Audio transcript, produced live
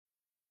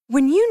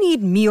When you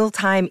need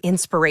mealtime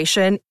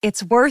inspiration,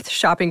 it's worth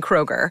shopping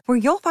Kroger, where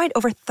you'll find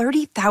over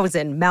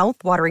 30,000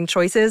 mouth-watering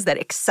choices that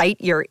excite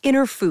your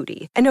inner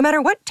foodie. And no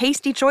matter what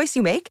tasty choice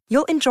you make,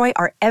 you'll enjoy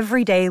our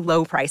everyday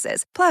low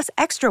prices, plus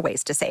extra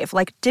ways to save,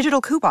 like digital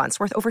coupons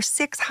worth over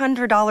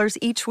 $600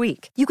 each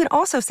week. You can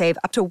also save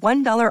up to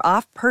 $1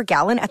 off per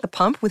gallon at the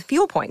pump with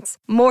fuel points.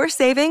 More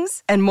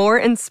savings and more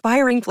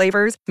inspiring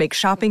flavors make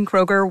shopping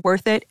Kroger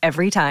worth it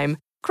every time.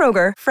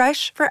 Kroger,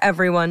 fresh for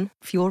everyone.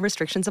 Fuel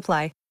restrictions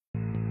apply.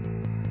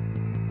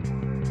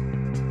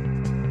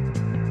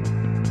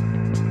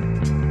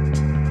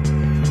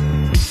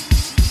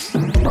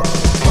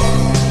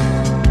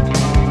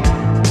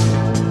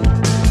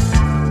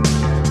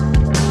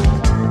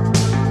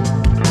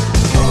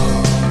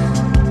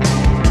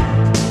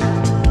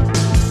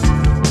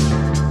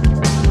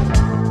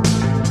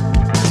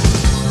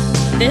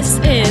 This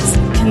is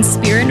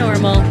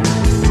Conspiranormal.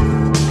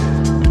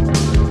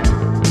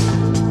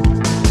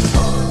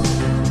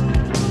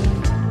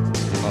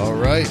 All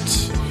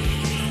right.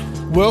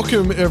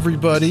 Welcome,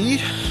 everybody,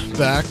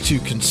 back to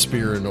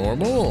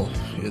Conspiranormal.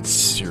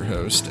 It's your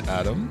host,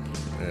 Adam,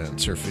 and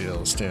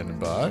Serfiel standing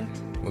by.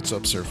 What's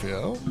up,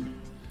 Serfiel?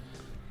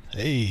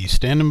 Hey,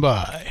 standing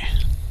by.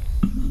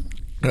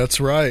 That's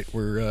right.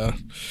 We're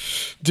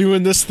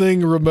doing this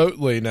thing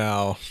remotely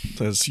now,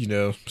 as you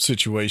know,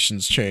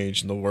 situations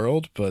change in the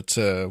world. But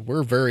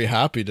we're very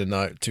happy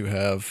tonight to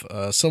have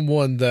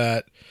someone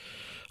that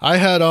I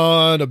had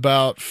on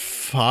about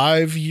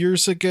 5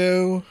 years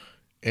ago,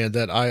 and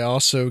that I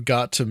also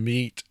got to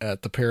meet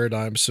at the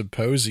Paradigm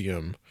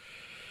Symposium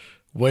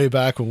way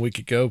back when we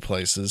could go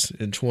places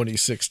in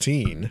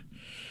 2016.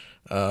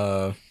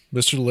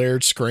 Mr.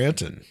 Laird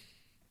Scranton.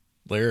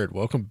 Laird,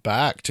 welcome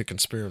back to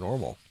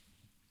Conspiranormal.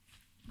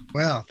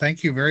 Well,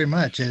 thank you very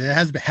much. It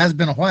has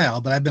been a while,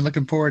 but I've been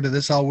looking forward to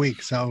this all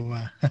week. So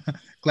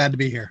glad to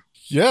be here.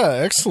 Yeah,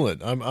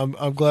 excellent.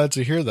 I'm glad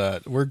to hear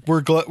that.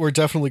 We're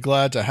definitely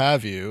glad to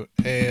have you.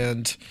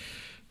 And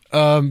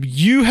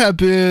you have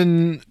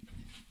been,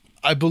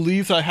 I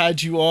believe I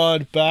had you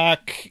on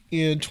back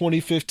in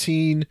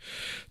 2015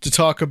 to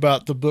talk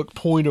about the book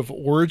Point of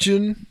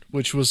Origin,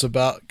 which was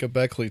about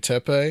Göbekli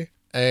Tepe.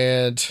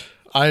 And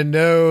I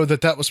know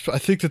that was, I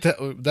think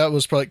that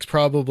was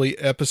probably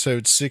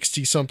episode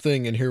 60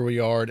 something. And here we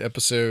are at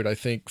episode, I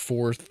think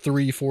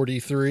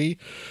 343.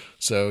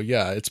 So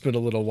yeah, it's been a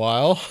little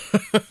while.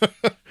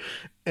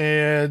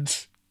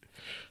 And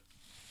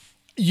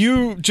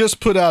you just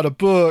put out a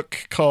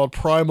book called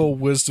Primal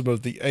Wisdom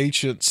of the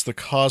Ancients, The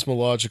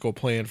Cosmological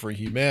Plan for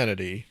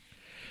Humanity.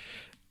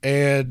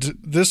 And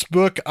this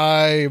book,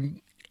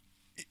 am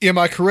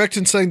I correct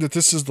in saying that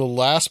this is the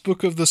last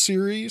book of the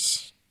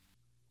series?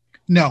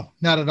 No,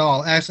 not at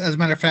all. As a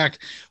matter of fact,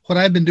 what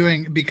I've been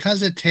doing,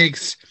 because it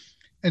takes,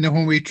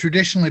 when we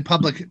traditionally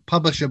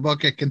publish a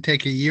book, it can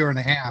take 1.5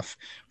 years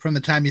from the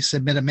time you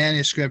submit a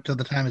manuscript to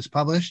the time it's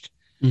published.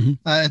 Mm-hmm.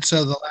 And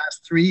so the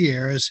last 3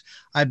 years,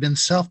 I've been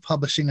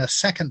self-publishing a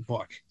second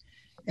book.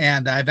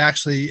 And I've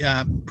actually,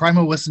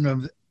 Primal Wisdom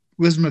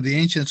of the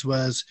Ancients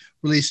was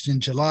released in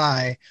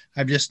July.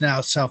 I've just now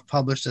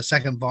self-published a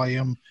second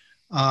volume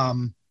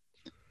in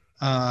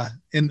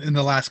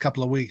the last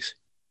couple of weeks.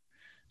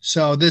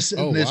 So this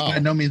is by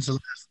no means the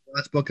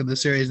last book of the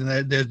series,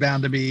 and there's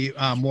bound to be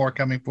more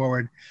coming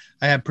forward.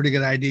 I have pretty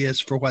good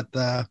ideas for what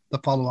the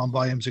follow-on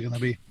volumes are going to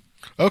be.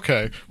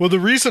 Okay. Well, the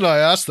reason I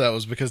asked that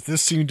was because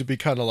this seemed to be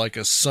kind of like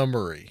a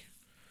summary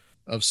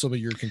of some of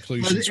your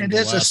conclusions. Well, it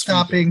is a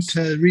stopping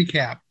to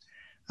recap.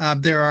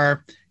 There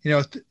are,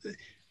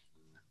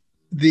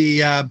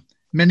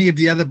 many of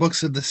the other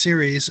books of the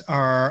series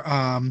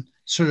are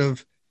sort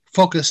of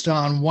focused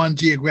on one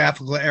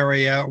geographical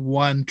area,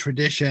 one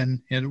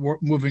tradition, and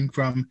moving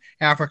from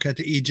Africa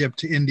to Egypt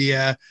to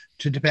India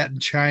to Tibet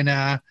and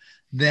China,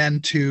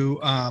 then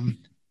to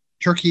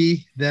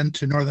Turkey, then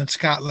to northern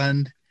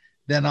Scotland,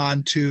 then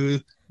on to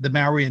the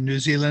Maori in New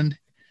Zealand.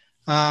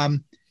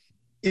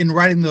 In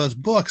writing those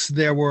books,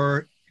 there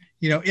were,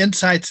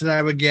 insights that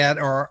I would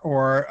get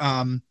or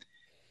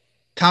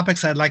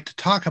topics I'd like to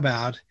talk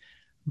about,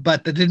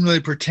 but that didn't really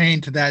pertain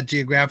to that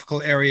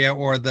geographical area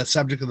or the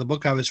subject of the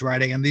book I was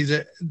writing. And these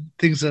are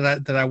things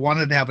that I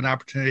wanted to have an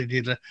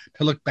opportunity to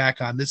look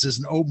back on. This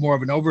is more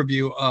of an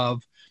overview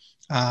of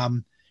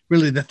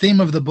really the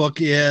theme of the book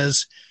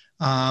is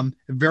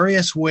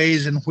various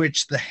ways in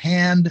which the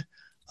hand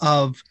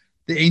of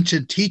the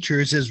ancient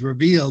teachers is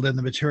revealed in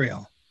the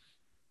material.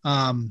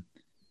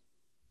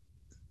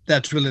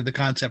 That's really the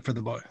concept for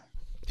the book.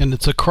 And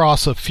it's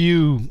across a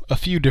few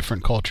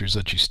different cultures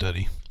that you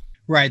study.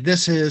 Right.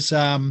 This is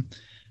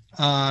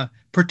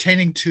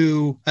pertaining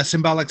to a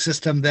symbolic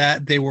system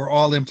that they were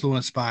all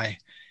influenced by.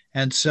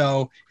 And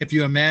so if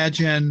you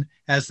imagine,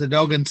 as the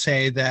Dogon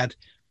say, that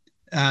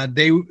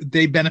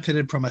they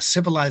benefited from a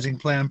civilizing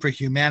plan for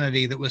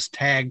humanity that was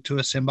tagged to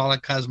a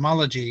symbolic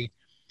cosmology,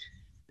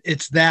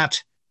 it's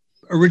that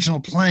original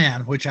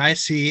plan, which I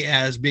see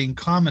as being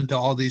common to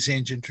all these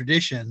ancient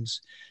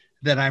traditions,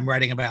 that I'm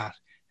writing about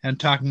and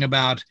talking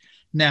about.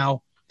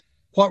 Now,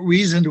 what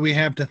reason do we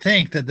have to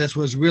think that this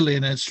was really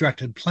an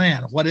instructed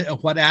plan?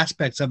 What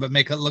aspects of it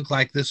make it look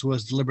like this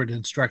was deliberate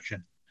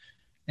instruction?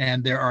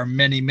 And there are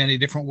many, many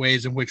different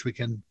ways in which we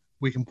can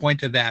point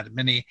to that,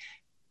 many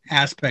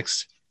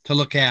aspects to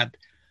look at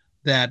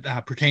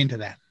that pertain to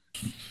that.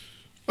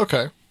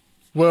 Okay.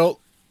 Well,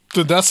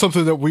 that's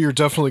something that we are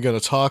definitely going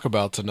to talk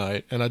about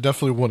tonight, and I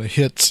definitely want to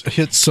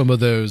hit some of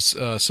those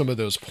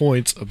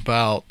points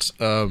about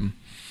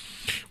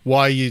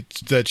why you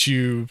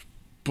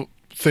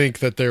think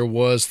that there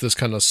was this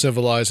kind of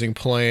civilizing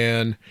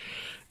plan,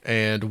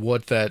 and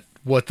what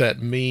that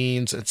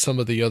means, and some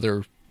of the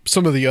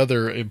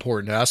other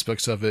important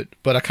aspects of it.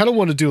 But I kind of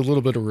want to do a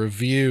little bit of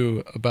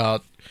review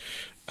about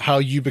how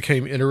you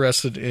became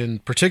interested in,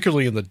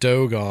 particularly in the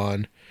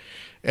Dogon.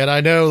 And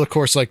I know, of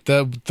course, like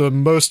the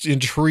most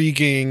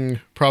intriguing,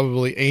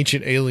 probably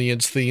Ancient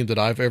Aliens theme that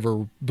I've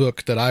ever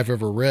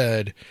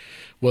read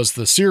was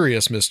the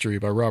Sirius Mystery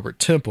by Robert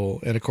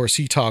Temple. And of course,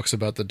 he talks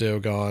about the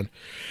Dogon.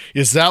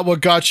 Is that what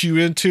got you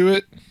into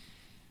it?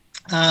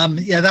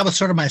 Yeah, that was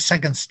sort of my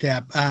second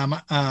step.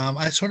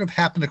 I sort of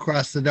happened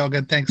across the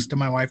Dogon thanks to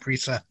my wife,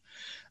 Risa.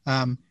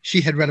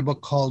 She had read a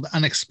book called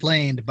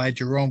Unexplained by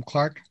Jerome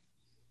Clark.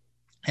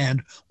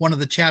 And one of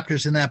the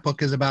chapters in that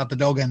book is about the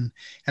Dogon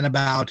and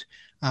about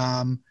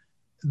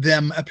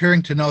them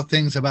appearing to know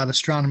things about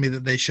astronomy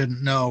that they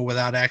shouldn't know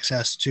without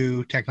access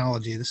to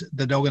technology.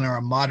 The Dogon are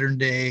a modern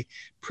day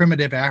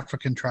primitive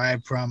African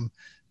tribe from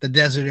the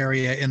desert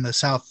area in the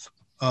south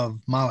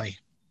of Mali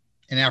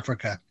in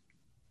Africa,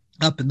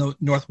 up in the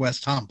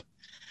northwest hump.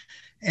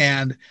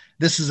 And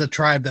this is a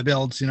tribe that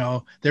builds,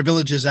 their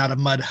villages out of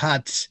mud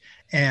huts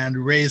and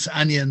raise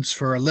onions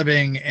for a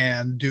living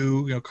and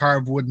do,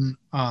 carve wooden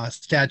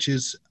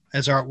statues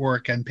as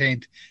artwork and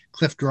paint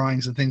cliff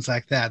drawings and things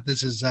like that.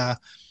 This is a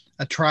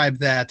tribe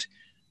that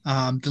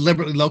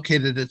deliberately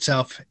located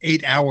itself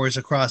 8 hours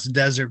across the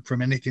desert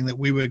from anything that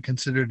we would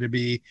consider to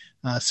be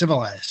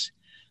civilized.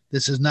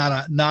 This is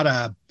not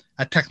a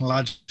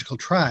technological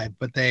tribe,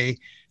 but they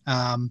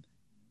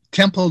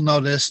Temple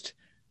noticed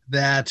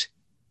that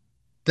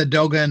the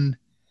Dogon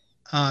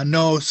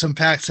know some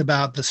facts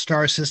about the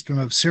star system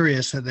of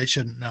Sirius that they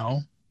shouldn't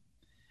know.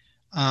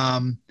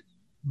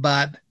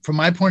 But from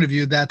my point of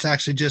view, that's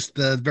actually just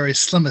the very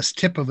slimmest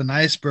tip of an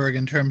iceberg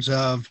in terms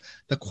of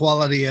the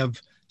quality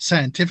of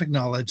scientific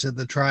knowledge that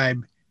the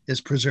tribe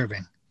is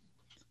preserving.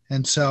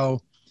 And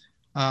so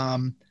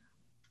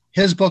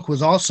his book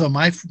was also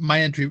my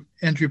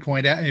entry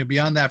point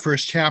beyond that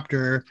first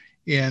chapter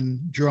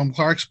in Jerome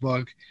Clark's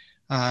book.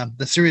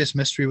 The Sirius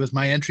Mystery was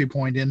my entry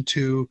point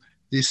into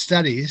these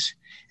studies.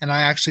 And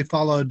I actually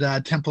followed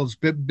Temple's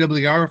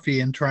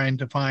bibliography in trying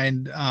to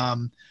find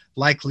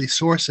likely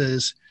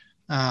sources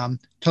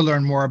to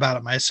learn more about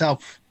it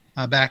myself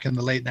back in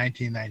the late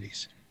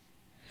 1990s.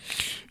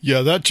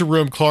 Yeah, that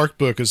Jerome Clark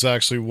book is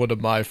actually one of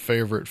my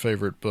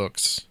favorite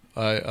books.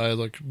 I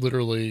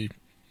literally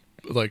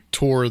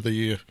tore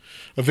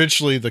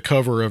eventually the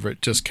cover of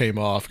it just came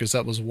off, because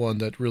that was one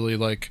that really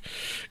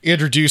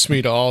introduced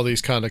me to all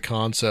these kind of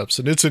concepts.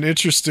 And it's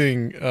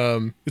interesting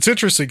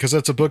because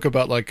that's a book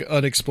about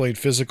unexplained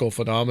physical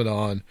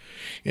phenomenon,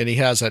 and he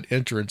has that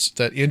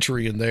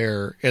entry in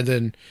there. And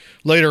then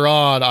later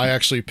on, I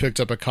actually picked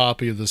up a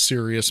copy of the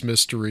Sirius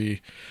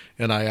Mystery,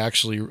 and I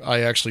actually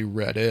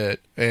read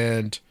it.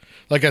 And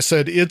like I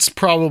said, it's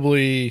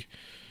probably,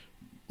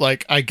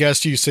 I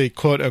guess you say,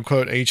 quote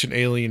unquote, ancient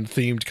alien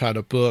themed kind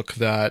of book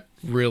that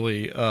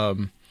really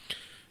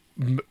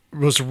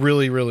was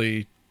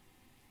really,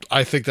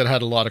 I think that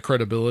had a lot of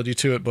credibility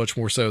to it, much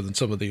more so than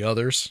some of the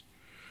others.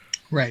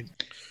 Right.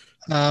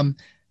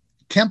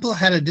 Temple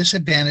had a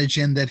disadvantage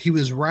in that he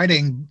was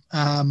writing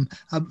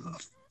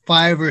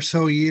 5 or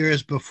so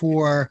years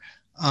before,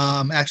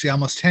 actually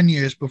almost 10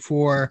 years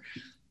before,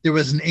 there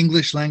was an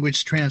English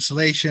language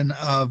translation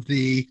of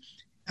the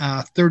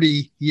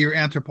 30-year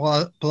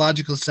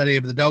anthropological study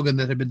of the Dogon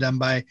that had been done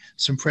by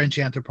some French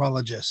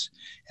anthropologists.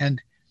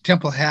 And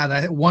Temple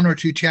had 1 or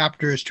 2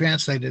 chapters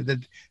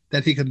translated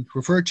that he could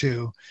refer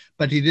to,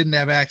 but he didn't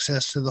have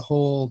access to the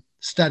whole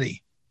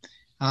study.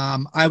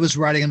 I was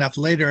writing enough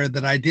later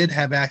that I did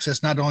have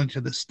access not only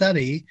to the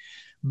study,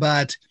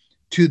 but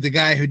to the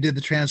guy who did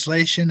the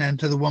translation and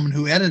to the woman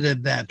who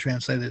edited that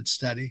translated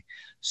study.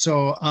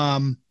 So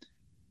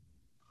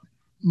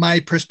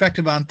my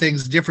perspective on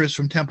things differs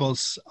from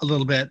Temple's a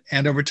little bit.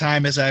 And over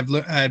time, as I've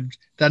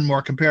done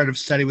more comparative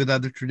study with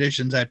other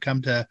traditions, I've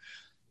come to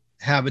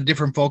have a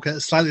different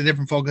focus, slightly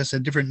different focus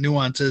and different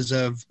nuances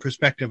of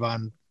perspective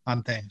on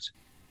things.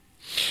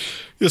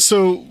 Yeah,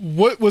 so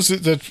what was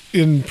it that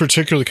in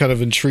particular kind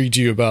of intrigued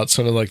you about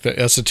sort of the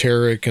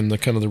esoteric and the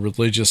kind of the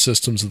religious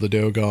systems of the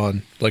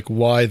Dogon?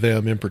 Why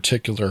them in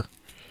particular?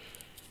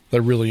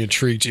 That really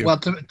intrigued you? Well,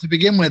 to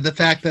begin with, the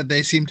fact that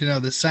they seemed to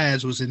know the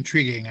science was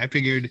intriguing. I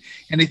figured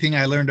anything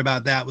I learned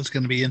about that was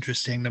going to be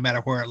interesting, no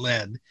matter where it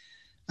led.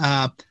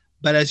 But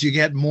as you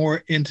get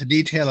more into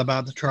detail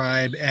about the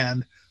tribe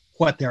and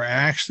what they're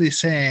actually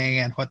saying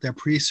and what their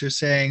priests are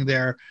saying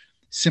their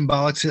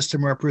symbolic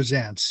system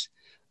represents.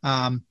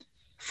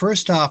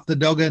 First off, the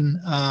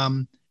Dogon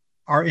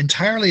are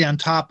entirely on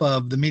top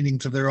of the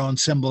meanings of their own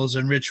symbols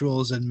and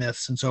rituals and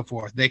myths and so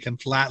forth. They can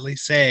flatly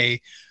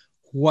say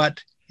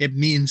what it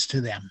means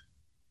to them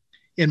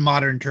in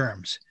modern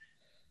terms,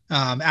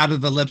 out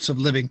of the lips of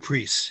living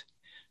priests.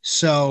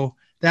 So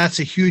that's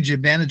a huge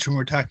advantage when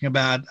we're talking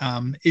about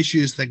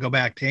issues that go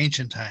back to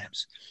ancient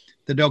times.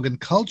 The Dogon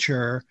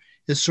culture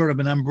is sort of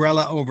an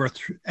umbrella over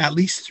at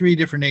least three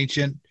different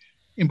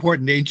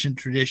important ancient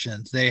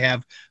traditions. They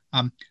have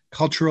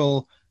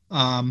cultural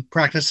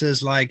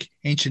practices like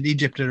ancient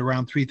Egypt at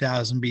around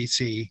 3000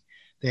 BC.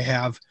 They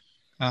have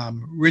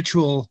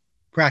ritual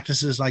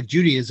practices like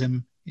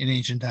Judaism in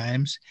ancient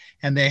times,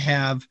 and they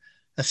have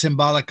a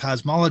symbolic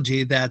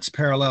cosmology that's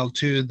parallel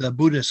to the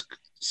Buddhist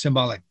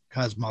symbolic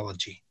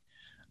cosmology.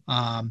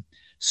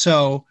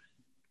 So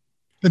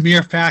the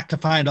mere fact to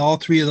find all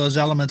three of those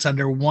elements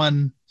under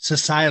one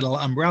societal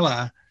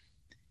umbrella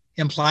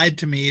implied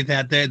to me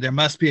that there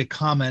must be a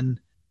common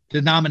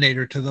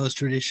denominator to those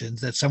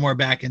traditions, that somewhere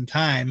back in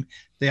time,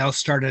 they all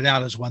started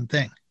out as one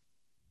thing.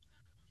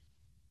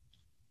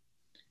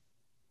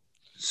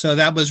 So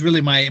that was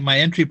really my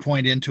entry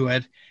point into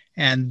it.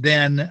 And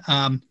then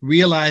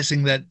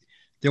realizing that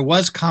there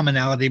was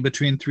commonality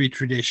between three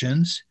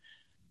traditions,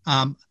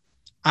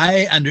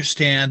 I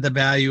understand the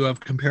value of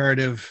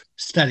comparative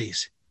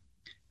studies,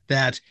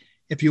 that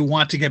if you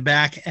want to get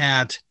back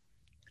at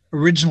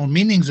original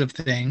meanings of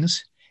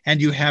things, and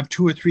you have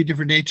two or three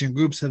different ancient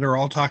groups that are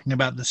all talking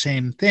about the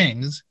same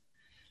things,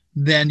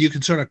 then you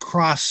can sort of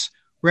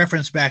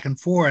cross-reference back and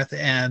forth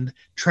and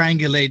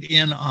triangulate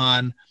in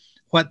on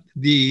what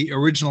the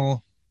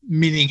original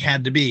meaning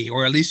had to be,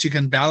 or at least you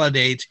can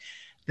validate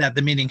that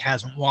the meaning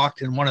hasn't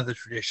walked in one of the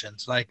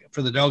traditions. Like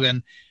for the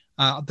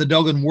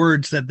Dogon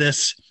words that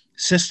this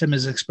system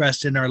is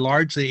expressed in are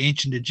largely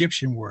ancient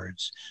Egyptian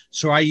words.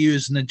 So I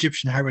use an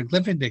Egyptian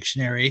hieroglyphic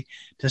dictionary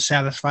to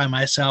satisfy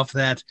myself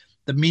that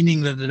the meaning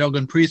that the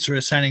Dogon priests are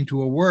assigning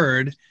to a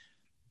word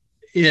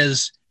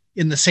is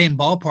in the same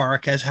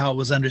ballpark as how it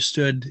was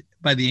understood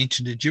by the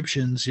ancient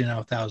Egyptians,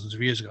 thousands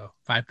of years ago,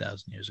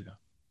 5,000 years ago.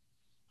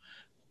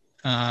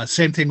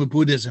 Same thing with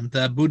Buddhism.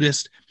 The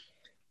Buddhist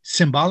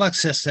symbolic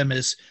system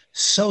is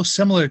so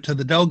similar to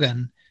the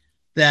Dogon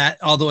that,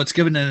 although it's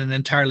given in an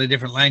entirely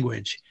different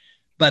language,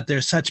 but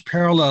there's such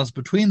parallels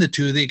between the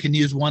two that you can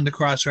use one to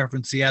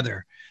cross-reference the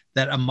other,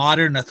 that a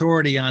modern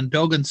authority on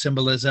Dogon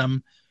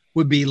symbolism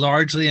would be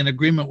largely in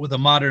agreement with a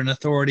modern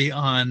authority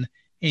on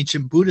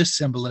ancient Buddhist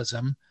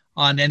symbolism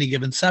on any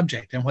given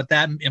subject. And what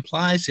that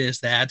implies is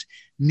that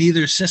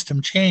neither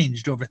system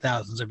changed over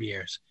thousands of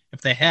years.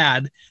 If they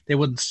had, they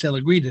wouldn't still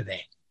agree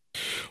today.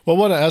 Well, I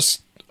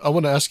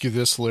want to ask you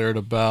this, Laird,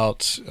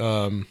 about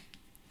some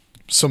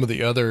of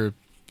the other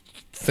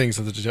things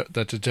that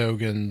the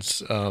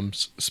Dogons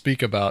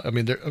speak about. I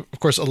mean, of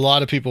course, a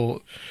lot of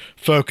people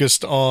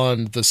focused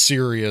on the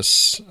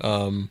Sirius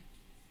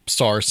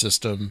star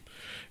system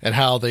and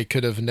how they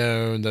could have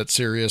known that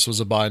Sirius was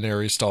a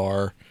binary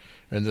star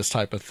and this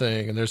type of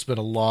thing. And there's been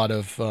a lot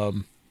of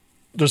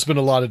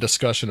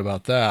discussion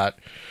about that.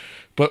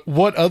 But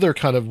what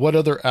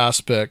other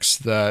aspects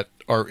that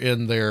are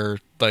in their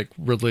like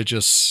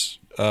religious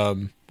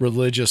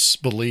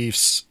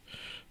beliefs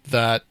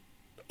that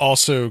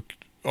also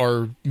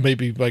are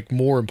maybe like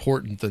more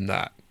important than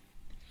that?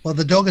 Well,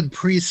 the Dogon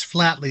priests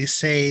flatly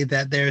say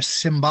that their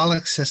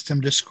symbolic system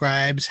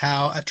describes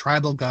how a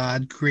tribal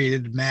god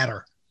created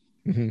matter.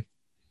 Mm-hmm.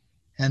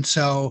 And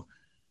so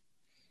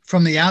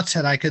from the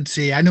outset, I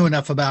knew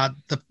enough about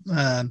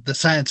the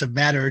science of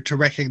matter to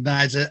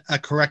recognize a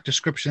correct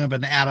description of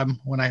an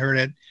atom when I heard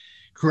it,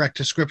 correct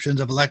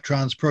descriptions of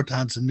electrons,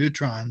 protons, and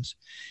neutrons.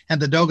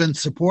 And the Dogons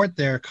support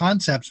their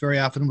concepts very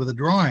often with a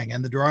drawing.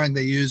 And the drawing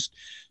they used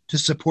to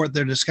support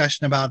their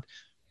discussion about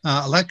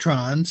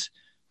electrons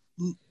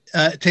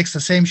takes the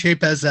same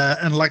shape as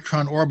an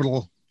electron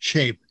orbital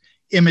shape,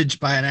 imaged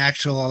by an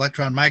actual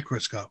electron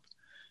microscope.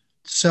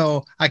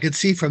 So I could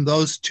see from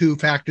those two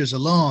factors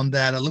alone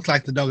that it looked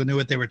like the Dogon knew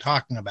what they were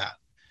talking about.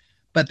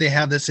 But they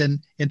have this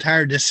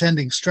entire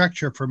descending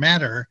structure for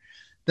matter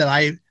that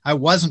I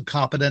wasn't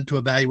competent to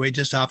evaluate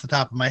just off the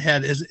top of my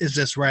head. Is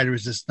this right or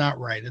is this not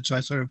right? And so I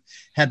sort of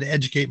had to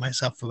educate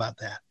myself about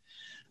that.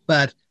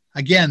 But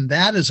again,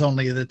 that is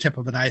only the tip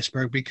of an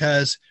iceberg,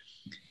 because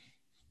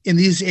in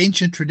these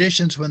ancient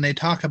traditions, when they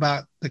talk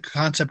about the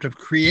concept of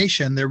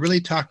creation, they're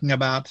really talking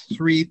about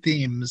three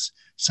themes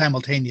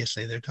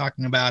simultaneously. They're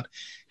talking about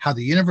how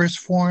the universe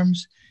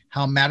forms,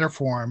 how matter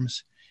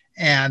forms,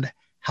 and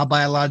how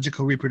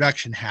biological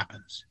reproduction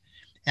happens.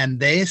 And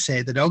they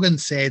say, the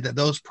Dogons say, that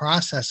those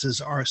processes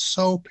are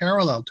so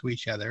parallel to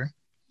each other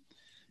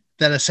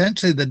that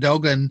essentially the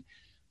Dogon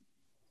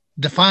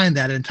define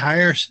that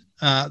entire,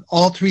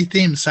 all three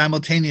themes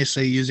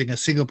simultaneously using a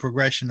single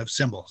progression of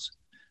symbols.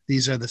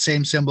 These are the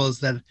same symbols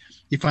that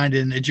you find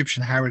in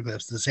Egyptian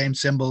hieroglyphs, the same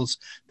symbols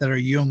that are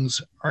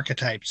Jung's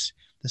archetypes,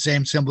 the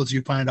same symbols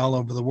you find all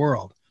over the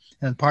world.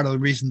 And part of the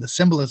reason the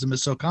symbolism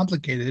is so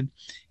complicated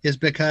is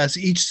because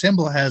each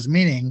symbol has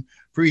meaning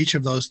for each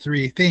of those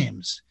three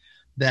themes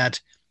that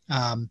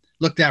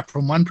looked at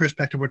from one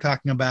perspective, we're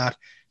talking about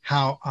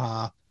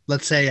how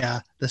let's say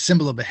the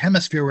symbol of the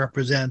hemisphere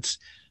represents,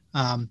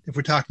 if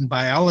we're talking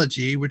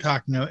biology,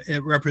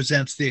 it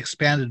represents the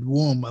expanded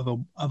womb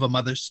of a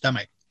mother's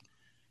stomach,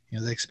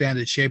 the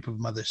expanded shape of a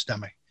mother's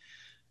stomach.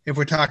 If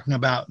we're talking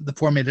about the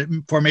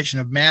formation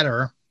of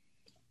matter,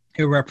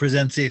 it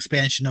represents the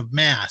expansion of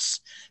mass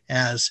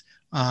as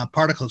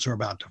particles are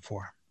about to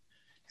form.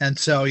 And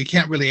so you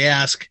can't really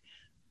ask,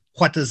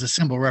 what does the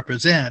symbol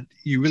represent?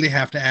 You really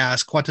have to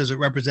ask, what does it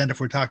represent if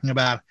we're talking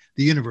about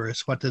the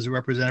universe? What does it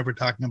represent if we're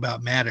talking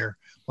about matter?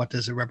 What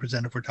does it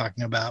represent if we're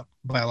talking about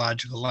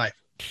biological life?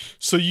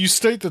 So you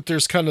state that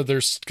there's kind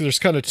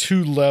of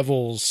two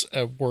levels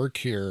at work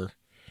here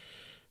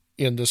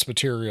in this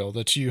material,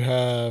 that you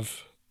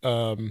have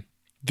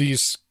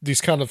these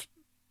kind of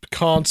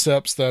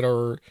concepts that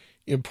are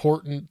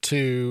important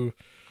to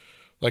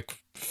like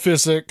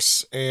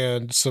physics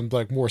and some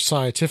like more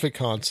scientific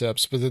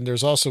concepts, but then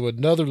there's also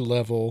another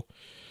level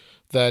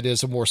that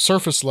is a more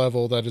surface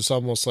level that is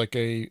almost like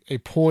a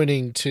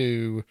pointing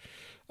to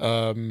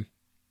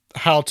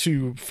how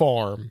to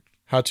farm,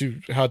 how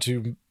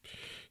to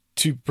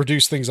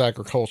produce things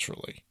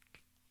agriculturally.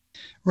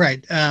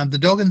 Right. The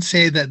Dogon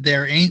say that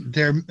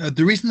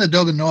the reason the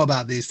Dogon know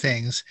about these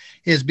things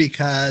is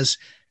because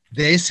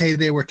they say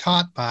they were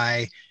taught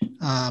by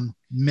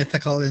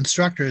mythical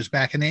instructors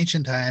back in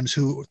ancient times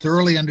who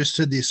thoroughly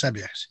understood these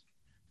subjects,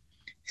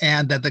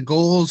 and that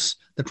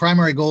the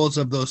primary goals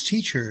of those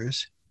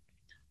teachers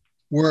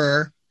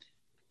were,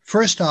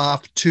 first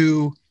off,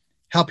 to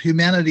help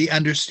humanity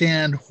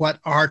understand what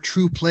our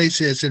true place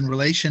is in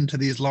relation to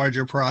these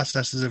larger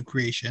processes of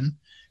creation,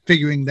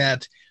 figuring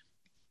that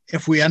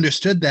if we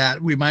understood that,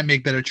 we might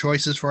make better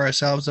choices for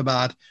ourselves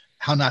about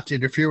how not to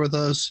interfere with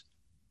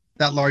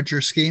that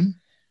larger scheme.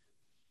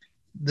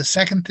 The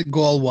second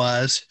goal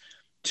was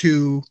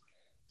to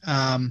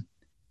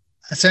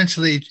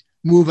essentially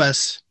move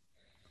us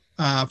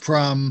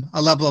from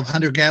a level of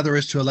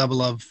hunter-gatherers to a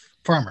level of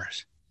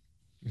farmers.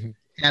 Mm-hmm.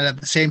 And at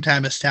the same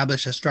time,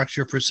 establish a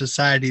structure for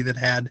society that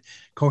had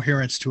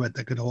coherence to it,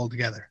 that could hold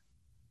together.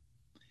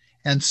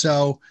 And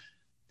so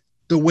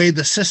the way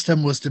the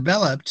system was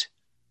developed,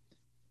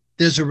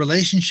 there's a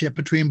relationship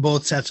between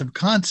both sets of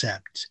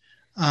concepts.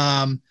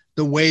 The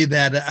way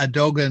that a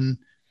Dogon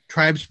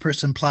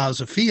tribesperson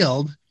plows a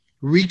field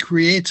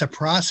recreates a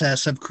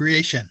process of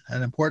creation,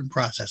 an important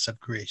process of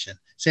creation.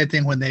 Same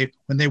thing when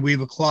they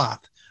weave a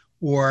cloth,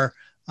 or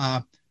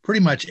pretty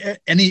much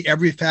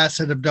every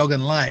facet of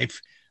Dogon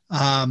life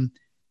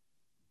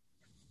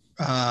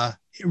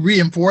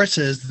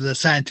reinforces the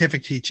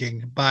scientific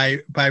teaching by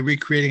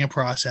recreating a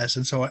process.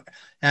 And so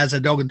as a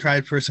Dogon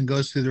tribesperson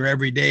goes through their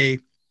everyday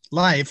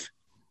life,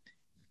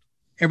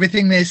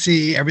 everything they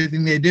see,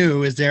 everything they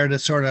do is there to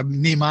sort of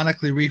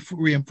mnemonically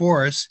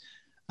reinforce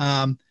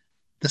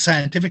the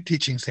scientific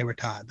teachings they were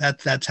taught.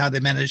 That's how they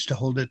managed to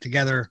hold it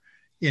together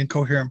in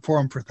coherent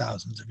form for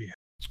thousands of years.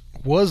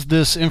 Was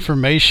this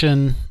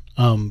information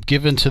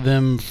given to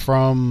them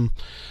from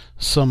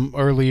some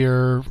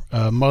earlier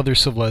mother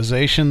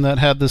civilization that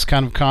had this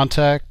kind of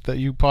contact that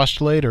you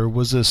postulate, or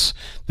was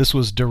this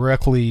was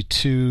directly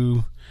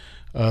to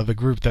the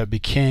group that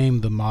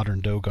became the modern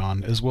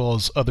Dogon, as well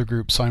as other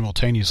groups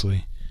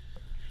simultaneously?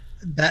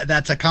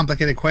 That's a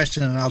complicated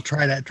question, and I'll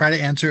try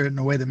to answer it in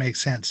a way that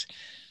makes sense.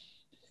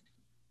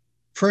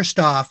 First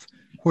off,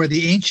 where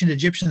the ancient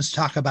Egyptians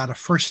talk about a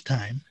first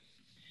time,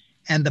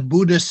 and the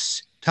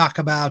Buddhists talk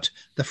about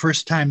the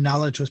first time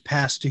knowledge was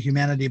passed to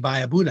humanity by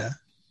a Buddha,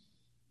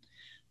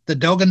 the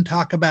Dogon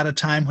talk about a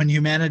time when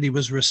humanity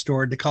was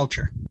restored to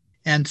culture.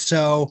 And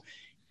so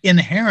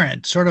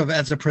inherent, sort of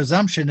as a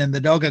presumption in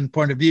the Dogon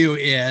point of view,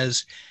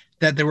 is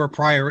that there were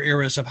prior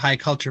eras of high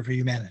culture for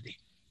humanity.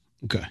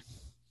 Okay.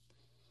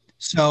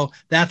 So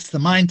that's the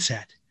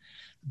mindset.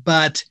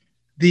 But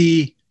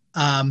the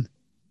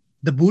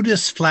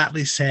Buddhists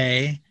flatly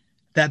say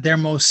that their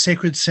most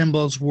sacred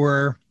symbols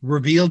were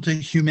revealed to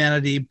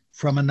humanity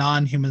from a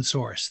non-human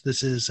source.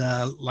 This is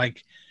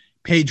like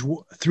page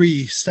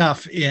 3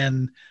 stuff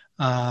in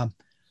a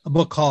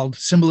book called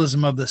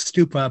Symbolism of the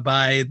Stupa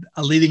by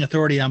a leading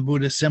authority on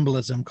Buddhist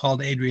symbolism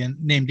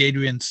named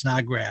Adrian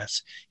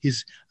Snodgrass.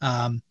 He's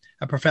a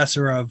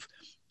professor of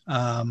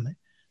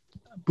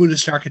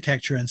Buddhist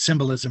architecture and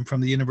symbolism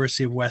from the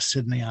University of West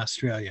Sydney,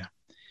 Australia.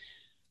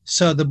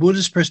 So the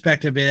Buddhist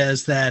perspective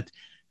is that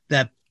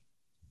the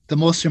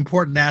most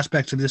important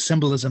aspects of this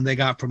symbolism they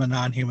got from a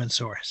non-human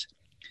source.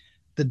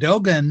 The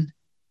Dogon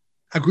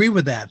agree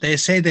with that. They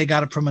say they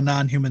got it from a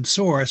non-human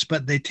source,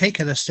 but they take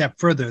it a step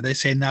further. They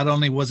say not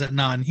only was it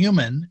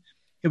non-human,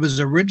 it was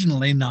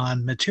originally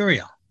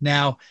non-material.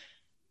 Now,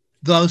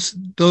 those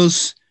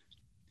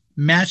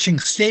matching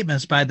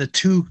statements by the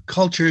two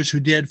cultures who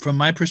did, from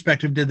my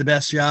perspective, did the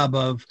best job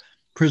of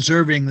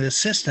preserving this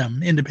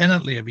system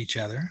independently of each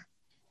other,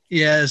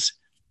 it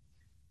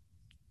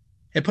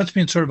puts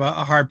me in sort of a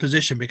hard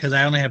position, because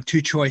I only have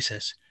two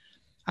choices.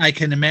 I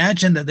can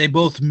imagine that they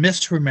both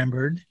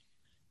misremembered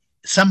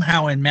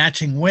somehow in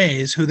matching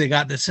ways who they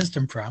got the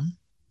system from,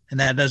 and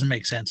that doesn't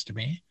make sense to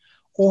me.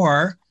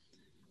 Or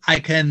I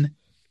can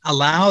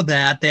allow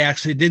that they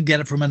actually did get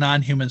it from a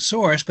non-human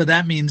source, but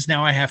that means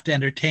now I have to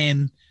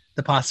entertain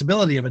the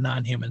possibility of a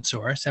non-human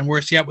source. And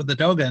worse yet, with the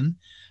Dogon,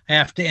 I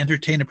have to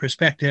entertain a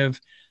perspective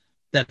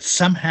that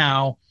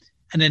somehow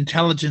an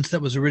intelligence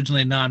that was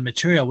originally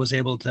non-material was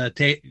able to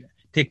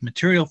take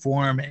material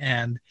form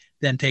and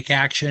then take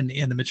action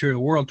in the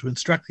material world to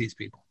instruct these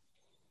people.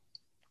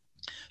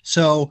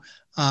 So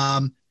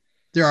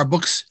there are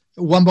books,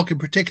 one book in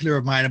particular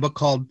of mine, a book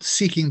called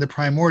Seeking the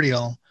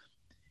Primordial,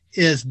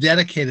 is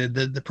dedicated.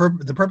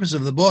 The purpose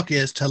of the book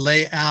is to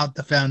lay out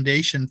the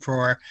foundation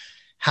for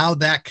how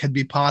that could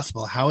be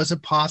possible. How is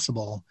it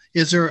possible?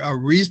 Is there a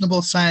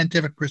reasonable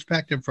scientific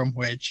perspective from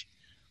which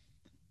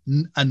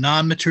a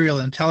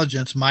non-material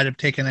intelligence might have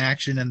taken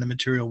action in the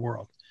material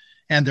world?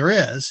 And there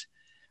is,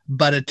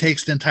 but it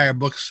takes the entire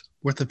book's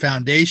worth of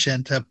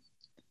foundation to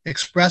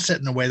express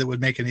it in a way that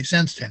would make any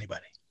sense to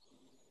anybody.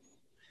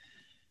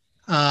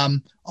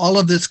 All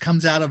of this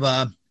comes out of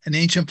an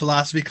ancient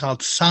philosophy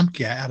called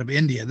Samkhya out of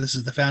India. This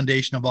is the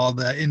foundation of all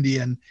the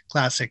Indian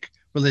classic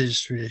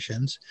religious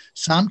traditions.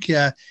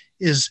 Samkhya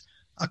is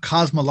a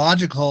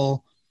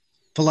cosmological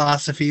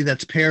philosophy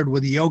that's paired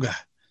with yoga.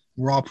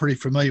 We're all pretty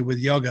familiar with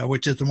yoga,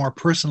 which is the more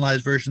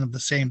personalized version of the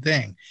same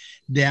thing,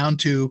 down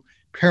to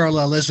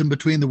parallelism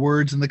between the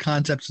words and the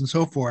concepts and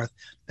so forth,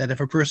 that if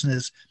a person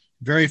is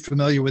very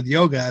familiar with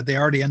yoga, they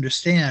already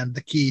understand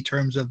the key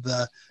terms of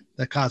the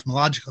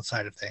cosmological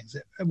side of things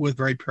with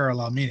very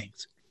parallel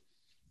meanings.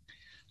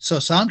 So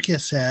Samkhya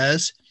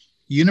says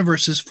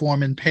universes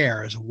form in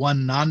pairs,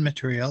 one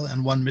non-material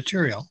and one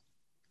material,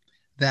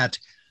 that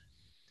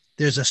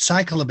there's a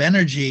cycle of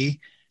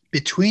energy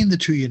between the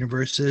two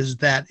universes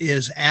that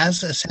is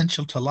as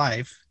essential to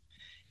life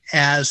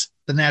as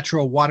the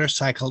natural water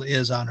cycle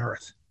is on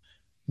Earth.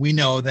 We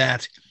know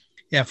that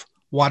if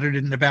water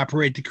didn't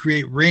evaporate to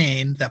create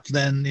rain, that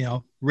then,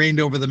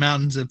 rained over the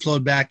mountains and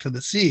flowed back to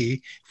the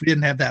sea, if we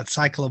didn't have that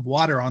cycle of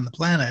water on the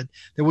planet,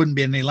 there wouldn't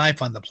be any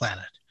life on the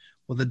planet.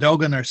 Well, the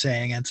Dogon are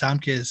saying, and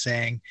Samkhya is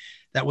saying,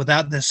 that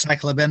without this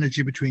cycle of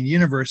energy between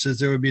universes,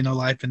 there would be no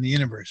life in the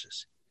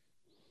universes.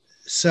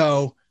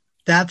 So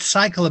that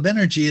cycle of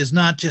energy is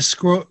not just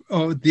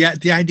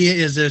the idea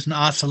is there's an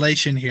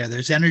oscillation here.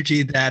 There's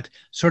energy that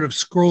sort of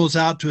scrolls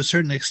out to a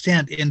certain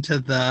extent into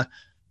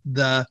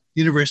the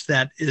universe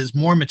that is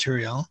more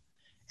material,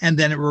 and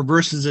then it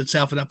reverses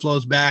itself and it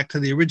flows back to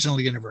the original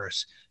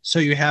universe. So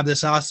you have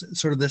this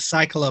sort of this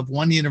cycle of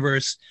one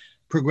universe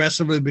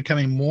progressively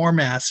becoming more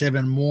massive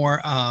and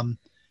more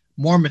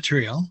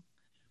material,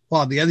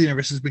 while the other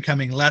universe is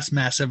becoming less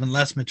massive and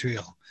less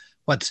material.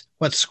 What's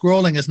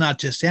scrolling is not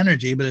just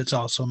energy, but it's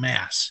also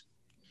mass.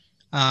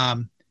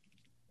 To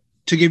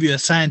give you a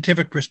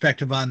scientific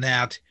perspective on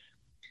that,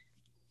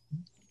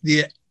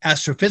 the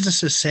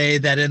astrophysicists say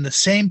that in the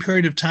same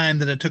period of time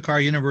that it took our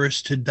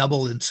universe to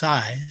double in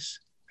size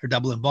or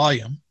double in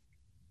volume,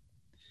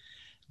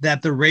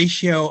 that the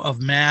ratio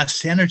of mass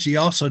to energy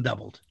also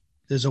doubled.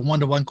 There's a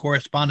 1-to-1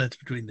 correspondence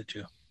between the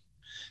two.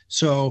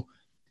 So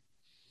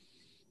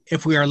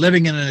if we are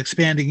living in an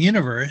expanding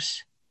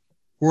universe,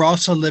 we're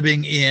also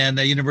living in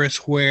a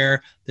universe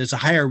where there's a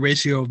higher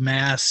ratio of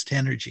mass to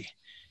energy.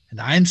 And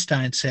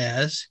Einstein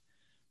says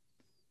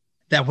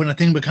that when a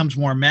thing becomes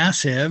more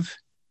massive,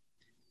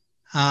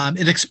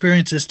 it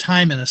experiences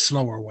time in a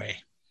slower way.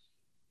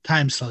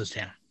 Time slows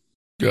down.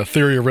 Yeah,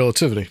 theory of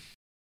relativity.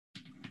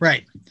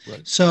 Right.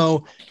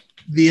 So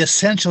the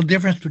essential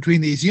difference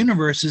between these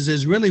universes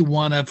is really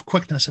one of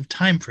quickness of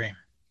time frame.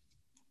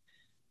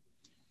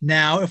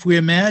 Now, if we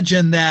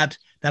imagine that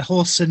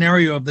whole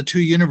scenario of the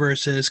two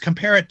universes,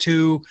 compare it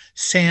to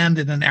sand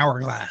in an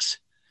hourglass.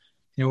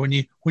 When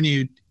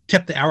you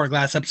tip the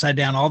hourglass upside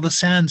down, all the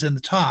sand's in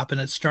the top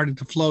and it's starting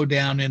to flow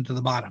down into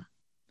the bottom.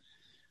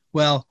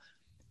 Well,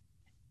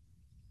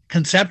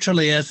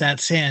 conceptually, as that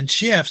sand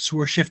shifts,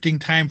 we're shifting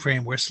time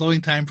frame. We're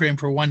slowing time frame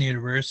for one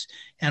universe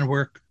and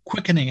we're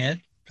quickening it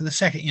for the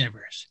second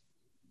universe.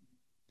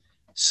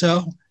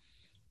 So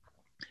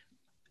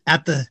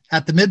at the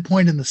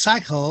midpoint in the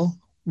cycle,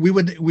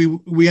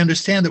 we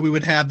understand that we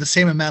would have the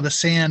same amount of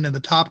sand in the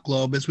top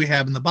globe as we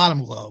have in the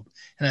bottom globe.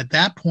 And at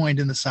that point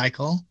in the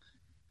cycle,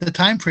 the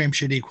time frame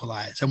should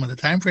equalize. And when the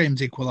time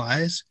frames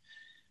equalize,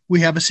 we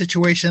have a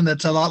situation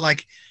that's a lot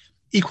like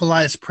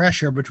equalized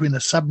pressure between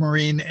the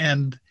submarine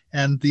and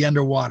the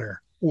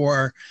underwater,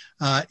 or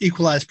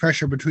equalized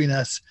pressure between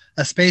a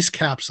space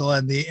capsule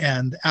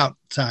and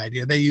outside.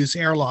 They use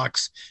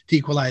airlocks to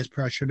equalize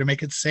pressure to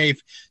make it safe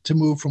to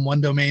move from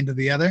one domain to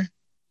the other.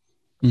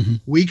 Mm-hmm.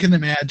 We can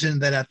imagine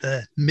that at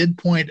the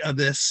midpoint of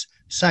this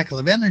cycle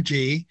of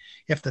energy,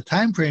 if the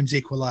time frames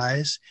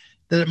equalize,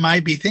 that it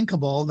might be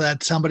thinkable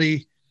that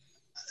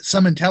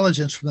some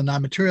intelligence from the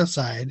non-material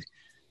side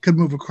could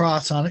move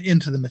across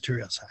into the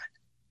material side.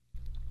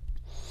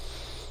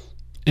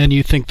 And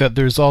you think that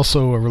there's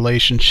also a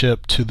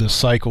relationship to the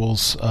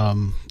cycles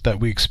that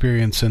we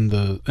experience in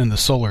the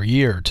solar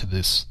year to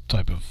this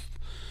type of,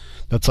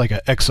 that's like an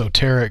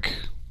exoteric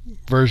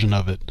version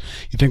of it.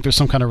 You think there's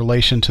some kind of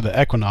relation to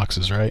the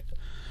equinoxes, right?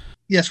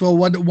 Yes, well,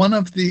 one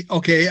of the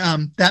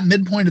that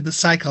midpoint of the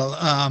cycle.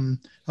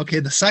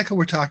 The cycle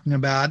we're talking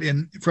about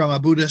from a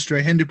Buddhist or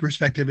a Hindu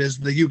perspective is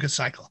the Yuga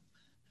cycle.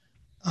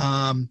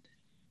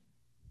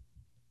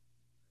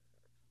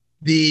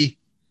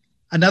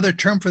 Another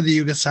term for the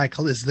Yuga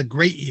cycle is the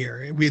Great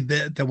Year.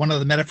 One of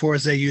the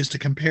metaphors they use to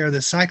compare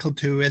the cycle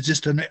to is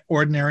just an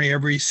ordinary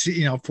every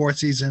 4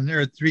 season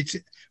or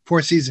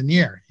 4 season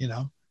year.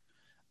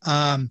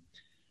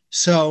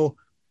 So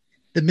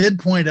the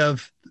midpoint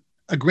of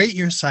a Great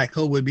Year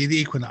cycle would be the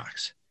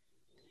equinox.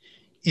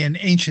 In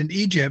ancient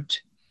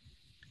Egypt,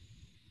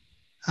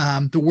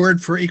 the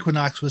word for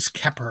equinox was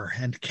Kheper,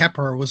 and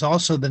Kheper was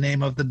also the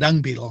name of the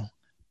dung beetle.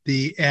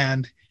 The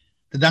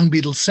dung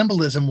beetle's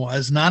symbolism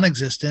was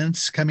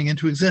non-existence coming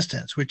into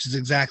existence, which is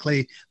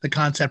exactly the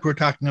concept we're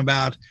talking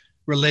about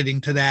relating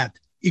to that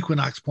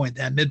equinox point,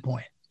 that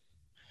midpoint.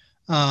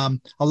 A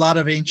lot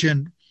of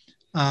ancient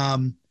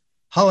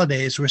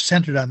holidays were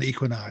centered on the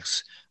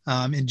equinox.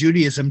 In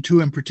Judaism, too,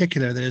 in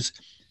particular,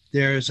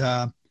 there's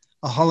a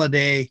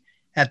holiday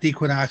at the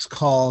equinox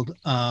called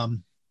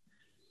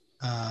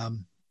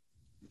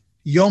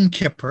Yom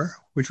Kippur,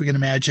 which we can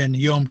imagine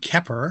Yom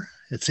Kippur.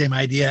 It's the same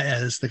idea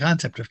as the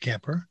concept of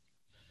Kippur.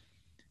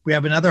 We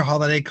have another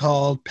holiday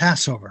called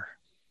Passover.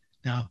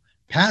 Now,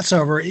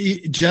 Passover,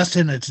 just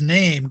in its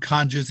name,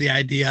 conjures the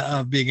idea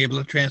of being able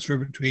to transfer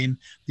between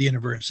the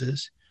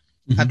universes.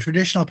 Mm-hmm. A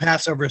traditional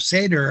Passover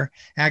Seder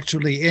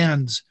actually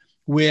ends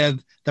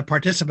with the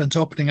participants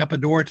opening up a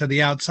door to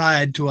the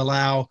outside to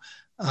allow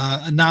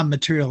a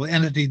non-material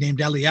entity named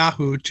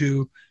Eliyahu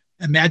to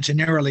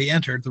imaginarily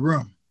enter the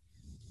room.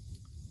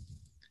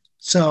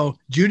 So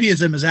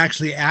Judaism is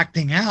actually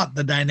acting out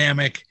the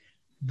dynamic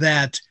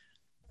that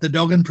the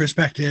Dogen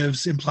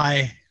perspectives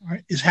imply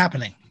is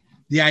happening.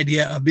 The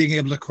idea of being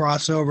able to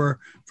cross over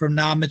from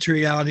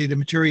non-materiality to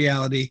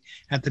materiality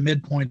at the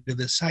midpoint of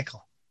this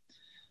cycle.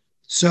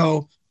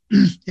 So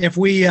if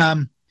we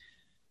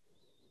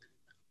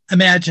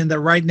imagine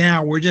that right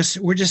now we're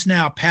just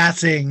now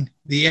passing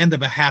the end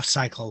of a half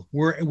cycle.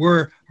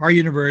 We're our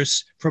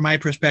universe, from my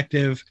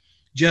perspective,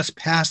 just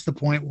past the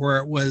point where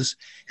it was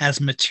as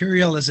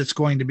material as it's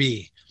going to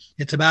be.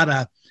 It's about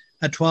a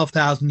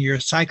 12,000 year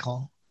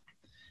cycle.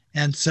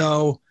 And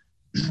so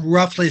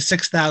roughly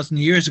 6,000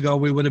 years ago,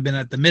 we would have been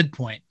at the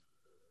midpoint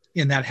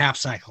in that half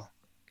cycle.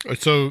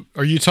 So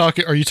are you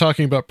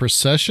talking about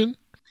precession?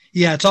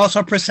 Yeah, it's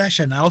also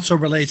precession. It also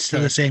relates to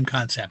the same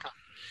concept.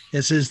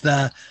 This is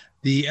the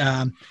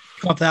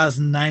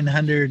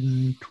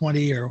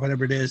 12,920 or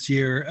whatever it is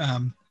year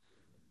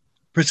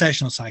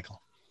precessional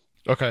cycle.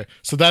 Okay,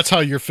 so that's how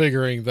you're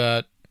figuring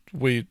that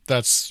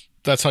that's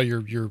how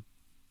you're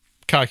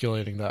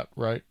calculating that,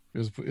 right?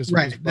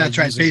 Right, that's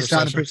right. Based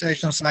on the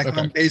precessional cycle,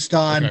 and based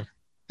on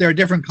there are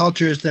different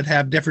cultures that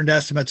have different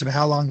estimates of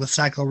how long the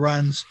cycle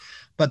runs,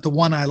 but the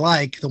one I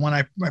like, the one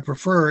I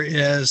prefer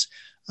is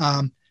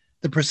the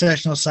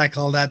precessional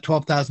cycle, that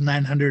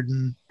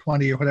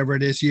 12,920 or whatever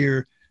it is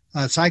year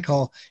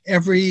cycle.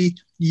 Every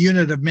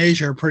unit of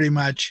measure pretty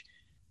much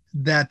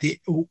that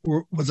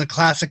was a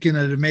classic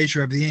unit of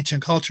measure of the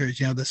ancient cultures.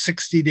 The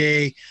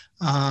 60-day,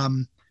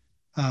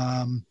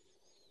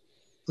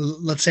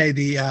 let's say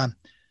the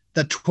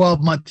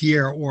 12-month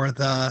year, or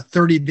the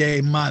 30-day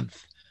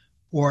month,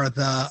 or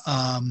the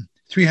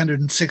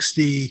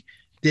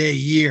 360-day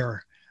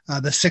year,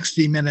 the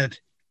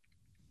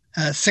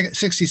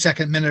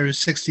 60-second minute or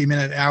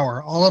 60-minute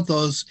hour. All of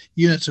those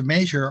units of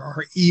measure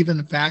are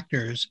even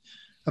factors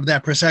of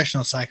that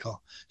precessional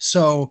cycle.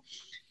 So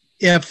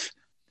if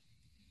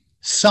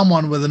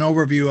someone with an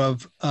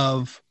overview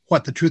of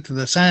what the truth of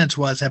the science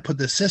was had put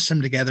this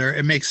system together,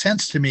 it makes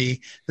sense to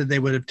me that they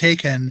would have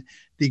taken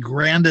the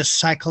grandest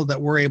cycle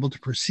that we're able to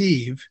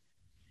perceive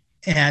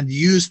and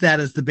used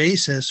that as the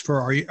basis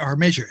for our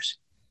measures.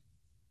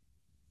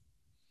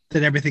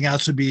 That everything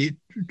else would be,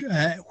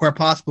 where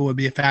possible, would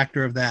be a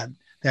factor of that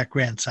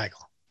grand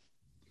cycle.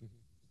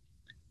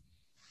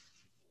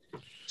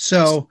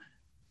 So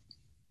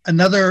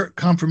another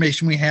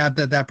confirmation we have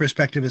that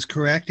perspective is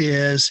correct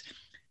is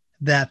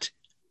that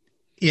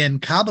in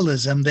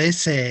Kabbalism, they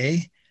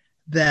say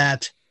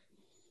that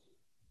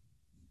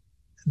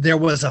there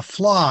was a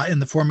flaw in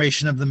the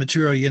formation of the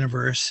material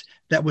universe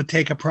that would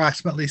take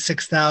approximately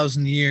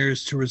 6,000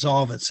 years to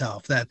resolve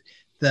itself. That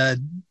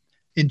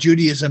in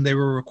Judaism, they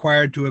were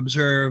required to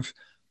observe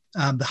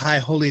the high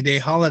holy day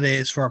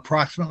holidays for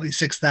approximately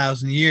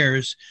 6,000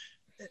 years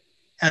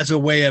as a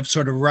way of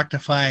sort of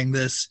rectifying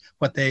this,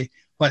 what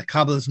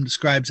Kabbalism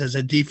describes as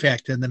a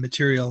defect in the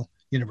material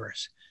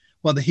universe.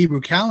 Well, the Hebrew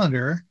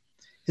calendar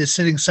is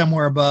sitting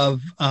somewhere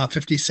above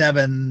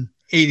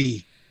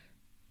 5780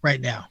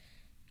 right now.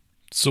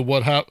 So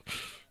what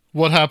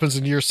happens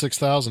in year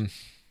 6,000?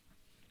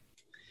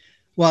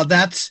 Well,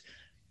 that's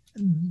a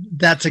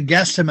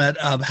guesstimate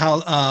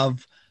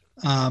of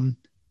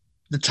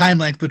the time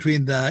length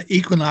between the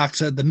equinox,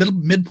 the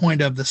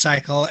midpoint of the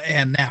cycle,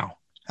 and now,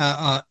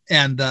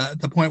 and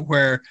the point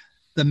where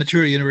the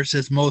material universe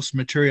is most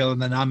material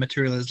and the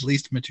non-material is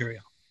least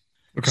material.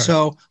 Okay.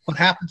 So what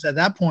happens at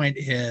that point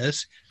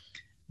is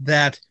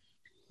that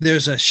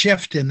there's a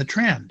shift in the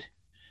trend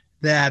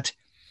that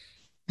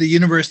the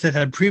universe that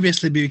had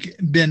previously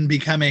been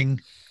becoming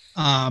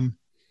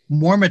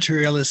more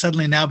material is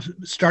suddenly now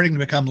starting to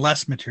become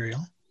less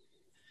material.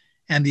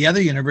 And the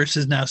other universe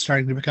is now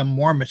starting to become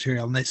more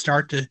material, and they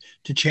start to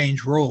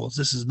change roles.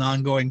 This is an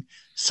ongoing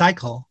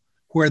cycle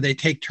where they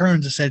take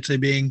turns essentially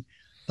being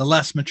the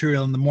less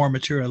material and the more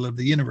material of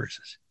the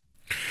universes.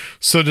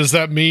 So does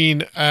that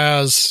mean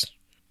as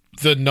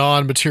the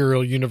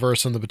non-material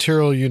universe and the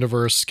material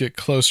universe get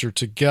closer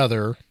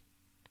together,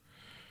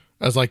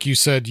 as like you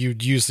said,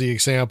 you'd use the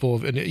example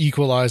of an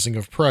equalizing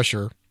of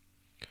pressure.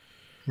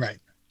 Right.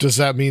 Does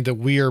that mean that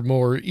we are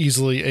more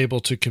easily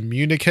able to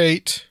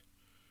communicate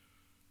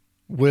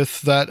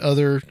with that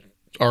other,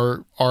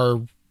 or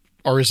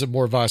is it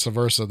more vice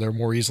versa? They're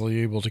more easily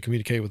able to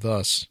communicate with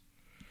us?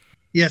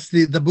 Yes,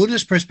 the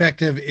Buddhist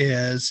perspective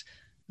is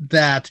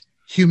that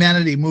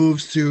humanity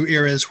moves through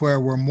eras where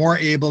we're more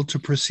able to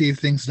perceive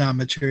things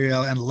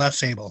non-material and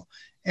less able.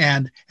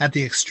 And at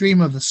the extreme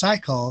of the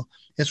cycle,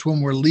 it's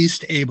when we're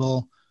least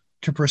able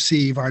to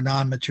perceive our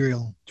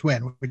non-material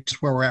twin, which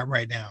is where we're at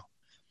right now.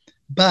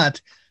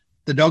 But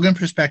the Dogen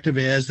perspective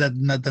is that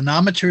the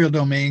non-material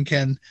domain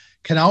can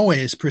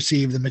always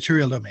perceive the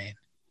material domain.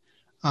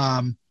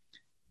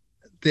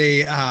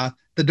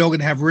 The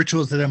Dogen have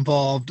rituals that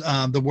involved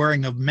the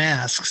wearing of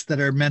masks that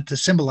are meant to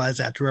symbolize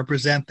that, to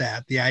represent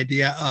that, the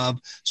idea of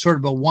sort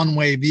of a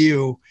one-way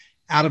view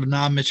out of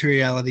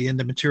non-materiality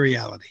into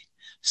materiality.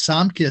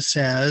 Samkhya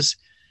says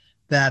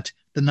that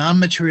the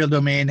non-material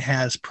domain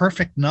has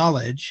perfect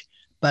knowledge,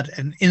 but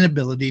an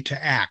inability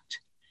to act,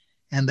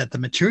 and that the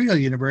material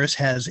universe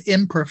has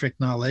imperfect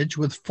knowledge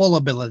with full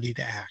ability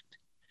to act.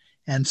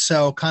 And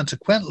so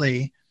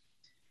consequently,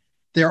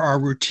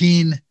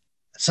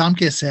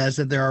 Samkhya says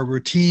that there are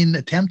routine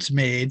attempts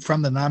made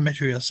from the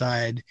non-material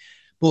side,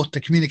 both to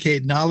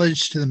communicate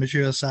knowledge to the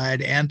material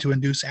side and to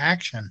induce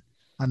action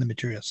on the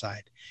material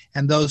side.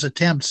 And those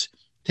attempts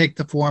take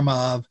the form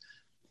of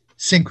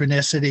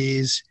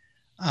synchronicities,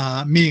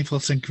 meaningful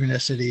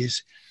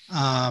synchronicities,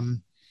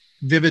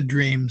 vivid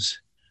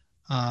dreams,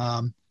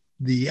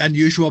 the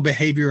unusual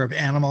behavior of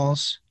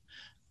animals,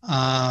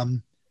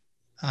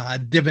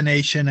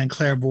 divination and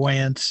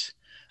clairvoyance.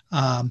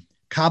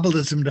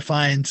 Kabbalism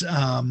defines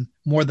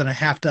more than a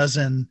half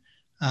dozen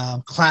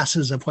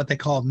classes of what they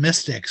call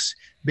mystics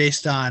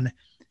based on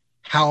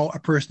how a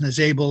person is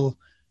able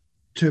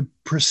to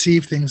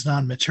perceive things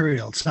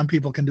non-material. Some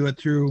people can do it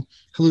through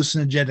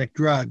hallucinogenic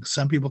drugs.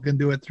 Some people can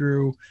do it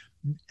through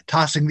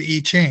tossing the I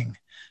Ching.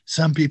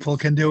 Some people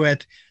can do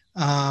it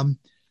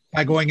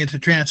by going into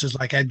trances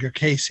like Edgar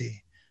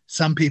Cayce.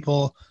 Some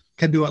people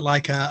can do it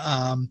like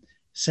a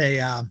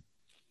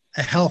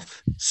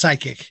health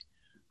psychic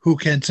who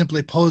can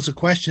simply pose a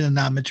question in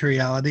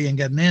non-materiality and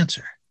get an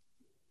answer.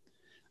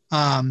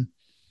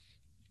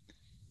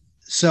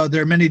 So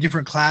there are many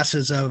different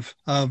classes of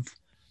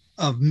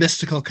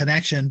mystical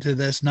connection to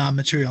this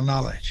non-material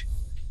knowledge.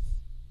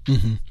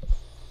 Mm-hmm.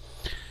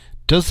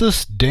 Does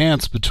this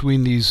dance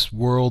between these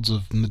worlds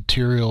of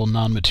material,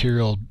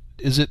 non-material,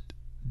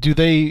 do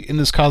they, in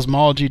this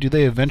cosmology, do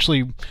they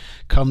eventually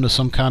come to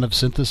some kind of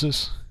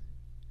synthesis?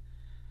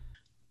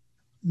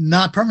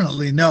 Not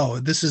permanently, no.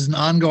 This is an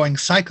ongoing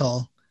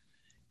cycle.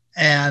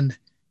 And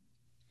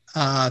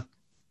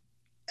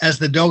as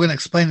the Dogen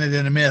explained it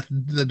in a myth,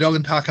 the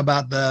Dogen talk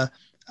about a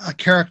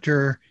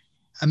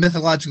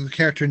mythological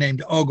character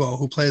named Ogo,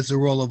 who plays the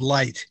role of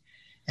light.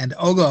 And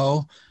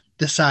Ogo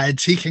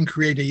decides he can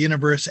create a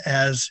universe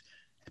as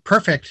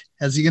perfect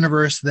as the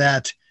universe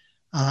that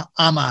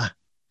Amma,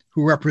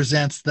 who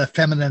represents the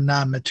feminine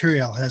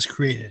non-material, has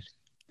created.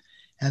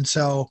 And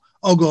so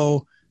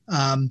Ogo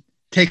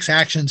takes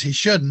actions he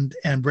shouldn't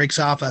and breaks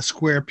off a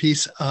square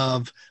piece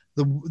of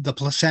the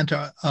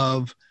placenta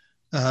of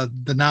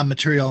the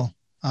non-material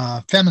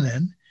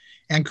feminine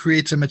and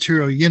creates a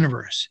material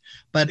universe.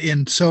 But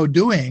in so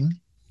doing,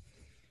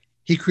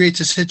 he creates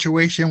a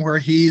situation where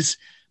he's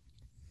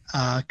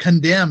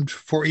condemned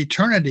for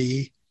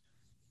eternity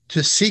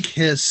to seek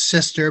his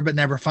sister but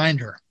never find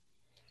her.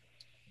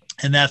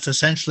 And that's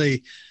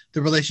essentially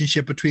the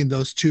relationship between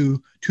those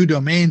two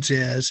domains.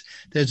 Is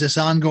there's this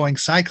ongoing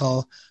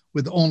cycle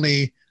with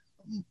only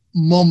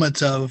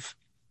moments of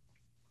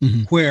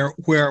where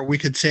we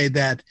could say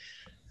that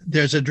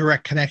there's a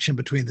direct connection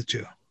between the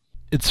two.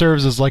 It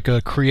serves as like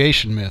a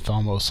creation myth,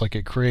 almost like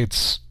it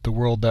creates the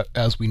world that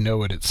as we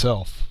know it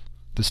itself.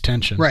 This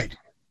tension, right?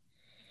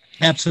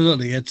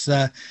 Absolutely, it's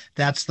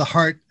that's the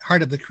heart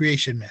of the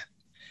creation myth.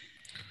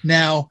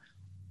 Now,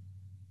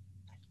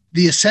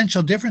 the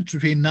essential difference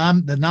between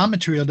the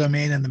non-material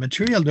domain and the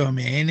material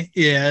domain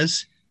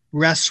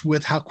rests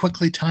with how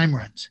quickly time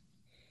runs.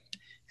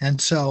 And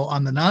so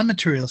on the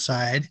non-material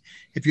side,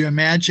 if you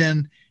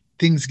imagine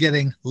things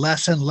getting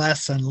less and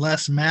less and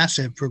less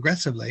massive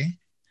progressively,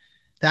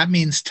 that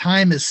means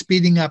time is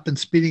speeding up and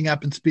speeding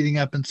up and speeding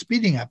up and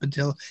speeding up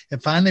until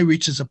it finally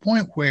reaches a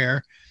point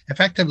where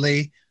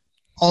effectively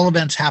all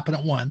events happen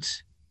at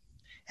once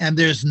and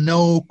there's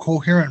no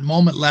coherent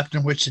moment left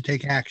in which to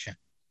take action.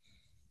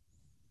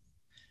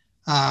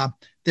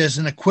 there's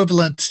an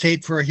equivalent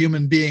state for a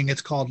human being.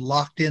 It's called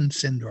locked-in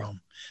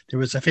syndrome. There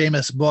was a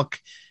famous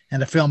book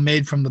and a film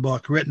made from the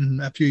book written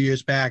a few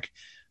years back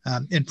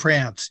in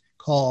France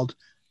called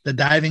The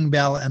Diving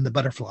Bell and the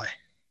Butterfly.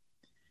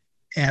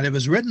 And it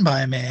was written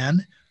by a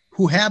man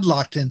who had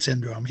locked-in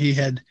syndrome. He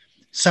had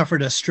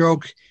suffered a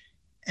stroke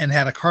and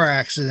had a car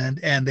accident,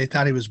 and they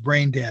thought he was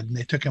brain dead, and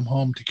they took him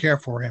home to care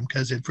for him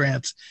because in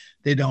France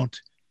they don't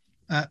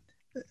let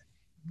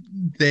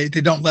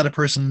a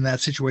person in that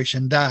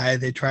situation die.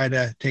 They try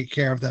to take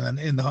care of them,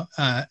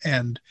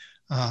 and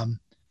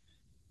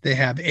they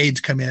have aides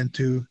come in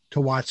to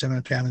watch them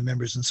and family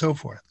members and so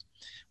forth.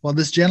 Well,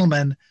 this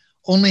gentleman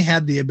only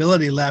had the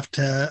ability left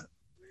to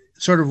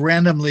sort of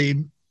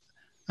randomly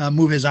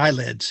move his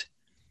eyelids,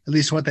 at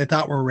least what they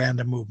thought were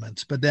random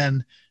movements. But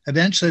then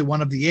eventually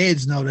one of the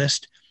aides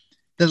noticed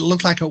that it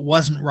looked like it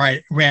wasn't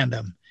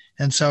random.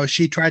 And so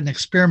she tried an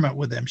experiment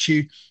with him.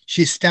 She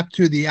stepped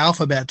through the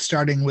alphabet,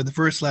 starting with the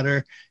first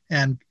letter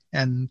and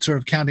sort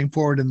of counting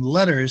forward in the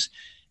letters,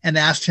 and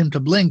asked him to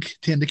blink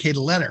to indicate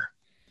a letter.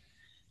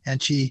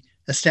 And she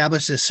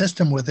established a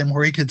system with him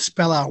where he could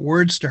spell out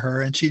words to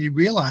her, and she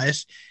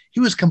realized he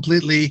was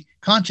completely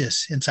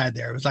conscious inside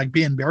there. It was like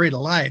being buried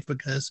alive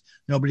because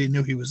nobody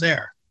knew he was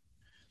there.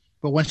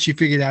 But once she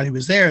figured out he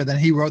was there, then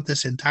he wrote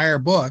this entire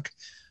book,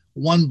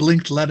 one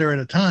blinked letter at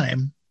a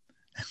time,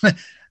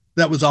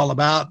 that was all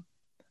about,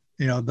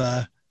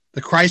 the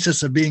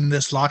crisis of being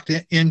this locked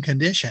in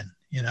condition,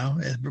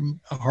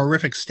 a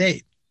horrific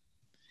state.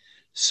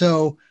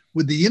 So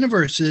with the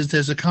universes,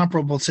 there's a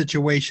comparable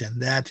situation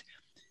that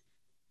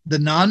the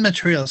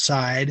non-material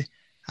side,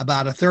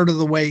 about a third of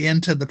the way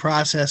into the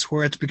process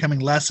where it's becoming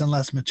less and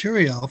less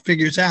material,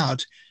 figures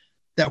out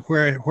that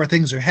where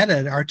things are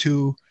headed are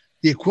to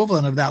the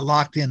equivalent of that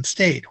locked in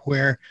state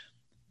where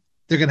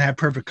they're going to have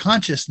perfect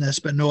consciousness,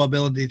 but no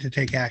ability to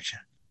take action.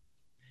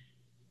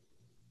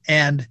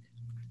 And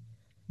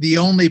the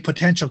only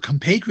potential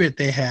compatriot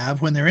they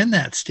have when they're in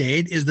that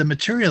state is the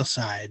material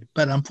side.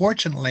 But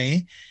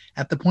unfortunately,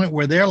 at the point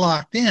where they're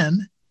locked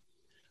in,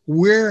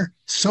 we're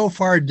so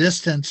far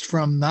distanced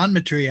from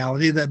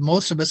non-materiality that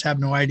most of us have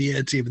no idea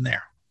it's even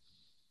there.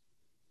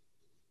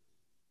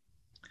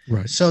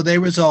 Right. So they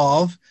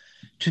resolve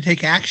to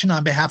take action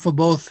on behalf of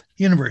both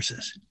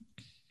universes.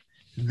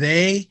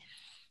 They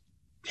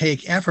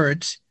make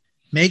efforts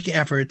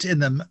in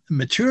the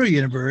material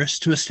universe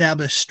to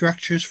establish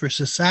structures for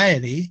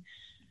society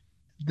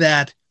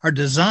that are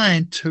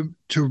designed to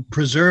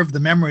preserve the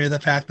memory of the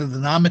fact that the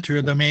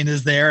non-material domain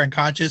is there and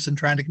conscious and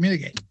trying to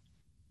communicate.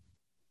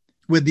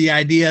 With the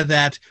idea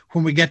that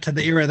when we get to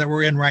the era that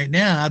we're in right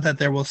now, that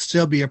there will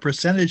still be a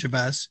percentage of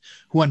us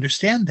who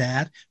understand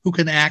that, who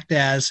can act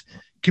as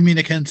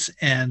communicants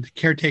and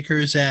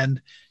caretakers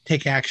and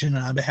take action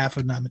on behalf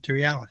of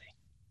non-materiality.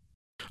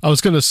 I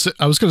was going to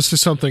say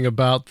something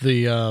about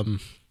the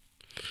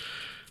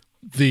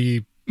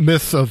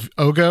myth of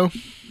Ogo.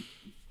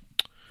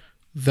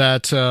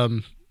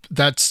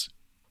 That's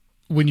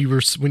when you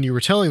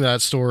were telling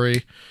that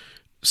story.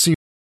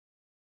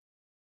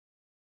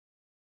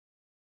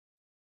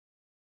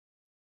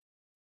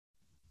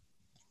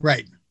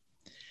 Right.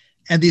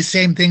 And these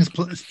same themes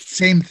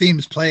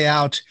play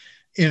out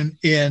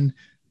in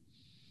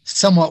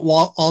somewhat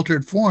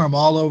altered form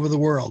all over the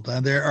world.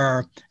 And there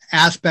are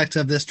aspects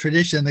of this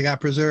tradition that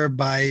got preserved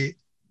by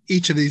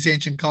each of these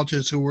ancient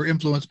cultures who were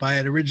influenced by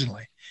it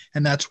originally.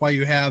 And that's why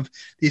you have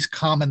these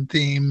common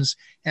themes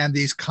and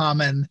these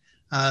common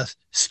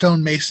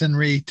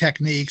stonemasonry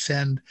techniques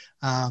and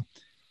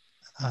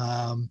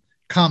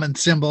common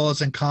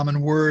symbols and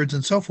common words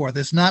and so forth.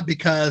 It's not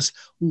because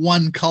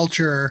one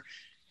culture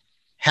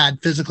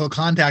had physical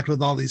contact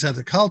with all these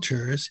other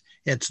cultures.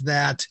 It's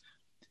that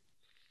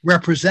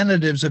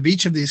representatives of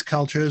each of these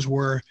cultures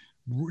were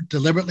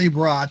deliberately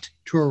brought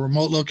to a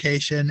remote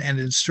location and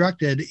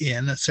instructed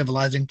in a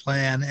civilizing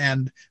plan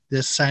and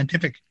this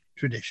scientific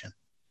tradition,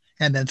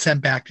 and then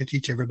sent back to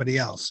teach everybody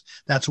else.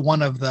 That's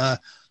one of the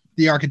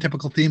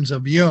archetypical themes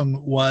of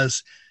Jung,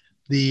 was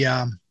the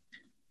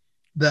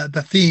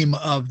theme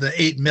of the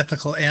 8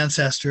 mythical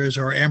ancestors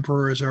or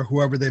emperors or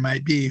whoever they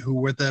might be who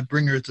were the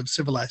bringers of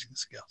civilizing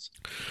skills.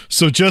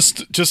 So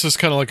just as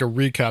kind of like a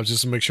recap,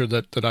 just to make sure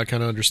that I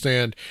kind of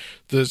understand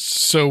this.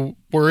 So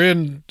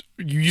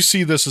you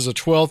see this as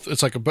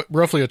it's like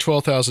roughly a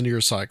 12,000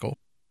 year cycle.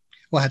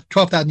 Well, a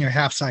 12,000 year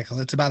half cycle.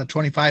 It's about a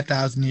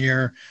 25,000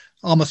 year,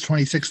 almost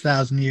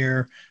 26,000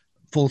 year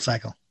full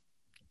cycle.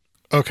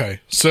 Okay.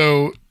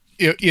 So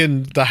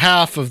in the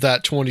half of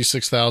that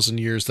 26,000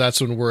 years,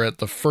 that's when we're at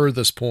the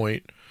furthest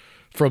point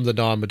from the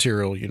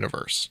non-material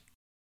universe.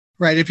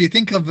 Right. If you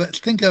think of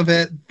it,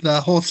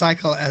 the whole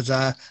cycle as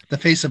the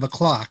face of a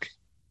clock.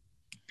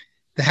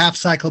 The half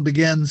cycle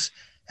begins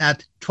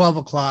at 12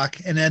 o'clock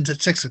and ends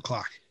at 6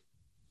 o'clock.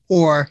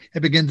 Or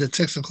it begins at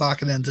 6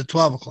 o'clock and ends at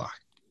 12 o'clock.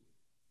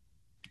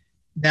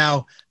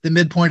 Now, the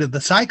midpoint of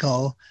the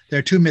cycle, there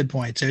are 2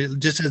 midpoints.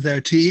 Just as there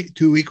are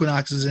two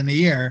equinoxes in a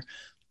year,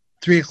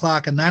 3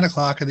 o'clock and 9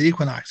 o'clock are the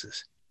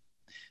equinoxes.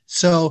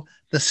 So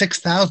the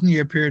 6,000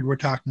 year period we're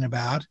talking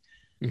about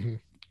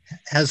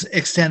has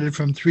extended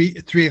from 3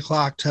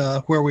 o'clock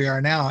to where we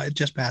are now at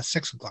just past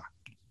 6 o'clock.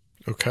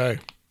 Okay.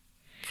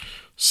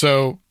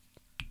 So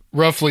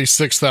roughly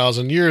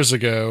 6,000 years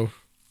ago,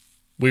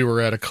 we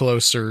were at a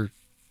closer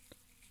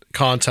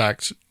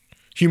contact.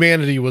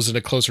 Humanity was in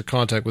a closer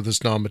contact with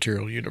this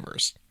non-material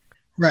universe.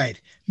 Right.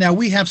 Now,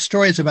 we have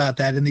stories about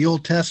that. In the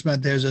Old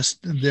Testament,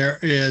 there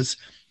is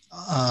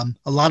a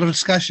lot of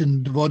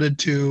discussion devoted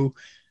to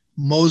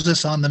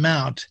Moses on the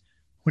Mount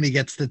when he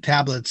gets the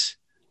tablets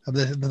of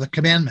the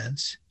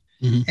commandments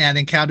and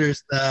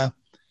encounters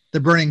the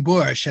burning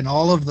bush and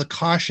all of the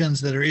cautions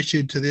that are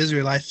issued to the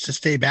Israelites to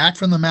stay back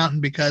from the mountain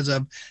because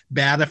of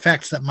bad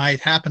effects that might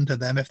happen to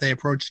them if they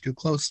approach too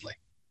closely.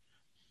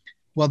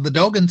 Well, the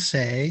Dogons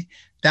say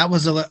that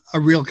was a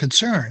real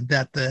concern,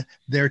 that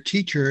their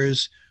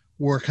teachers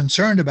were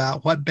concerned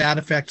about what bad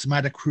effects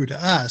might accrue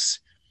to us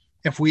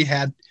if we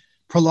had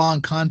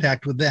prolonged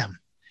contact with them.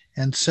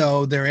 And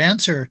so their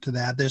answer to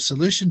that, their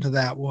solution to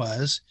that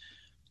was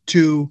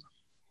to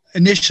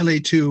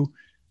initially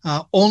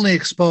only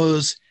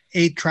expose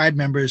 8 tribe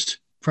members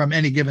from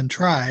any given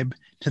tribe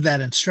to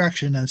that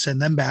instruction and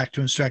send them back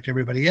to instruct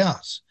everybody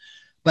else.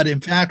 But in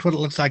fact, what it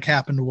looks like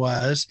happened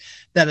was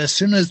that as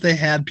soon as they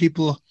had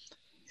people,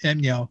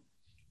 and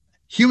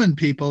human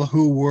people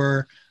who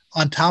were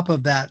on top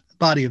of that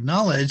body of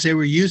knowledge, they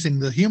were using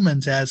the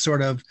humans as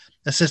sort of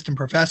assistant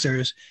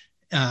professors,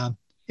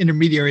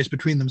 intermediaries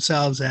between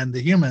themselves and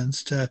the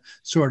humans to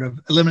sort of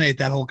eliminate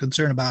that whole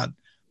concern about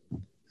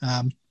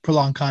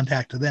prolonged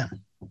contact to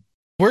them.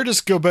 Where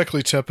does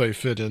Göbekli Tepe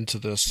fit into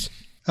this?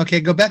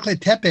 Okay, Göbekli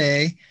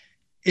Tepe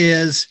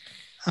is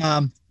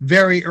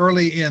very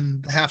early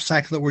in the half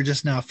cycle that we're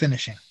just now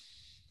finishing.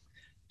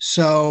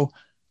 So,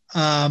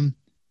 and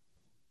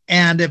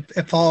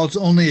it falls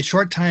only a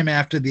short time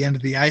after the end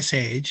of the Ice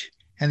Age,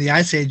 and the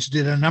Ice Age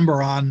did a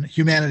number on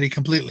humanity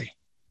completely.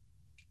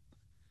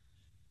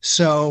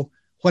 So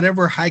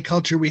whatever high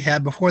culture we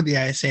had before the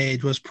Ice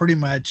Age was pretty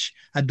much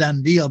a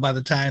done deal by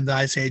the time the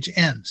Ice Age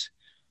ends.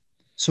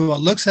 So it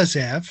looks as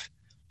if,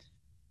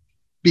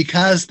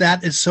 because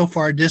that is so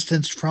far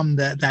distanced from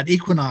that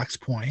equinox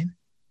point,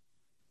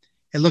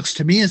 it looks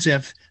to me as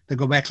if the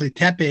Göbekli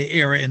Tepe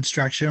era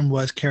instruction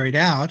was carried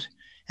out,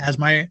 as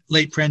my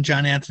late friend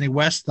John Anthony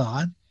West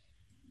thought,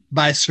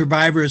 by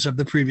survivors of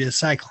the previous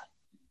cycle,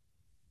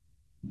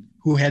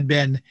 who had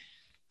been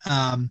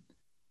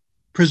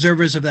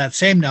preservers of that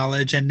same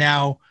knowledge and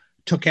now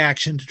took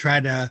action to try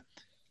to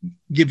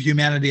give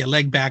humanity a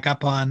leg back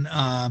up on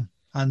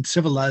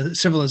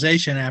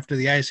civilization after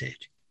the Ice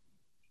Age.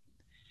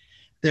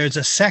 There's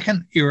a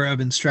second era of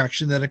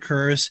instruction that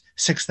occurs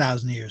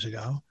 6,000 years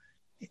ago,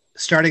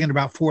 starting at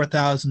about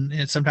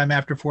 4,000, sometime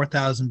after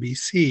 4,000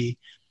 BC,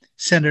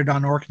 centered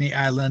on Orkney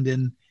Island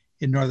in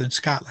northern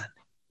Scotland.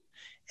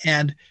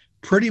 And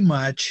pretty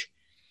much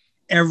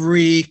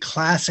every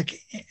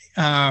classic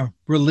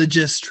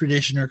religious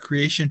tradition or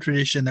creation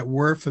tradition that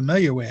we're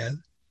familiar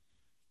with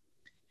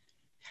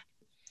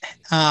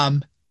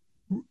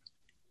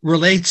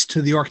relates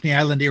to the Orkney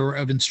Island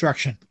era of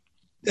instruction.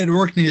 And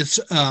Orkney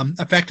is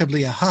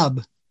effectively a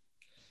hub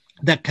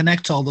that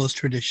connects all those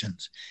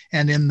traditions.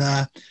 And in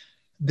the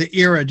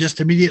era just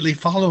immediately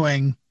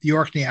following the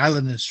Orkney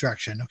Island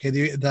instruction, okay,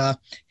 the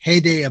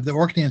heyday of the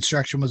Orkney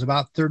instruction was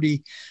about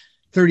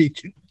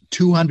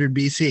 3,200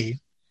 BC.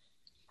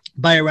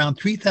 By around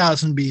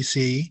 3,000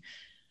 BC,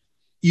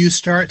 you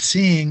start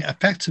seeing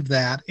effects of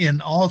that in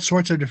all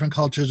sorts of different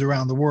cultures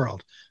around the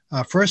world.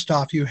 First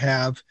off, you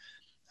have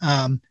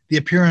the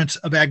appearance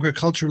of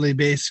agriculturally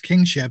based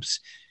kingships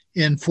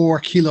in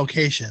 4 key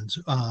locations.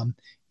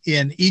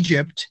 In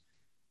Egypt,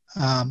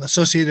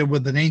 associated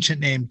with an ancient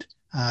named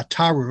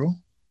Taru,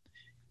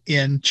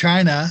 in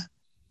China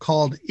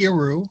called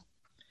Iru,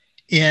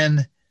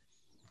 in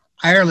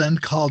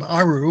Ireland called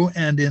Aru,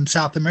 and in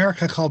South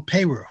America called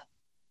Peru.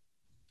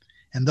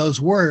 And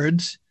those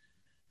words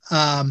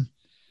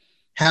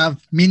have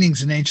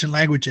meanings in ancient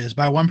languages.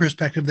 By one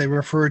perspective, they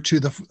refer to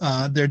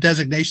their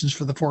designations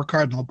for the 4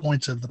 cardinal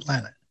points of the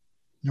planet,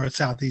 north,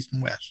 south, east,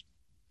 and west.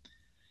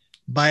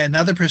 By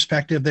another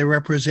perspective, they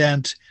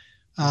represent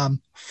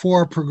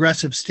 4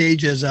 progressive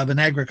stages of an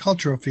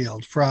agricultural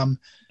field, from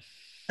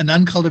an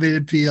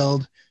uncultivated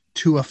field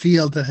to a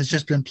field that has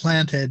just been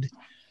planted,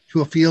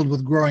 to a field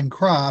with growing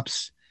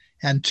crops,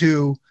 and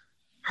to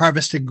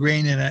harvested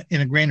grain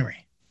in a granary.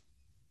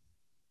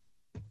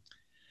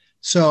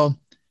 So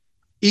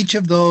each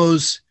of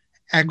those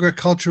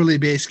agriculturally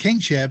based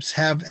kingships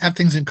have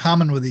things in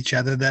common with each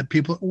other that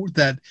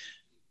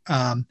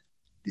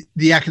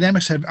the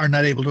academics are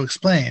not able to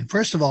explain.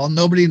 First of all,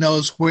 nobody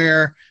knows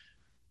where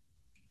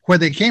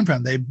they came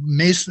from. They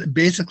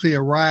basically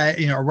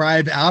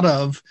arrive out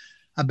of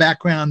a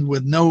background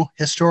with no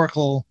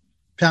historical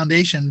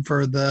foundation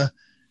for the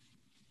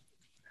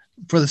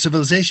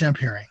civilization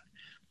appearing.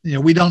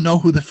 We don't know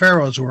who the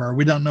pharaohs were.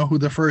 We don't know who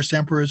the first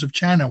emperors of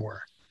China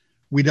were.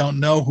 We don't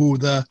know who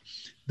the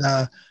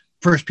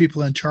first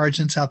people in charge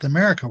in South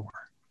America were.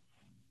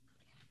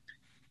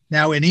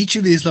 Now, in each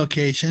of these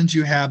locations,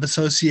 you have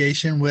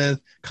association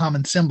with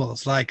common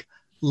symbols like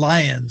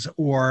lions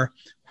or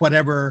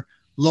whatever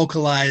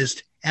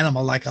localized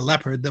animal like a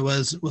leopard that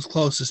was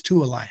closest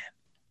to a lion.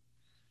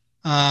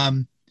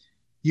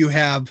 You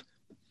have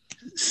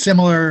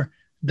similar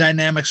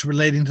dynamics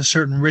relating to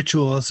certain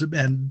rituals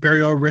and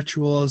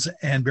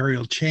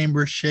burial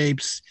chamber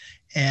shapes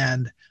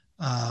and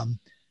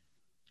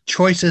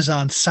choices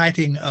on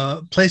siting,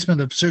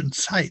 placement of certain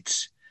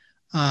sites.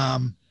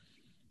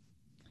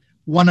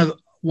 One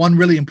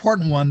really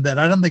important one that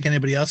I don't think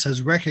anybody else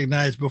has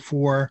recognized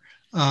before,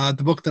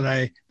 the book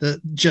that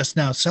just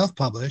now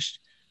self-published,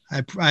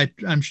 I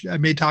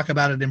may talk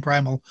about it in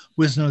Primal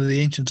Wisdom of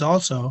the Ancients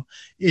also,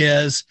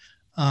 is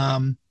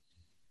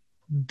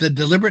the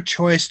deliberate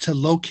choice to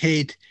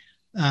locate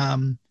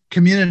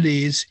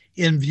communities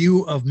in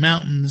view of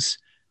mountains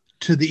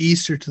to the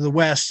east or to the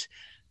west,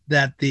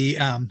 that the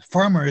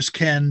farmers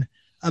can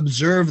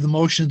observe the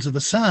motions of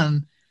the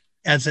sun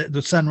as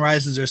the sun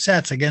rises or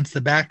sets against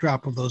the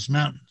backdrop of those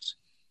mountains.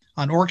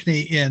 On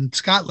Orkney in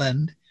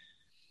Scotland,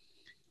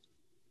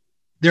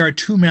 there are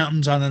two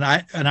mountains on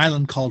an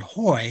island called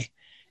Hoy,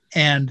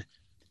 and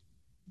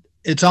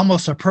it's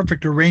almost a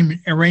perfect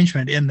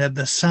arrangement in that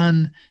the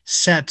sun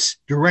sets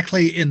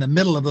directly in the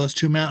middle of those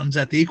two mountains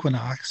at the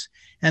equinox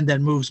and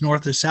then moves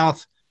north or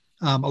south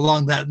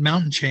along that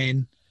mountain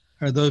chain,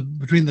 or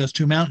between those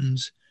two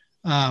mountains,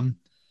 to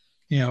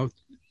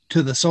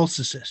the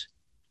solstices.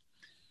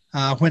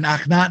 When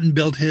Akhenaten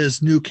built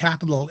his new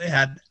capital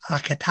at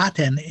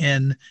Akhetaten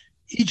in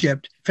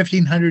Egypt,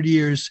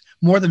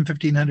 more than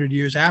 1,500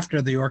 years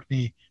after the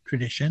Orkney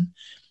tradition,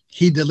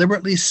 he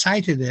deliberately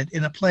sited it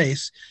in a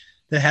place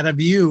that had a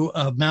view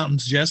of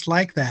mountains just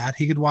like that.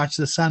 He could watch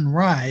the sun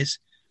rise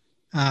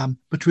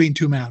between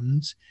two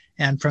mountains,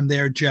 and from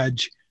there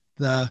judge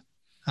the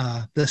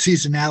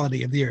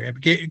seasonality of the year.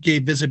 It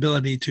gave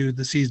visibility to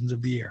the seasons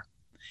of the year.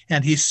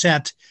 And he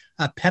set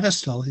a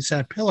pedestal, he set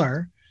a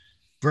pillar,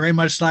 very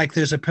much like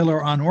there's a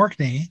pillar on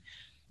Orkney,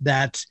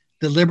 that's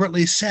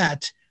deliberately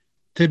set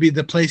to be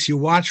the place you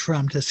watch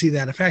from to see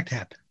that effect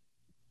happen.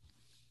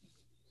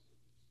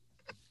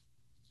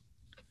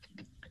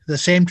 The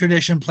same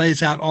tradition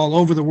plays out all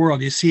over the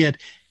world. You see it,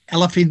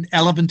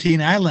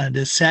 Elephantine Island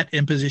is set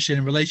in position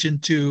in relation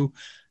to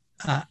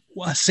a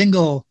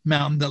single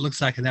mountain that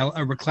looks like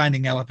a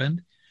reclining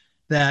elephant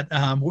that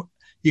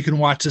you can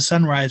watch the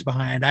sunrise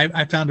behind.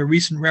 I found a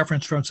recent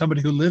reference from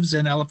somebody who lives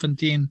in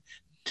Elephantine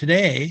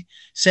today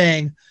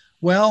saying,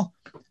 well,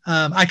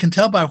 I can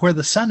tell by where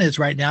the sun is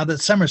right now that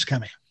summer's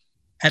coming.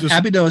 At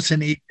Abydos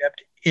in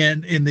Egypt,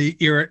 in the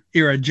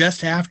era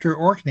just after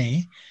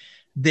Orkney,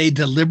 they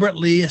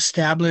deliberately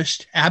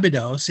established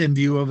Abydos in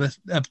view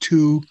of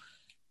two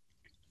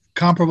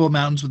comparable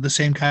mountains with the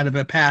same kind of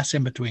a pass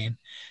in between.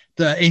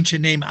 The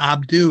ancient name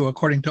Abdu,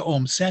 according to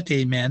Om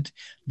Seti, meant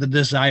the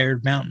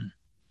desired mountain.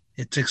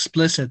 It's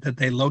explicit that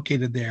they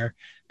located there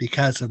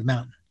because of the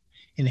mountain.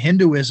 In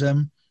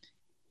Hinduism,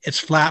 it's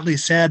flatly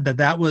said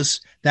that was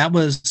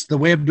the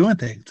way of doing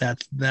things.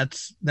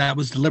 That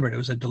was deliberate. It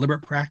was a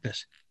deliberate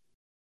practice.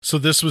 So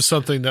this was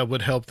something that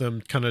would help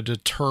them kind of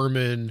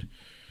determine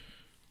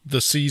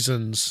the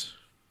seasons.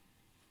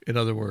 In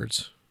other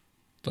words,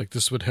 like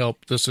this would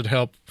help.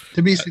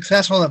 To be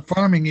successful at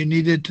farming, you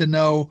needed to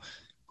know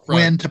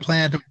when to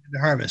plant and when to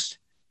harvest.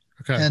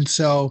 Okay. And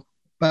so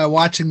by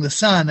watching the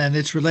sun and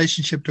its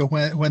relationship to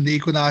when the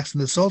equinox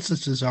and the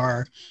solstices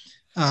are,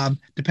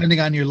 depending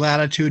on your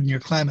latitude and your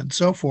climate and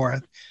so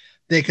forth,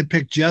 they could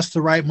pick just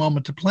the right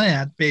moment to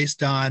plant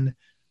based on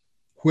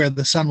where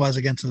the sun was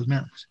against those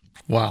mountains.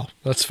 Wow,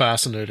 that's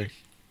fascinating.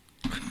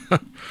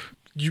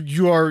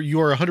 You are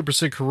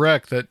 100%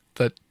 correct that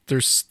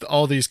there's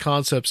all these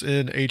concepts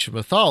in ancient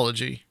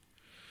mythology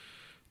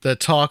that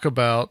talk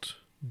about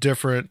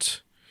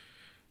different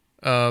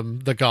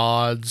the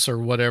gods or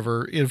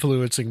whatever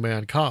influencing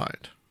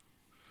mankind.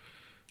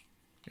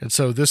 And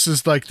so this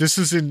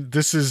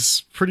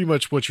is pretty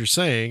much what you're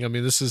saying. I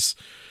mean,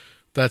 that's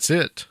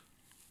it.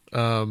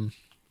 That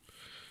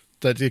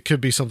it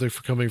could be something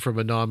coming from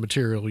a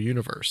non-material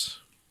universe.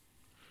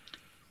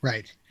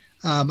 Right.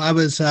 I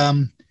was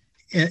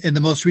in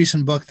the most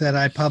recent book that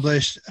I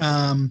published.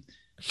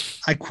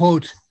 I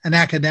quote an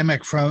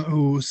academic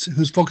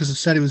whose focus of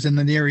study was in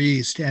the Near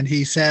East, and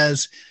he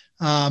says,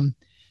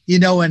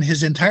 in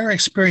his entire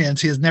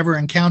experience, he has never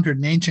encountered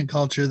an ancient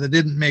culture that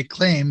didn't make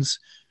claims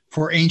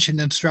for ancient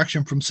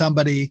instruction from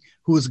somebody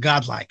who was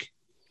godlike.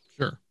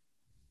 Sure.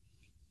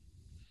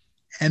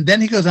 And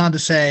then he goes on to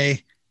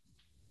say,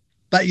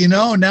 but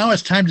now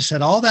it's time to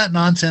set all that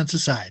nonsense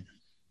aside.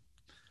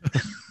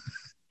 And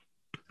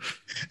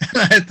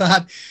I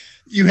thought,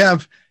 you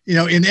have,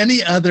 in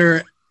any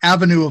other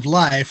avenue of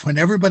life, when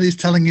everybody's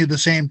telling you the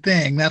same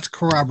thing, that's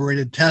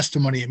corroborated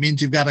testimony. It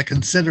means you've got to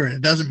consider it.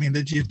 It doesn't mean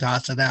that you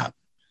toss it out.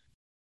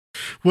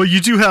 Well,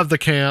 you do have the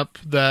camp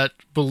that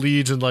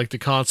believes in the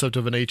concept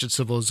of an ancient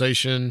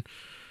civilization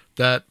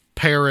that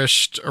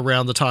perished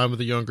around the time of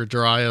the Younger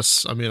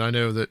Dryas. I mean, I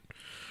know that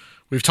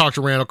we've talked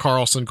to Randall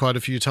Carlson quite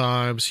a few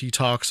times. He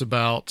talks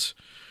about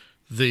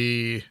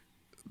the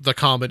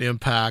comet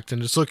impact,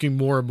 and it's looking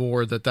more and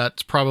more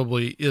that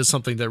probably is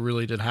something that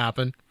really did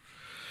happen.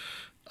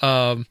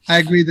 I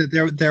agree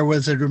that there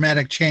was a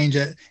dramatic change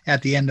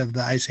at the end of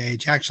the Ice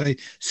Age, actually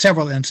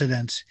several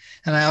incidents.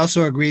 And I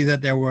also agree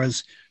that there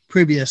was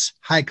previous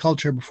high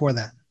culture before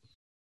that.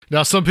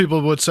 Now, some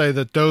people would say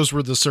that those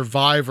were the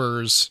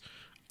survivors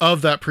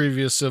of that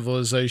previous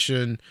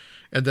civilization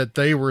and that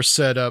they were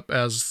set up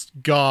as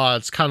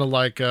gods, kind of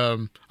like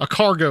a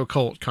cargo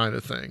cult kind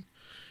of thing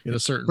in a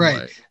certain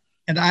way.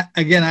 And I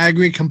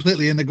agree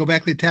completely. In the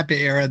Göbekli Tepe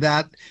era,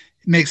 that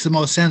makes the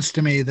most sense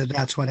to me that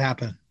that's what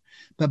happened.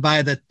 But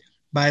by the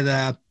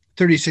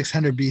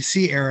 3600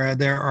 BC era,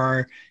 there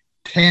are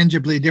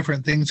tangibly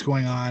different things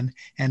going on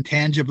and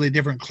tangibly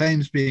different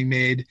claims being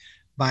made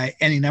by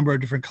any number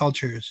of different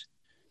cultures.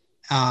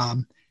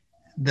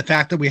 The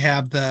fact that we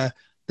have the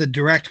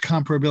direct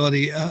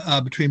comparability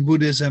between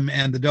Buddhism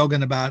and the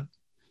Dogon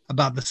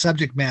about the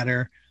subject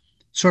matter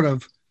sort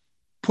of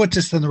puts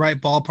us in the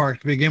right ballpark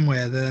to begin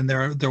with. And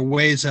there are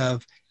ways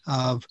of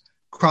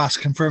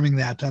cross-confirming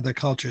that to other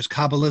cultures.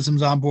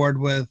 Kabbalism's on board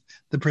with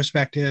the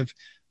perspective.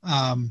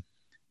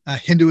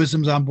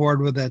 Hinduism's on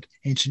board with it.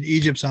 Ancient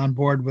Egypt's on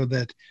board with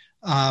it.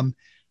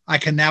 I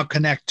can now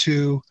connect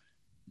to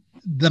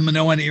the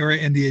Minoan era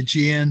in the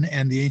Aegean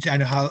and the ancient. I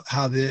know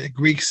how the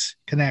Greeks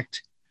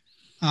connect.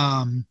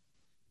 I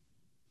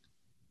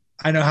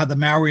know how the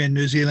Maori in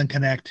New Zealand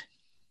connect.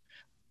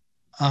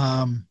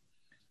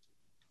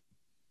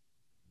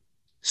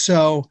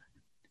 So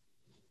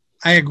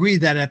I agree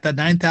that at the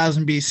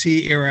 9000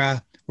 BC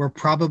era, we're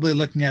probably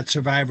looking at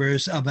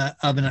survivors of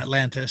an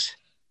Atlantis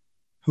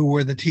who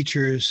were the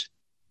teachers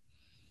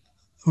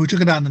who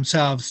took it on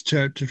themselves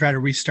to try to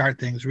restart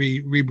things,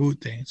 reboot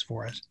things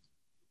for us.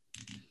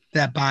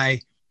 That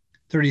by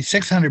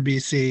 3600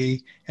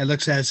 BC, it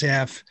looks as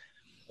if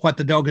what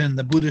the Dogon and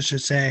the Buddhists are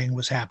saying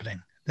was happening.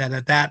 That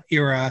at that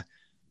era,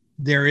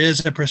 there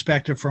is a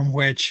perspective from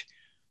which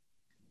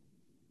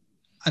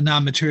a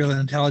non-material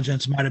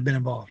intelligence might have been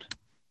involved,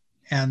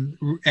 and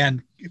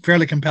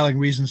fairly compelling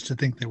reasons to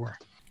think they were.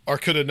 Or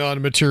could a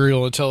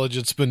non-material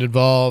intelligence been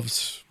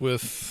involved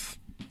with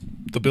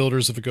the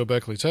builders of the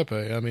Göbekli Tepe?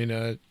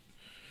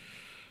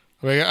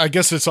 I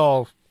guess it's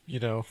all,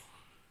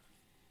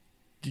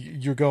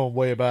 you're going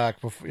way back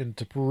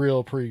into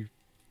real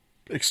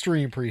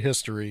extreme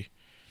prehistory.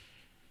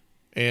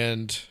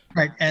 And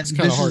right, and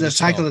this is a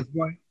cycle that's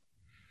going.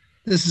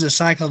 This is a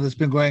cycle that's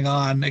been going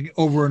on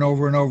over and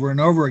over and over and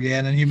over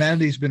again, and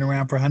humanity's been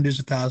around for hundreds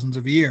of thousands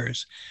of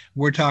years.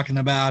 We're talking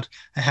about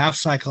a half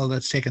cycle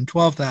that's taken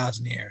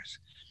 12,000 years.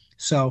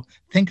 So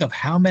think of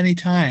how many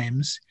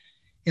times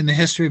in the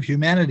history of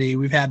humanity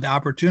we've had the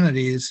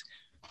opportunities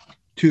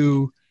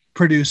to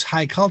produce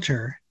high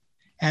culture,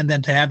 and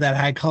then to have that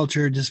high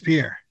culture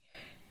disappear.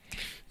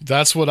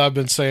 That's what I've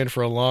been saying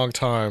for a long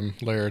time,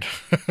 Laird.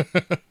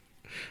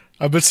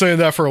 I've been saying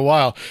that for a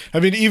while.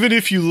 Even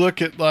if you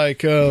look at I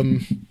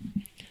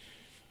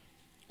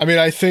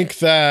think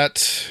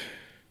that,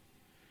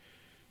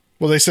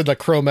 they said that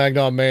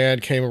Cro-Magnon man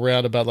came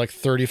around about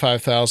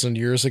 35,000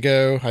 years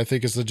ago, I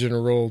think is the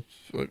general.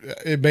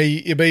 It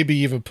may be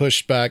even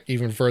pushed back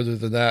even further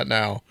than that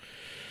now.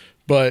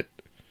 But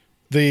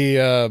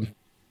the,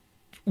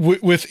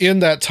 within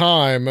that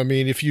time,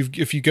 if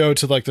you go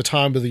to the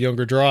time of the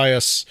Younger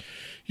Dryas,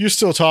 you're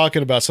still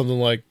talking about something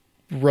like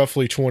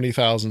roughly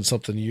 20,000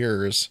 something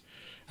years.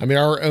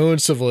 Our own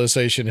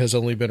civilization has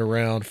only been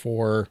around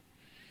for,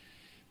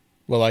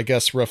 I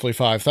guess roughly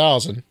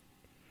 5,000.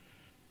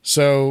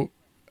 So,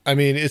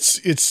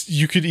 it's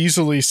you could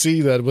easily see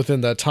that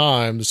within that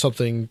time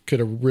something could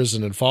have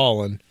risen and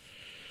fallen.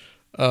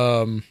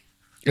 And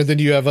then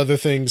you have other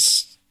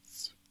things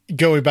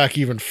going back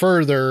even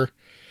further,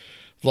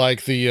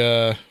 like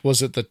the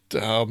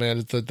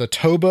the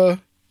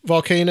Toba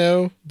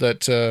volcano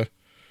that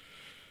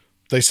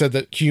they said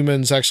that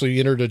humans actually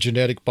entered a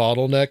genetic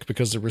bottleneck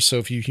because there were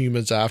so few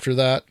humans after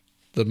that,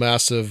 the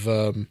massive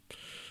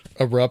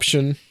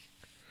eruption.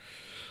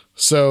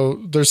 So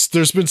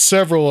there's been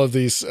several of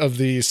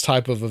these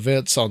type of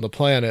events on the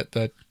planet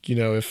that,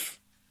 if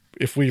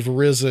we've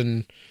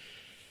risen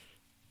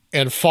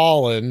and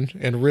fallen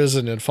and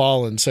risen and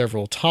fallen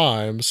several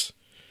times,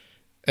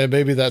 and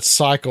maybe that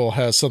cycle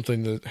has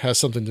something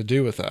to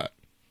do with that.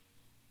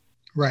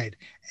 Right.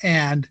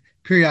 And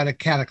periodic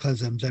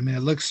cataclysms. It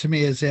looks to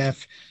me as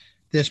if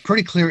there's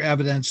pretty clear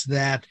evidence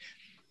that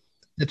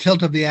the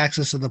tilt of the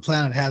axis of the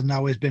planet hasn't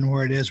always been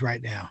where it is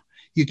right now.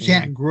 You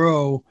can't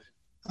grow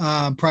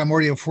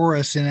primordial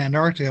forests in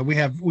Antarctica. We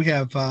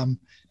have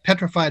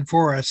petrified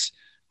forests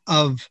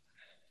of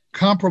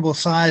comparable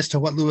size to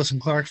what Lewis and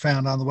Clark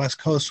found on the West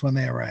Coast when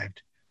they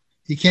arrived.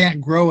 You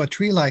can't grow a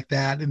tree like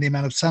that in the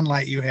amount of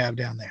sunlight you have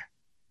down there.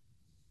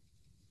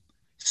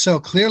 So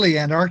clearly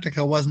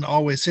Antarctica wasn't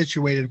always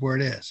situated where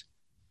it is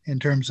in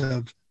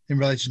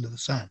relation to the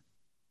sun.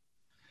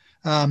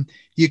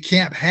 You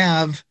can't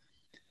have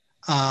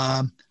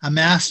a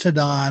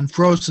mastodon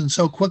frozen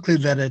so quickly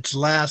that its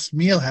last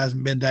meal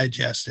hasn't been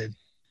digested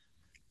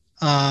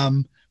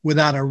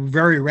without a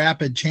very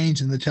rapid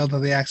change in the tilt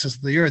of the axis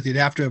of the Earth. You'd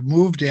have to have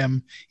moved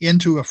him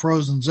into a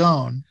frozen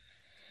zone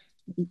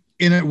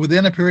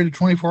within a period of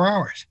 24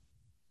 hours.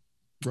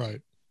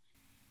 Right.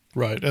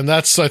 Right. And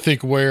that's, I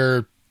think,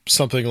 where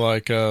something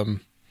like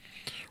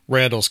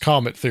Randall's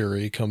comet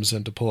theory comes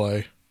into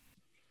play.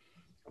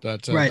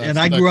 Right. And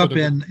I grew up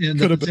in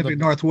the Pacific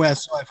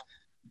Northwest, so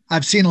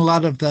I've seen a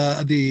lot of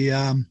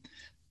the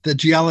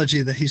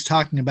geology that he's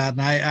talking about,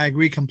 and I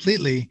agree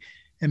completely.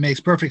 It makes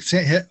perfect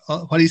sense.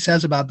 What he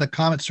says about the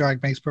comet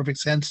strike makes perfect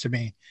sense to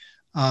me,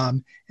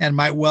 and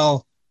might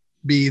well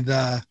be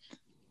the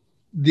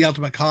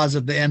ultimate cause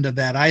of the end of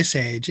that ice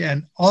age.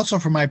 And also,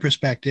 from my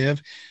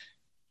perspective,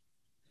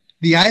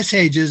 the ice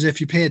ages, if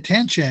you pay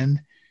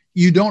attention,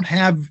 you don't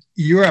have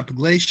Europe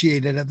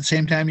glaciated at the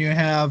same time you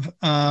have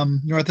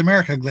North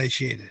America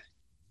glaciated.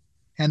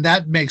 And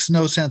that makes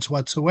no sense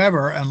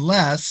whatsoever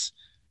unless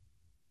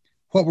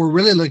what we're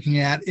really looking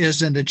at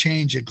isn't a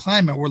change in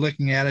climate. We're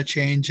looking at a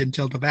change in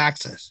tilt of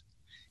axis.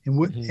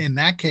 In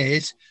that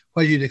case,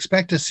 what you'd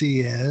expect to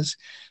see is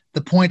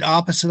the point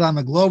opposite on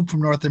the globe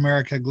from North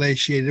America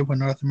glaciated when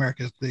North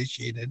America is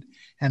glaciated.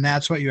 And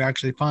that's what you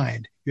actually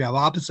find. You have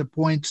opposite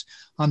points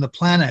on the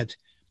planet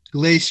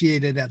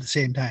glaciated at the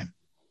same time.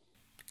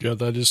 Yeah,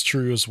 that is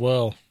true as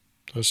well.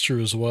 That's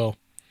true as well.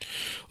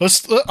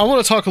 I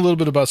want to talk a little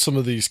bit about some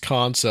of these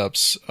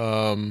concepts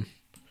that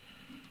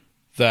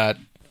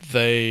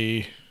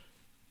they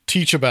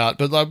teach about.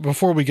 But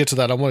before we get to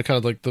that, I want to kind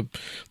of like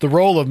the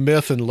role of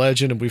myth and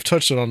legend, and we've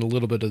touched on a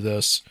little bit of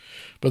this,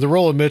 but the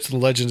role of myth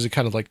and legend is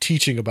kind of like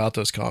teaching about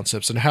those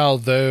concepts and how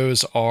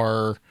those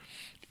are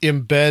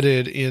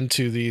embedded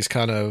into these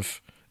kind of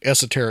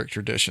esoteric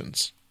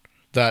traditions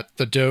that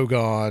the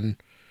Dogon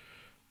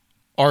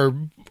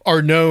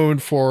are known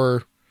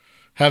for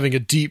having a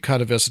deep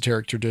kind of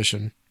esoteric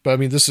tradition. But I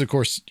mean, this is, of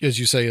course, as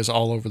you say, is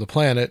all over the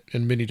planet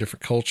in many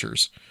different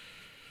cultures.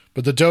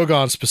 But the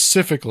Dogon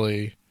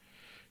specifically,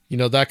 you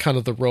know, that kind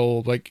of the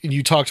role, like, and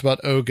you talked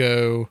about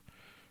Ogo,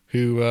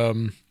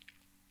 who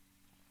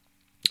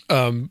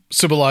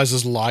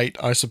symbolizes light,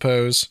 I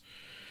suppose,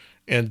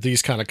 and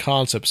these kind of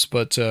concepts.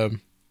 But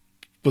kind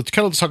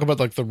of talk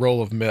about like the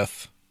role of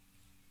myth.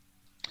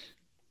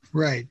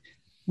 Right.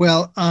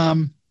 Well,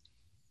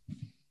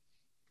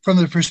 from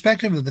the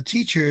perspective of the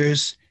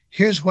teachers,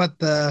 here's what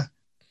the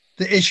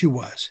issue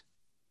was.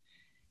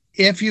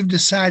 If you've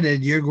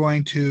decided you're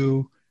going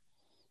to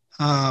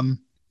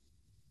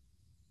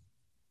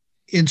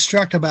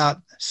instruct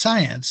about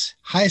science,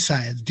 high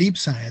science, deep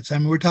science, I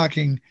mean, we're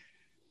talking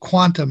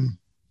quantum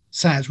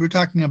science. We're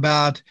talking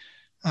about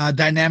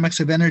dynamics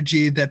of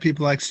energy that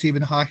people like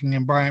Stephen Hawking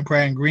and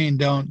Brian Greene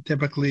don't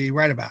typically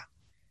write about,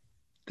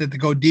 that they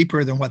go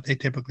deeper than what they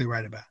typically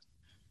write about.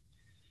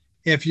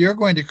 If you're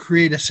going to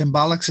create a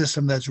symbolic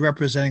system that's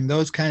representing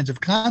those kinds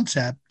of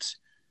concepts,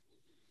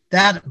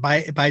 that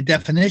by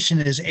definition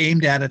is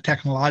aimed at a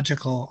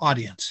technological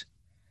audience.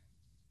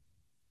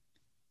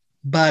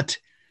 But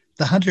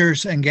the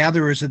hunters and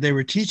gatherers that they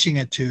were teaching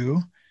it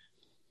to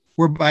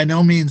were by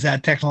no means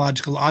that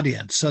technological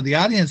audience. So the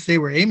audience they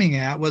were aiming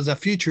at was a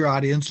future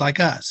audience like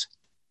us,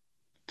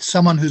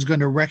 someone who's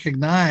going to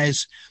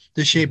recognize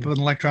the shape of an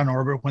electron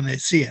orbit when they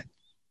see it.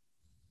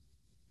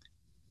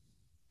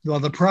 Well,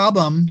 the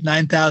problem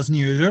 9,000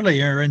 years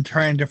earlier in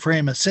trying to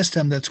frame a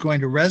system that's going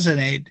to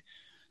resonate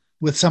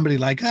with somebody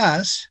like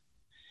us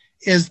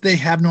is they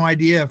have no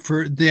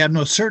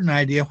certain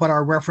idea what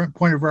our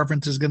point of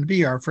reference is going to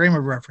be, our frame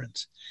of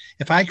reference.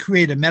 If I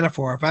create a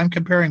metaphor, if I'm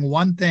comparing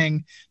one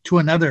thing to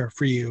another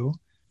for you,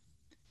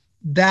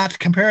 that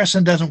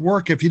comparison doesn't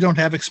work if you don't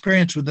have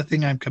experience with the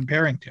thing I'm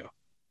comparing to.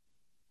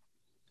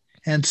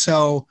 And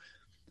so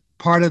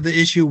part of the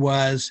issue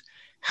was,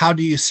 how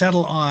do you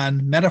settle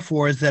on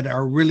metaphors that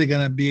are really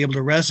going to be able to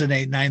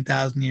resonate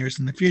 9,000 years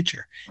in the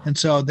future? And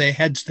so they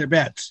hedged their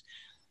bets.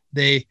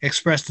 They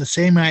expressed the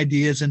same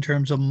ideas in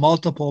terms of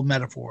multiple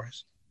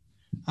metaphors.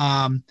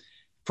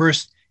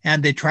 First,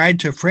 and they tried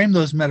to frame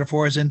those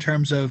metaphors in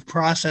terms of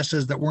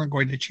processes that weren't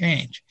going to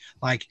change,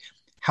 like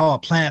how a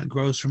plant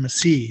grows from a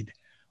seed,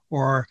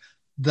 or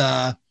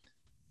the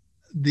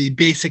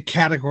basic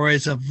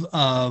categories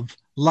of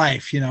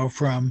life, you know,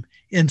 from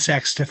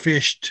insects to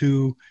fish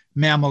to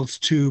mammals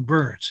to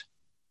birds,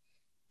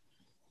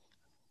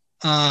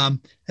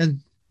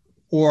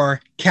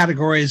 or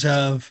categories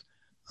of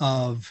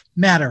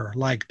matter,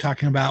 like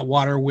talking about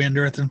water, wind,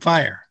 earth, and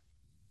fire.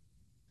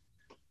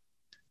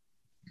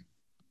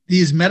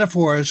 These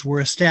metaphors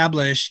were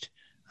established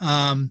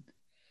in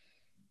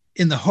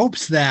the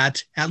hopes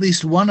that at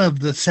least one of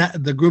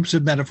the groups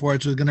of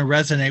metaphors was going to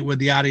resonate with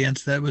the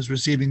audience that was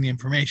receiving the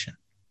information.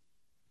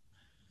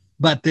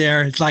 But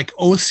it's like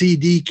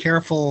OCD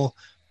careful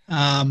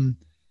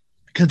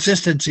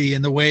consistency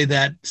in the way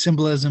that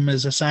symbolism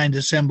is assigned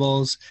to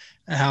symbols,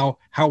 how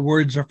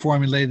words are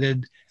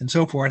formulated, and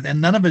so forth.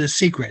 And none of it is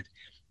secret.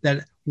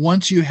 That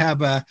once you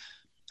have a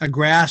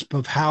grasp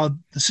of how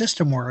the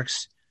system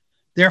works,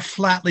 they're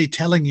flatly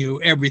telling you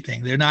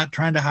everything. They're not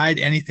trying to hide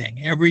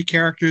anything. Every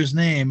character's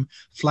name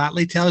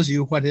flatly tells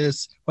you what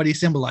he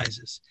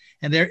symbolizes.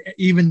 And they're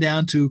even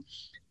down to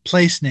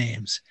place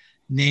names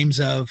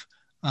of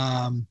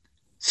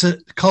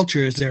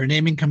cultures. There are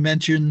naming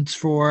conventions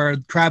for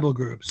tribal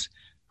groups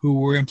who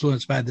were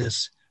influenced by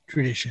this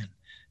tradition.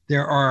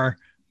 There are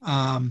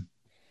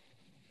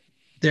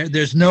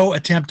There's no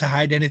attempt to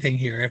hide anything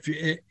here.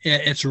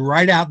 It's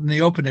right out in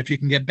the open if you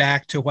can get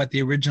back to what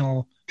the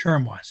original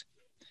term was.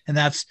 And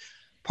that's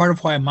part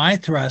of why my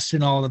thrust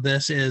in all of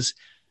this is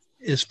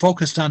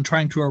focused on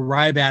trying to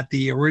arrive at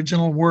the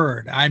original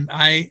word.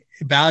 I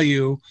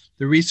value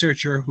the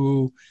researcher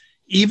who,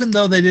 even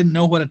though they didn't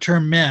know what a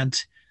term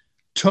meant,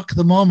 took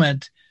the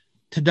moment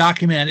to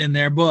document in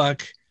their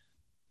book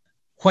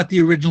what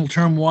the original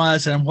term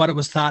was and what it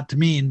was thought to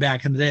mean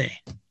back in the day.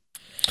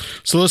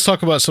 So let's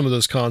talk about some of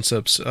those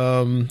concepts.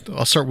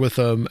 I'll start with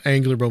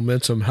angular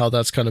momentum, how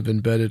that's kind of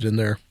embedded in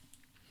there.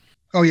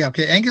 Oh, yeah.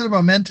 Okay. Angular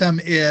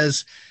momentum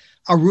is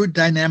a root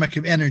dynamic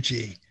of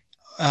energy.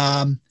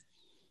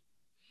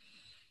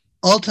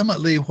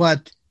 Ultimately,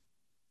 what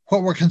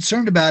we're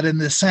concerned about in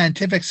this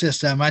scientific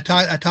system, I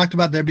talked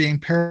about there being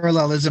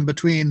parallelism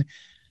between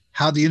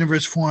how the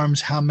universe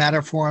forms, how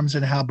matter forms,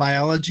 and how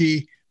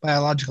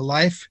biological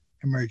life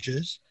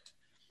emerges.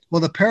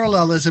 Well, the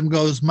parallelism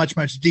goes much,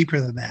 much deeper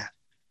than that.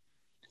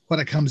 What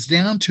it comes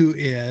down to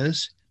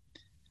is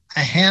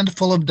a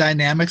handful of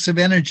dynamics of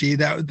energy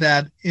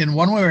that in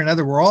one way or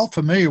another we're all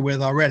familiar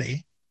with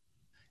already.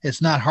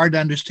 It's not hard to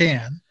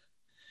understand.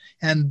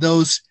 And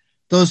those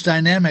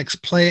dynamics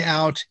play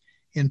out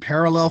in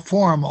parallel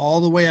form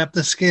all the way up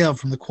the scale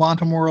from the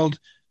quantum world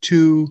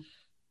to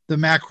the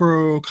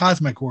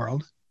macrocosmic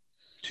world,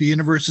 to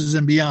universes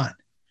and beyond.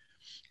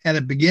 And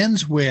it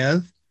begins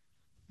with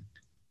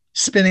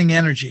spinning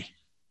energy.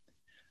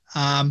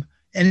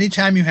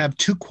 Anytime you have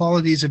two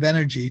qualities of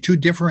energy, two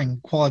differing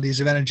qualities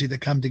of energy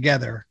that come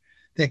together,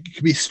 that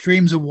could be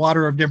streams of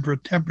water of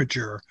different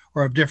temperature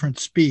or of different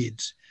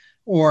speeds,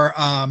 or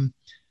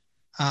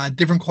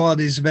different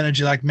qualities of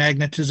energy like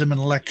magnetism and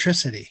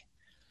electricity.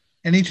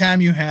 Anytime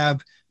you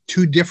have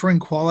two differing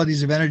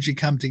qualities of energy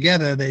come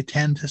together, they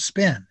tend to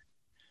spin.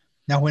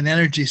 Now, when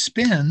energy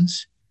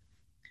spins,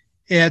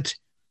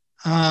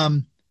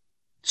 certain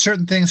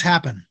things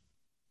happen.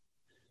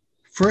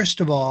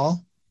 First of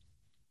all,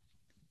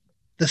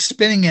 the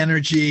spinning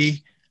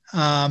energy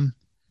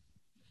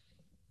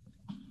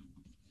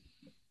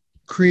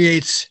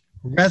creates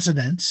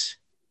resonance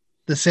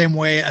the same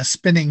way a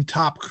spinning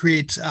top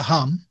creates a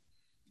hum.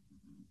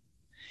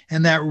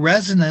 And that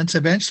resonance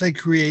eventually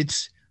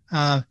creates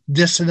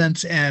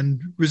dissonance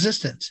and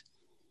resistance.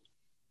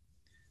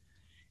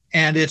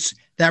 And it's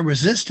that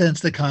resistance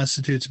that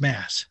constitutes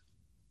mass.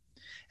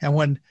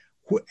 And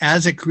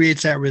as it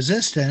creates that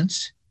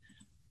resistance,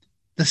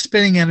 the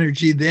spinning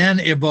energy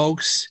then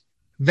evokes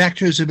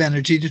vectors of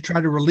energy to try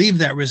to relieve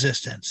that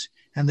resistance.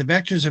 And the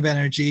vectors of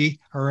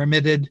energy are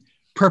emitted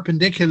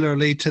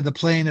perpendicularly to the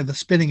plane of the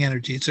spinning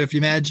energy. So if you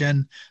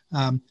imagine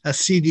a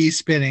CD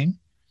spinning,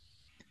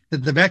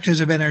 that the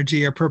vectors of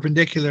energy are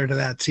perpendicular to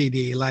that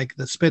CD, like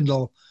the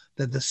spindle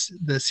that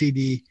the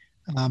CD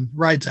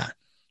rides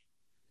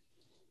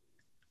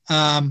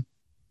on.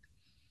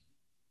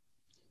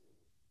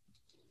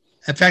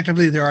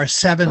 Effectively, there are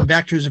 7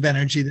 vectors of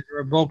energy that are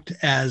evoked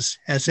as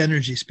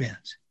energy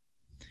spins.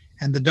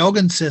 And the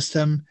Dogen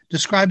system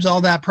describes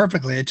all that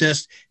perfectly. It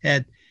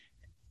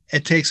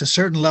takes a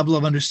certain level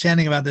of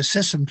understanding about the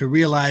system to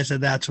realize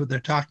that that's what they're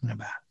talking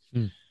about.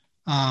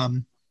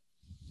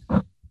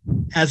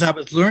 As I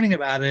was learning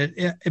about it,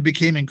 it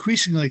became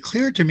increasingly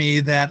clear to me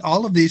that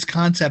all of these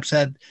concepts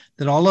that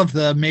all of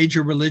the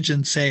major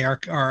religions say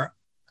are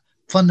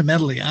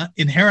fundamentally,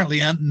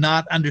 inherently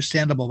not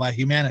understandable by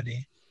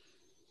humanity,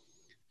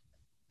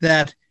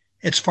 that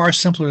it's far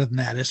simpler than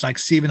that. It's like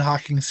Stephen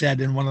Hawking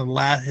said in one of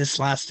his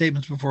last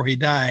statements before he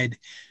died,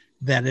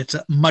 that it's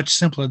much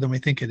simpler than we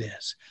think it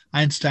is.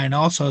 Einstein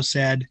also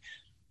said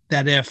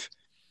that if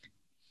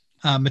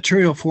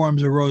material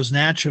forms arose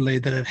naturally,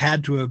 that it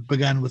had to have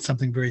begun with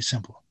something very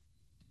simple.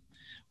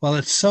 Well,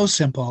 it's so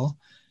simple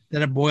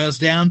that it boils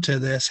down to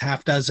this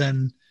half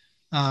dozen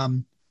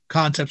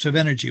concepts of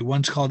energy.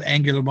 One's called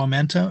angular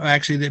momentum. Or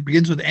actually, it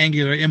begins with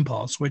angular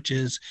impulse, which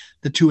is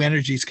the two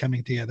energies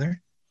coming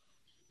together.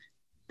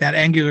 That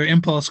angular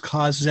impulse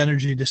causes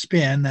energy to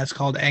spin. That's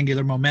called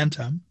angular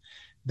momentum.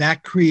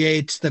 That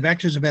creates the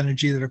vectors of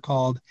energy that are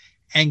called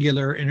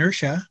angular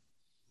inertia.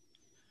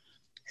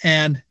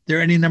 And there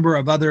are any number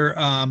of other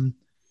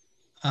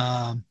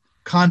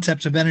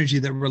concepts of energy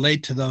that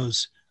relate to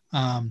those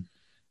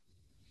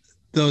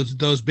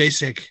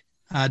basic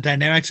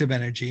dynamics of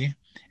energy.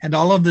 And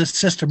all of this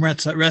system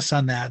rests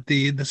on that.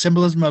 The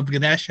symbolism of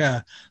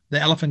Ganesha, the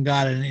elephant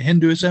god in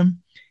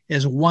Hinduism,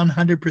 is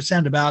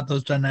 100% about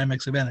those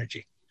dynamics of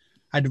energy.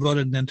 I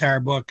devoted an entire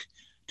book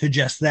to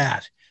just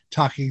that,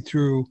 talking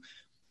through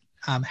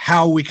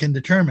how we can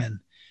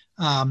determine.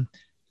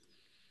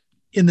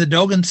 In the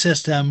Dogen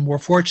system, we're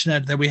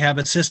fortunate that we have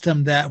a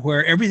system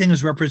where everything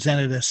is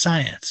represented as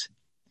science.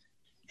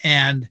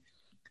 And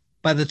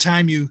by the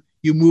time you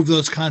move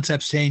those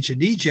concepts to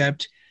ancient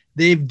Egypt,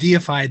 they've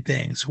deified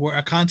things. Where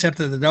a concept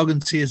that the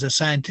Dogen see as a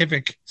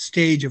scientific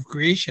stage of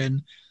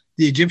creation,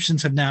 the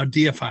Egyptians have now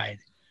deified,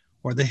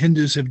 or the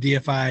Hindus have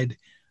deified.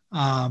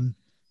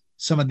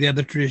 Some of the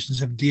other traditions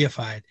have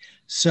deified.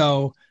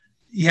 So,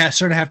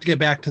 sort of have to get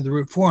back to the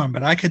root form.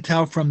 But I could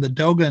tell from the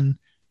Dogen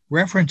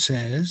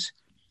references,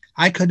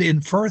 I could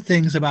infer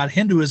things about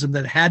Hinduism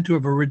that had to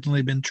have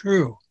originally been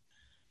true.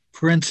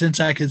 For instance,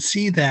 I could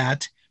see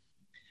that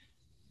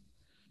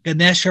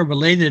Ganesha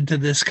related to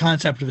this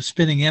concept of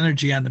spinning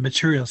energy on the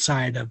material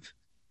side of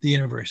the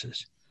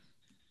universes.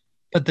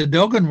 But the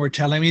Dogon were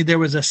telling me there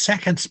was a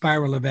second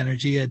spiral of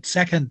energy, a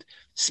second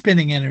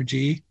spinning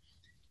energy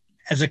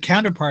as a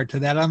counterpart to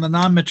that on the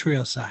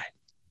non-material side.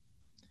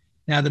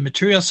 Now, the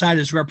material side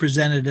is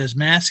represented as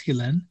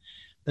masculine.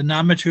 The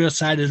non-material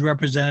side is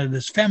represented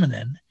as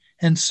feminine.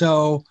 And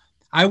so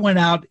I went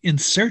out in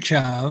search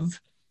of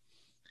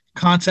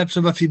concepts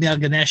of a female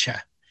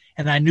Ganesha.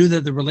 And I knew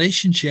that the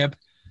relationship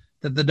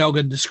that the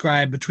Dogon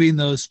described between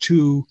those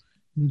two,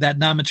 that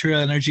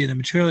non-material energy and the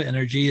material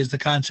energy, is the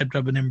concept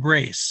of an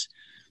embrace.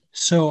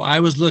 So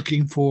I was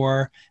looking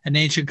for an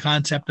ancient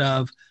concept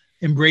of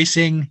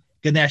embracing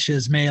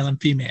Ganeshas, male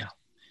and female.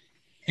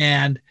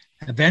 And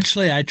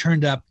eventually I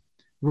turned up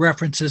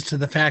references to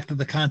the fact that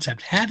the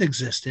concept had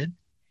existed.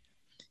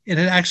 It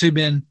had actually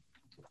been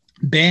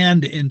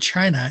banned in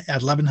China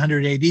at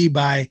 1100 AD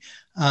by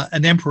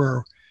an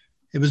emperor.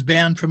 It was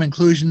banned from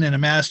inclusion in a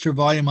master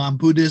volume on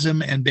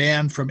Buddhism and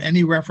banned from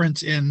any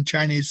reference in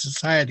Chinese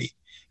society.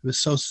 It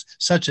was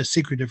such a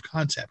secretive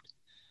concept.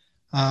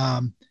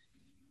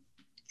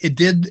 It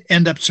did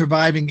end up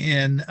surviving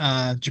in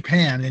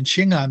Japan, in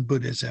Shingon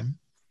Buddhism.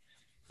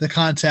 The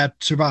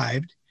concept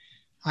survived.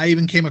 I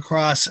even came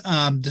across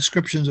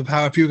descriptions of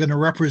how if you're going to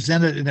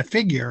represent it in a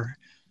figure,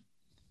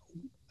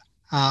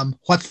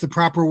 what's the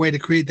proper way to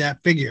create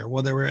that figure?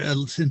 Well, there were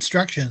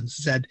instructions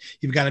that said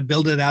you've got to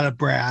build it out of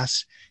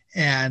brass,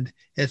 and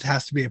it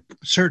has to be a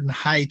certain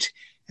height,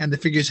 and the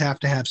figures have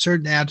to have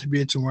certain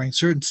attributes and wearing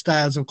certain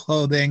styles of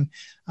clothing.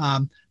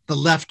 The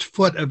left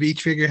foot of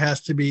each figure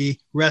has to be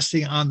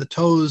resting on the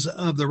toes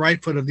of the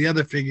right foot of the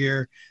other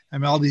figure. I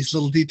mean, all these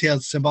little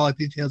details, symbolic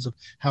details of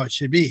how it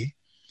should be.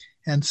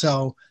 And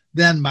so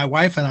then my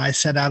wife and I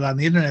set out on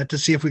the internet to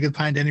see if we could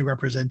find any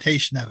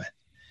representation of it.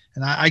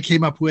 And I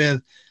came up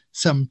with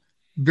some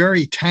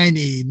very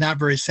tiny, not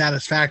very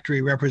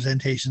satisfactory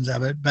representations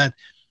of it, but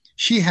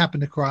she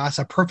happened across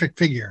a perfect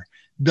figure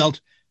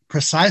built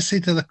precisely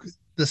to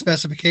the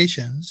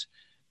specifications,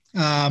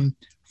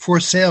 for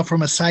sale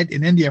from a site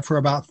in India for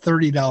about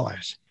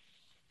 $30.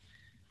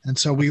 And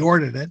so we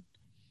ordered it.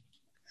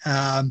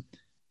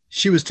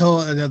 She was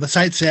told, the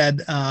site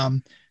said,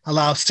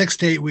 allow 6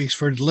 to 8 weeks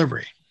for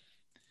delivery.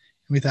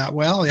 And we thought,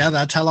 well, yeah,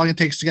 that's how long it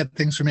takes to get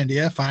things from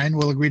India. Fine,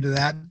 we'll agree to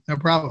that. No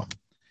problem.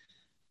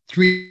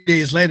 3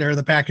 days later,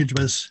 the package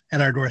was at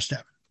our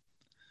doorstep.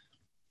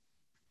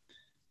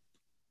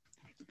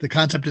 The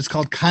concept is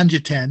called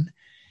Kanjiten.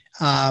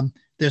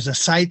 There's a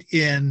site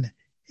in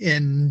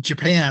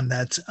Japan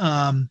that's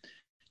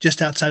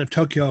just outside of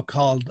Tokyo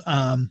called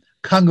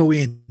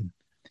Kongo-in.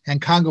 And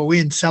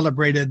Kongo-in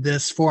celebrated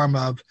this form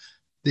of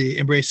the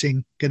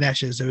embracing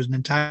Ganeshas. There was an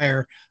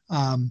entire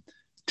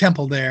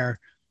temple there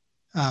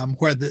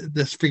where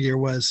this figure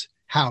was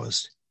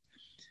housed.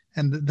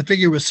 And the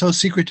figure was so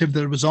secretive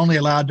that it was only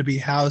allowed to be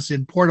housed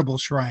in portable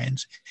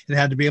shrines. It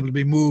had to be able to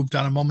be moved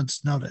on a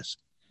moment's notice.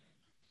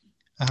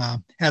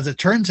 As it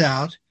turns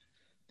out,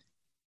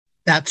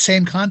 that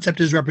same concept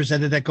is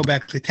represented at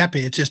Göbekli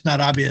Tepe. It's just not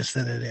obvious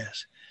that it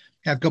is.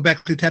 At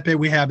Göbekli Tepe,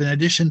 we have, in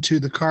addition to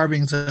the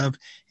carvings of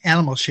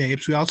animal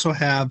shapes, we also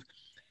have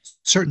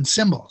certain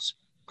symbols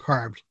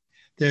carved.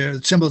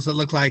 They're symbols that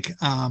look like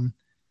the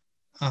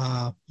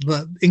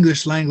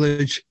English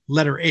language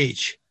letter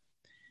H.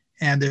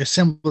 And they're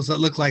symbols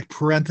that look like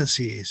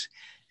parentheses.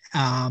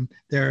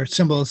 There are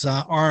symbols,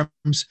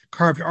 arms,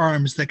 carved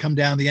arms that come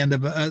down the end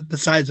of the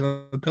sides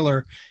of a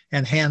pillar,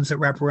 and hands that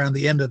wrap around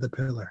the end of the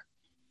pillar.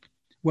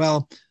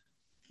 Well,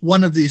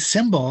 one of these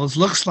symbols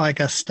looks like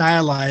a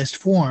stylized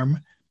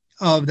form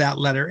of that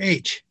letter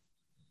H.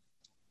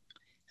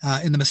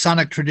 In the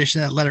Masonic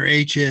tradition, that letter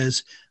H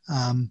is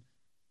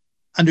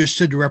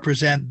understood to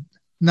represent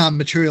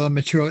non-material and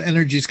material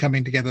energies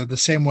coming together, the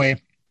same way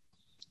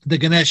the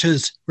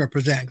Ganeshas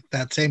represent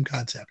that same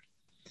concept.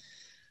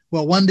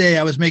 Well, one day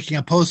I was making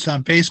a post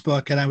on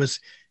Facebook, and I was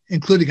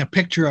including a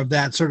picture of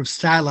that sort of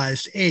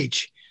stylized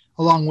H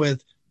along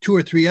with 2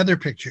 or 3 other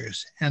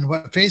pictures. And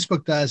what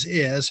Facebook does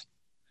is,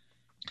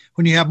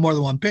 when you have more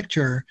than one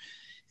picture,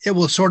 it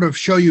will sort of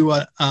show you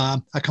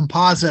a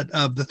composite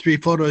of the 3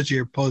 photos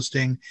you're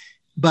posting,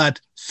 but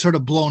sort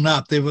of blown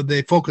up.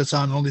 They focus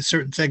on only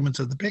certain segments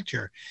of the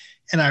picture.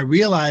 And I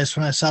realized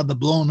when I saw the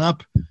blown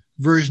up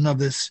version of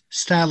this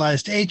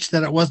stylized H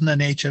that it wasn't an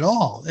H at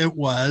all. It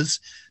was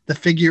the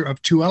figure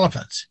of 2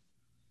 elephants.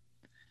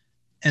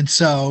 And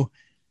so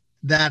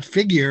that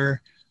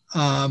figure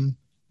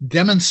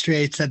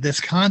demonstrates that this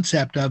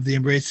concept of the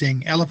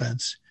embracing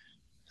elephants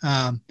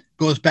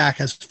goes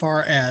back as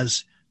far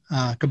as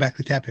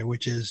Göbekli Tepe,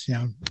 which is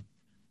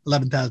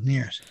 11,000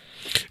 years.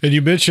 And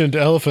you mentioned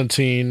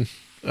Elephantine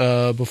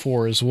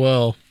before as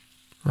well.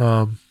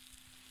 And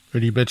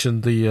you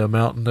mentioned the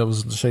mountain that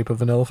was in the shape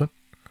of an elephant.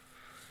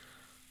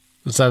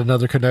 Is that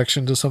another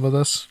connection to some of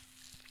this?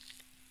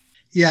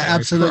 Yeah,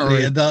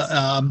 absolutely.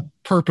 The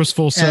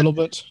purposeful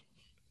settlement.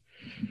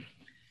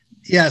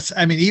 Yes,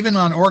 I mean, even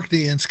on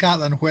Orkney in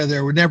Scotland, where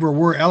there never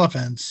were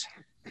elephants,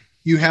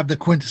 you have the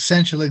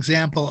quintessential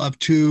example of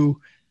two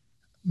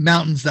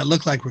mountains that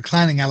look like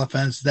reclining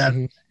elephants that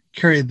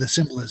carried the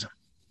symbolism.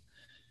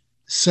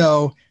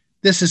 So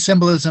this is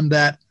symbolism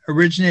that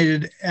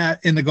originated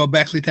in the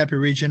Göbekli Tepe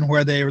region,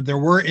 where there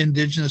were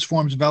indigenous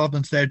forms of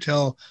elephants there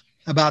till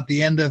about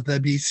the end of the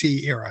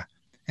BC era,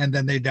 and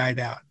then they died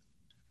out.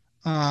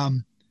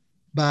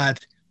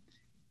 But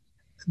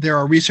there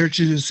are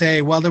researchers who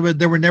say, well,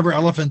 there were never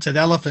elephants at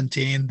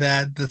Elephantine,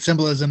 that the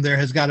symbolism there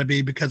has got to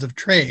be because of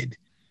trade.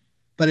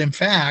 But in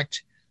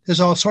fact,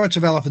 there's all sorts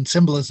of elephant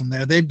symbolism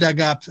there. They've dug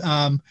up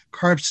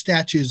carved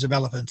statues of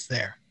elephants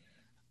there.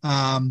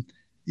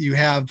 You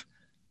have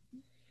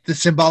the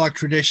symbolic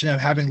tradition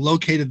of having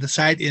located the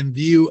site in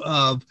view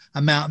of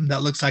a mountain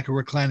that looks like a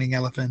reclining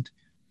elephant.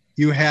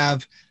 You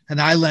have an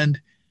island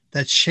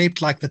that's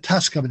shaped like the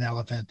tusk of an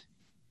elephant.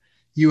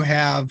 You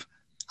have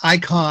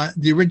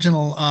the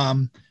original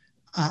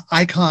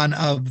icon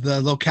of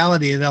the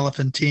locality at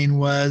Elephantine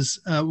was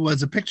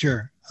a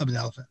picture of an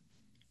elephant.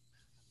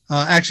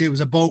 Actually, it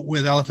was a boat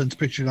with elephants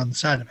pictured on the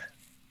side of it.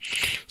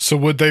 So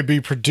would they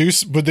be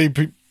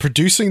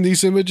producing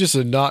these images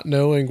and not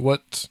knowing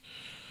what?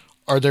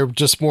 Are there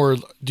just more?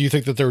 Do you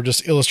think that they're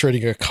just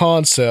illustrating a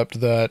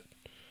concept that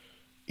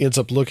ends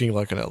up looking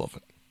like an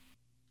elephant?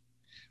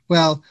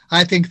 Well,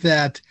 I think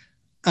that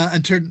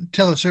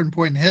until a certain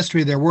point in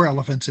history, there were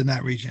elephants in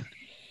that region.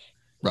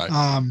 Right.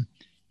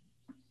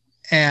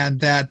 And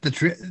that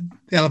the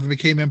elephant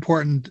became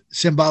important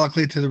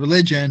symbolically to the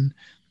religion.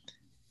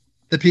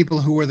 The people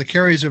who were the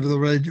carriers of the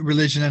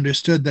religion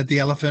understood that the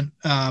elephant,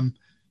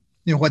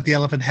 what the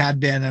elephant had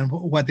been and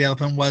what the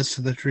elephant was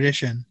to the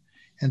tradition,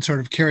 and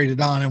sort of carried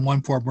it on in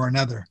one form or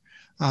another.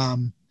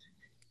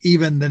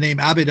 Even the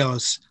name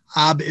Abydos,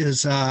 Ab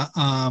is a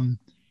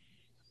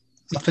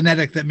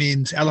phonetic that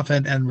means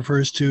elephant and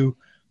refers to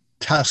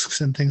tusks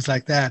and things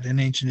like that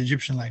in ancient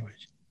Egyptian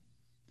language.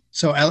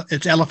 So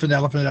it's elephant,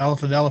 elephant,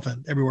 elephant,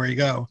 elephant everywhere you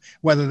go,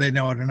 whether they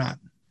know it or not.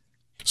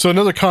 So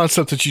another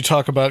concept that you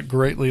talk about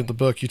greatly in the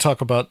book, you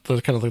talk about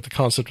the kind of like the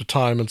concept of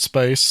time and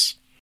space.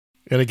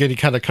 And again, you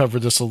kind of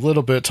covered this a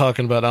little bit,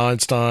 talking about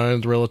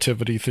Einstein, the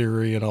relativity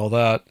theory, and all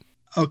that.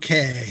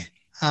 Okay.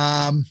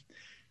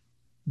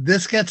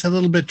 This gets a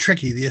little bit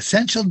tricky. The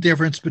essential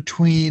difference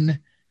between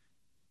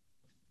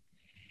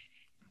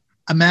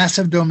a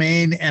massive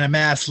domain and a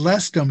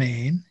massless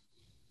domain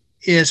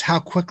is how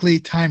quickly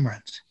time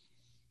runs,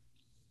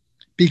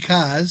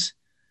 because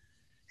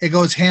it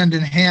goes hand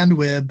in hand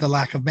with the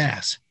lack of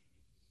mass.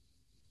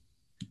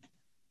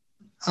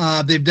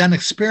 They've done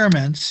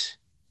experiments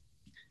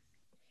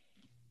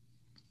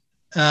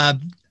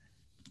about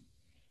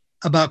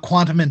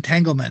quantum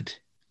entanglement.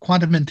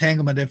 Quantum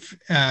entanglement, if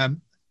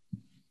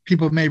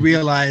people may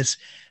realize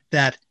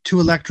that two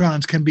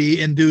electrons can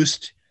be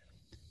induced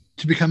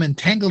to become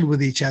entangled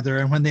with each other.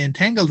 And when they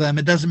entangle them,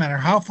 it doesn't matter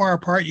how far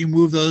apart you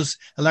move those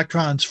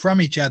electrons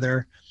from each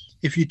other.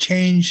 If you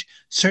change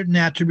certain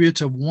attributes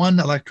of one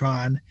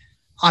electron,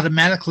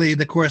 automatically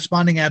the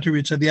corresponding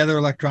attributes of the other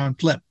electron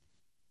flip,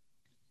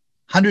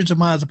 hundreds of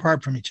miles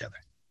apart from each other.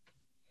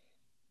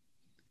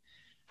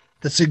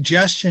 The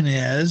suggestion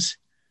is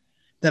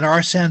that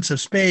our sense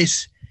of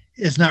space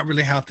is not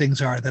really how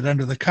things are, that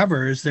under the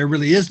covers, there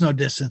really is no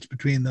distance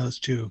between those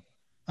two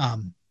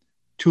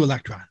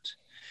electrons.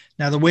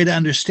 Now, the way to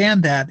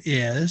understand that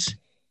is,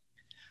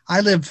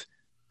 I live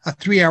a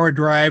 3-hour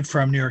drive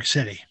from New York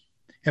City.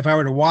 If I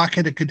were to walk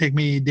it, it could take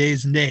me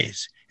days and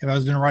days. If I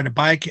was going to ride a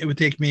bike, it would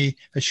take me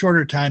a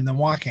shorter time than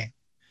walking.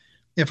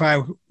 If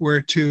I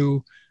were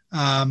to,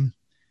 ride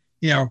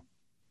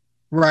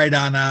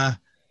on a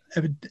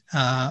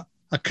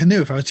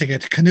canoe, if I was taking a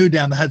canoe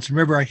down the Hudson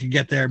River, I could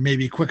get there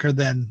maybe quicker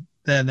than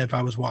if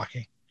I was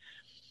walking.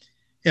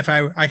 If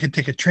I could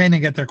take a train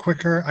and get there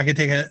quicker, I could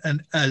take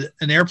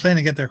an airplane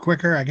and get there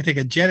quicker. I could take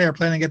a jet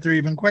airplane and get there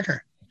even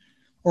quicker.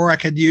 Or I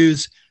could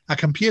use a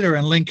computer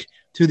and link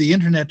to the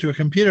internet to a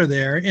computer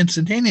there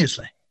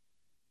instantaneously.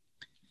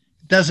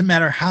 It doesn't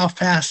matter how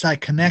fast I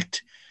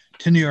connect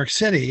to New York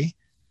City,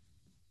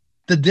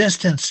 the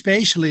distance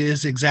spatially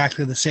is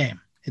exactly the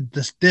same.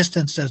 This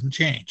distance doesn't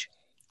change.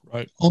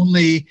 Right.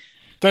 Only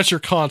that's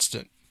your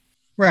constant.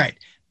 Right.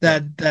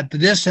 That the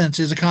distance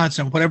is a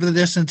constant. Whatever the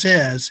distance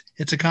is,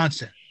 it's a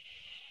constant.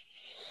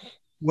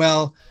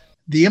 Well,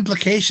 the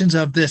implications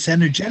of this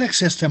energetic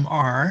system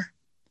are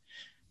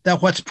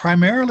that what's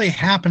primarily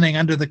happening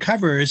under the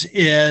covers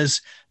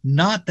is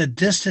not that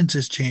distance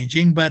is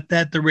changing, but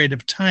that the rate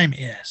of time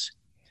is.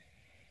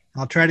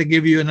 I'll try to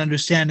give you an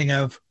understanding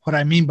of what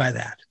I mean by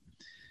that.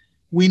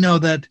 We know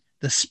that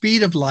the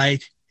speed of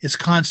light is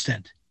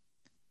constant,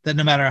 that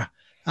no matter,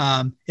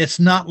 it's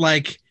not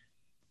like,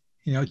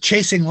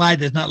 chasing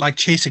light is not like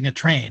chasing a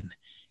train.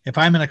 If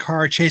I'm in a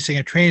car chasing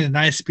a train and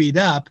I speed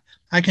up,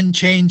 I can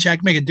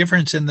make a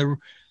difference in the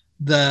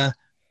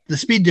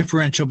speed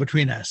differential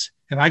between us.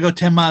 If I go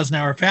 10 miles an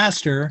hour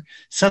faster,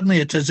 suddenly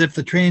it's as if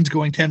the train's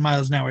going 10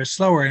 miles an hour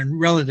slower and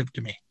relative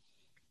to me.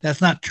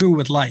 That's not true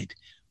with light.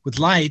 With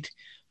light,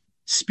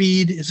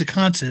 speed is a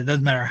constant. It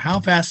doesn't matter how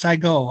fast I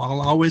go,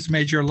 I'll always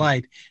measure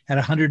light at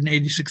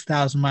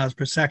 186,000 miles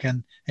per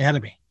second ahead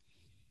of me.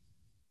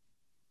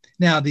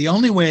 Now, the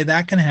only way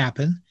that can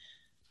happen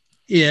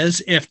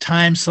is if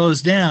time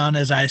slows down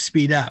as I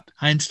speed up.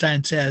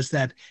 Einstein says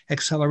that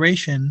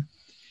acceleration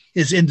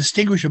is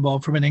indistinguishable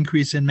from an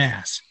increase in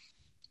mass.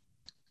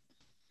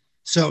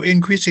 So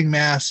increasing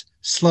mass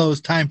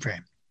slows time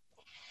frame.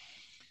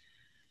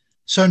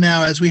 So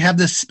now as we have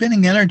this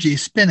spinning energy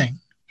spinning,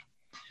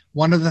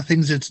 one of the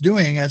things it's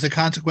doing as a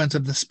consequence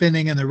of the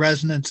spinning and the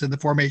resonance and the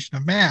formation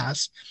of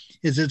mass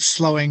is it's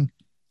slowing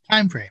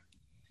time frame.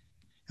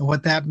 And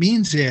what that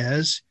means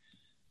is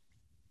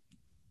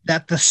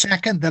that the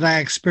second that I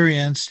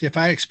experienced, if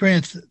I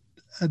experienced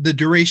the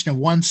duration of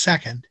 1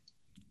 second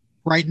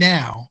right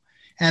now,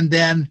 and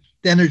then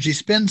the energy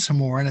spins some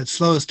more and it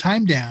slows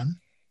time down,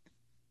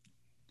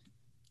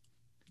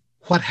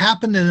 what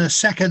happened in a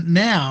second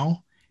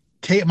now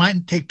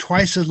might take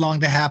twice as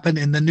long to happen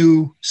in the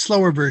new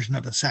slower version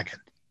of the second.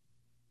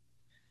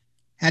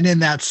 And in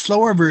that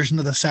slower version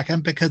of the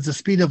second, because the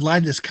speed of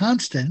light is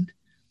constant,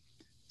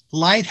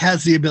 light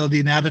has the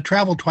ability now to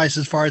travel twice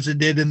as far as it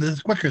did in the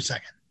quicker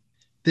second.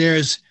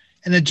 There's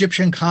an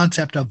Egyptian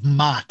concept of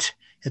Ma'at.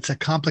 It's a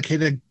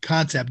complicated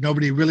concept.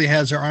 Nobody really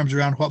has their arms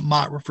around what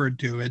Ma'at referred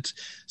to. It's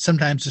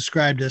sometimes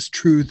described as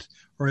truth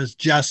or as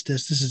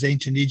justice. This is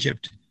ancient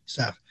Egypt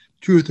stuff.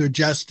 Truth or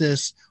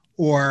justice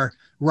or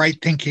right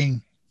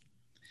thinking.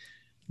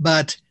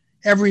 But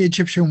every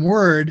Egyptian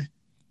word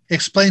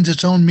explains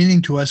its own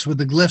meaning to us with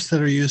the glyphs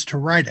that are used to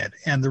write it.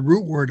 And the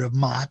root word of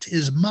Ma'at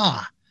is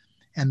Ma.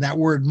 And that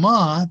word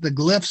Ma, the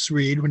glyphs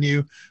read, when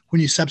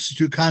you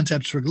substitute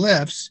concepts for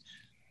glyphs,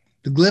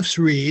 the glyphs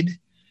read,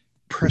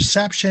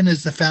 perception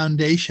is the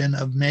foundation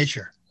of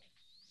measure.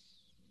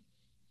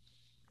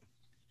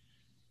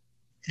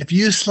 If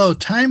you slow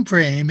time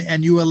frame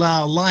and you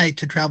allow light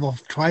to travel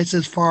twice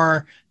as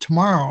far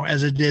tomorrow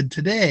as it did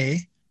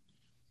today,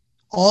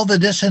 all the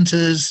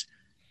distances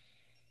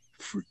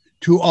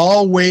to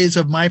all ways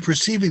of my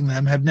perceiving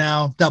them have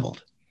now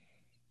doubled.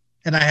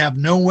 And I have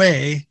no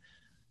way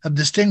of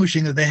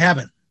distinguishing that they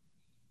haven't.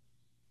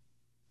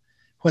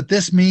 What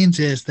this means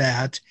is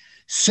that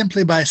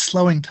simply by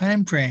slowing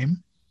time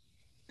frame,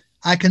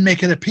 I can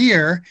make it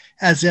appear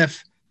as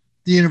if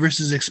the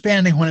universe is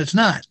expanding when it's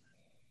not.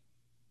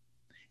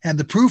 And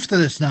the proof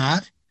that it's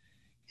not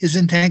is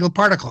entangled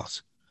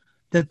particles.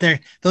 That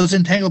those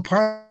entangled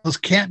particles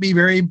can't be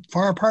very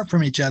far apart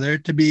from each other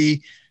to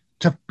be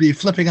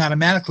flipping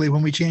automatically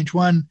when we change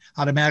one,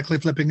 automatically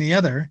flipping the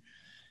other.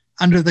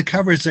 Under the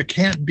covers, there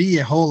can't be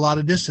a whole lot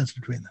of distance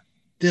between them.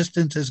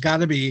 Distance has got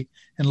to be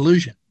an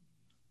illusion.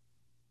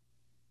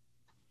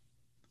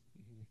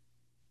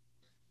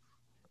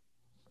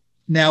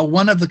 Now,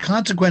 one of the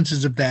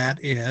consequences of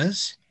that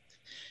is,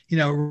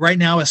 right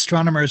now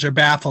astronomers are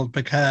baffled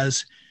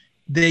because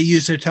they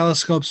use their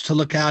telescopes to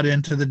look out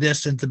into the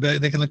distance.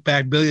 They can look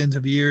back billions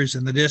of years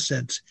in the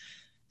distance,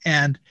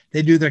 and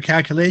they do their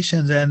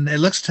calculations, and it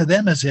looks to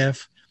them as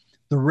if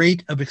the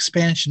rate of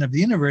expansion of the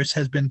universe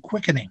has been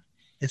quickening.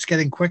 It's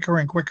getting quicker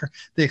and quicker.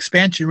 The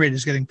expansion rate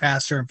is getting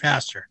faster and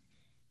faster.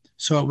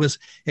 So it was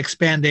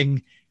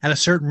expanding at a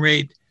certain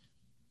rate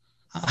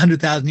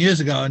 100,000 years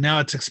ago, and now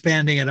it's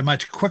expanding at a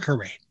much quicker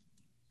rate.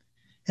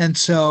 And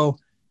so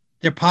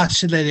they're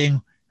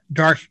postulating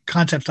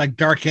concepts like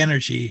dark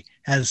energy,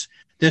 as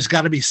there's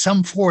got to be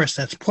some force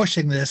that's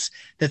pushing this,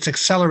 that's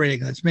accelerating,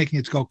 that's making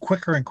it go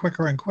quicker and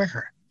quicker and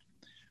quicker.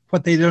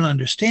 What they don't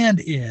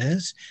understand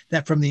is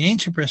that from the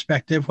ancient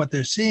perspective, what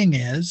they're seeing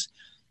is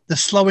the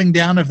slowing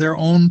down of their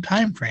own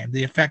time frame,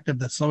 the effect of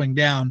the slowing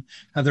down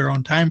of their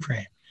own time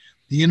frame.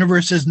 The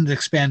universe isn't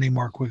expanding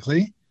more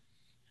quickly.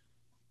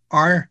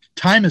 Our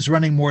time is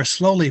running more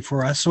slowly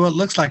for us, so it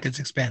looks like it's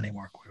expanding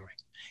more quickly.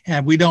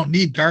 And we don't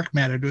need dark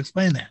matter to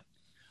explain that.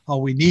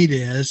 All we need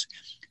is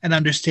an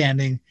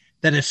understanding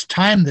that it's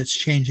time that's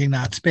changing,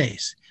 not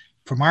space.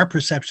 From our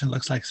perception, it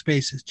looks like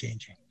space is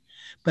changing.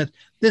 But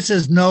this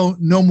is no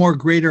more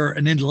greater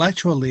an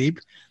intellectual leap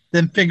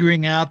than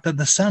figuring out that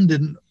the sun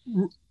didn't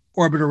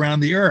orbit around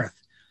the earth.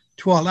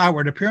 To all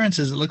outward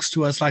appearances, it looks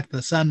to us like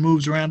the sun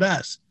moves around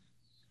us,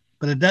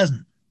 but it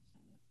doesn't.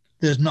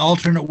 There's an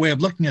alternate way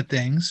of looking at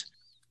things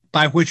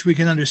by which we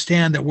can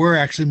understand that we're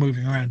actually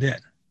moving around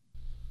it.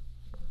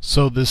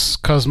 So this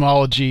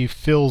cosmology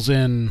fills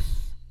in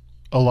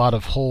a lot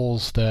of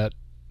holes that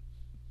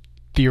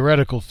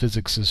theoretical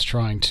physics is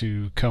trying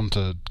to come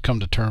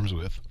to terms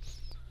with.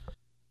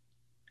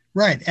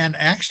 Right, and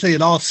actually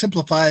it all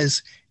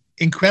simplifies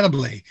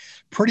incredibly.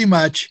 Pretty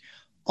much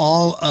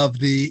all of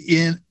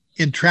the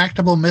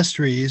intractable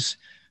mysteries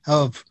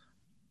of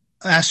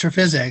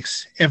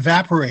astrophysics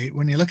evaporate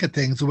when you look at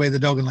things the way the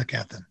Dogen look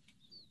at them.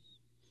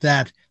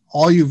 That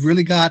all you've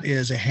really got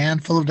is a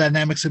handful of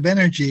dynamics of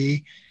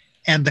energy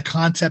and the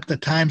concept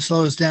that time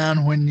slows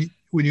down when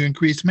you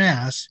increase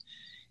mass.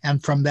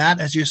 And from that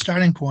as your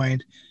starting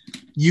point,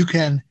 you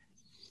can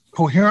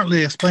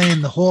coherently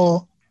explain the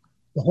whole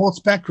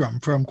spectrum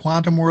from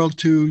quantum world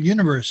to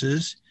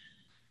universes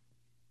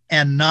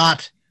and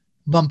not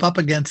bump up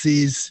against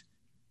these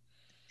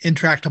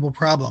intractable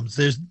problems.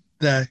 There's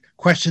the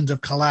questions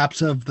of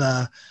collapse of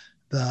the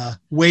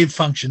wave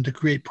function to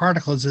create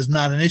particles is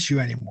not an issue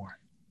anymore.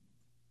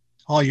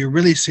 All you're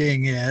really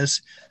seeing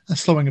is a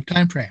slowing of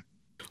time frame.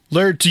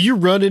 Laird, do you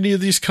run any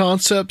of these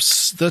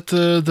concepts that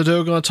the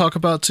Dogon talk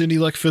about to any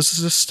like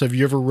physicists? Have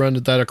you ever run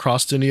that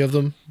across any of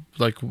them?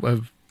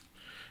 And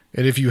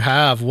if you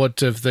have, what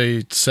have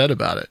they said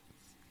about it?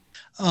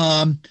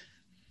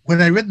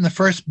 When I written the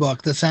first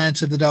book, The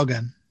Science of the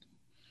Dogon,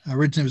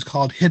 originally it was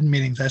called Hidden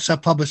Meanings. I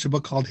self-published a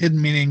book called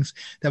Hidden Meanings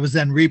that was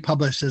then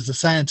republished as The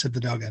Science of the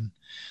Dogon.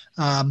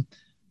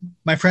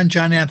 My friend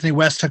John Anthony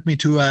West took me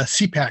to a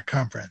CPAC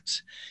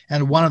conference,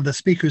 and one of the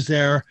speakers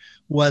there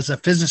was a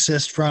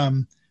physicist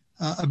from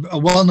a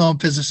well-known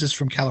physicist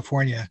from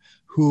California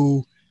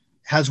who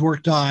has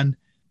worked on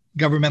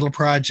governmental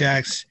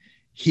projects.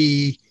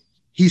 He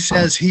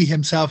says he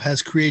himself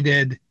has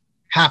created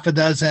half a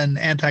dozen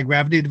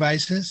anti-gravity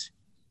devices,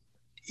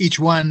 each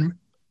one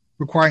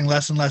requiring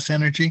less and less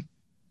energy.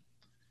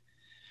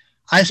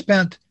 I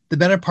spent the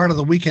better part of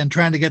the weekend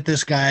trying to get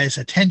this guy's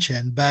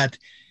attention, but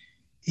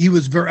he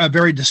was a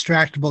very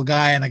distractible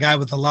guy and a guy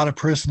with a lot of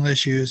personal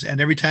issues.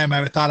 And every time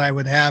I thought I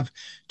would have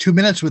 2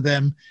 minutes with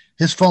him,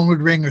 his phone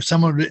would ring or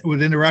someone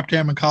would interrupt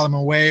him and call him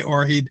away,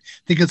 or he'd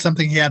think of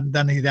something he hadn't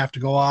done, he'd have to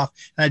go off.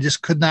 And I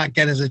just could not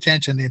get his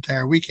attention the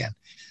entire weekend.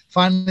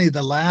 Finally,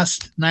 the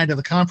last night of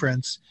the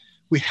conference,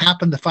 we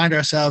happened to find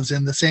ourselves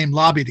in the same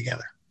lobby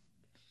together.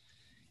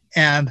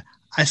 And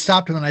I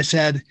stopped him and I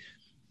said,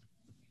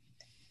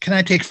 can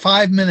I take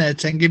 5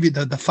 minutes and give you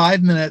the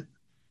 5-minute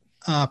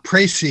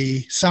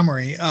précis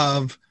summary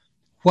of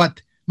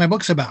what my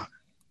book's about?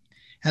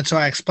 And so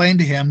I explained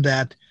to him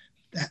that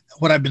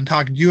what I've been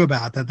talking to you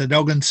about, that the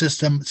Dogon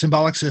system,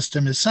 symbolic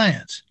system, is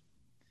science.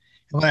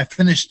 And when I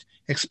finished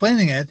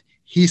explaining it,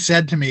 he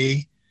said to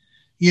me,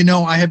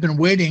 I have been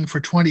waiting for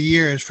 20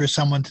 years for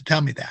someone to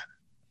tell me that.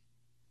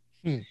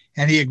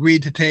 And he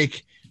agreed to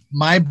take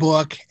my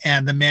book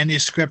and the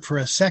manuscript for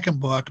a second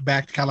book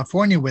back to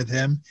California with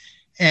him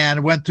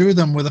and went through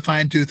them with a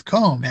fine-tooth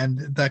comb.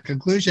 And the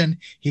conclusion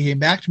he came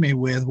back to me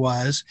with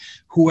was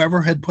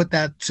whoever had put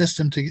that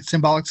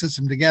symbolic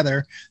system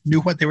together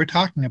knew what they were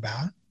talking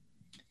about.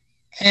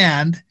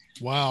 And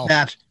wow,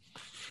 that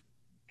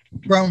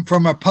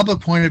from a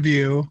public point of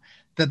view,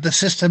 that the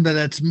system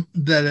that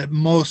it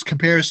most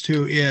compares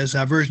to is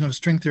a version of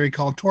string theory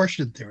called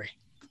torsion theory.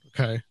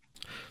 Okay.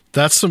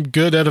 That's some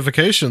good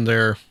edification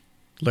there,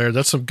 Laird.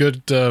 That's some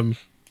good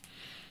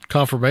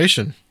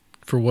confirmation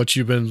for what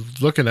you've been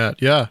looking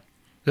at. Yeah.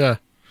 Yeah.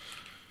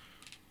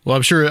 Well,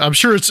 I'm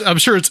sure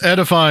it's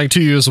edifying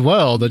to you as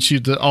well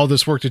that all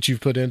this work that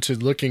you've put into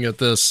looking at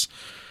this,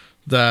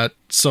 that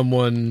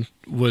someone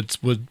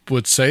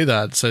would say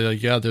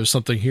yeah, there's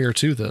something here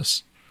to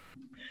this.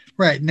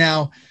 Right.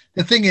 Now,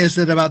 the thing is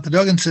that about the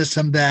Dogon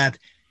system, that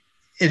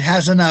it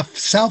has enough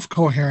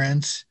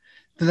self-coherence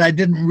that I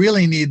didn't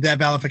really need that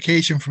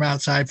validification from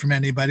outside from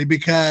anybody,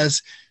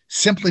 because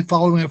simply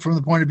following it from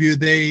the point of view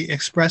they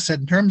express it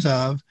in terms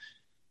of,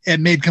 it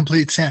made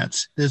complete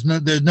sense. There's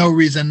no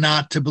reason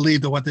not to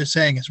believe that what they're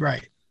saying is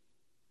right,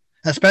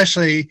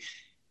 especially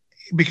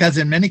because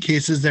in many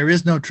cases there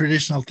is no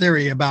traditional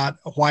theory about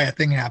why a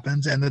thing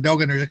happens, and the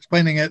Dogon are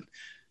explaining it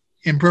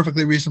in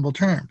perfectly reasonable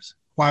terms.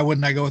 Why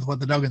wouldn't I go with what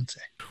the Dogon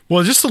say?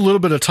 Well, just a little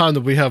bit of time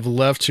that we have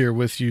left here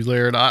with you,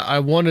 Laird. I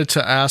wanted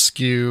to ask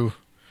you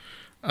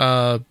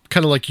kind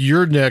of like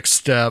your next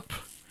step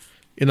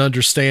in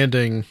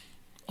understanding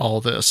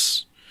all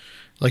this.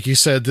 Like you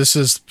said,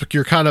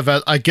 you're kind of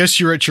I guess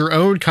you're at your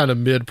own kind of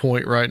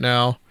midpoint right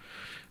now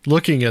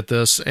looking at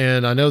this.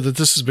 And I know that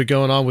this has been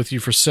going on with you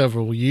for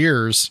several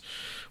years.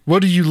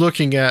 What are you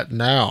looking at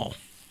now?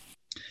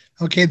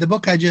 Okay. The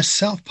book I just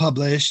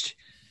self-published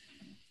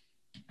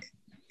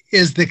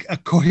is a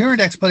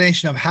coherent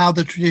explanation of how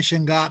the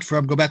tradition got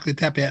from Göbekli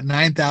Tepe at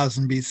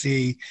 9000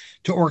 BC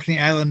to Orkney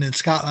Island in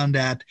Scotland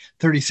at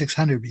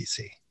 3600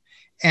 BC.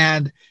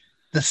 And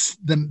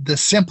the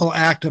simple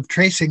act of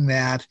tracing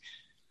that,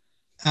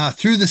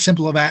 through the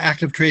simple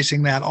act of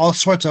tracing that, all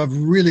sorts of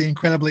really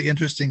incredibly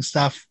interesting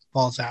stuff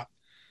falls out.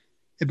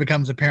 It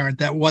becomes apparent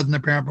that wasn't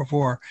apparent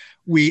before.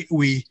 We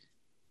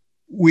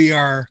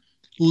are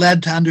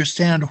led to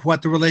understand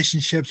what the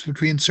relationships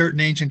between certain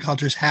ancient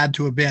cultures had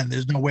to have been.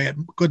 There's no way it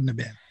couldn't have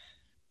been.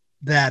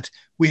 That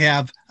we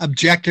have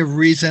objective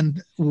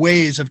reasoned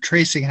ways of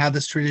tracing how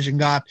this tradition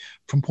got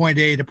from point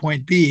A to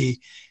point B,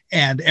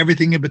 and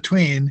everything in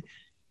between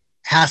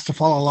has to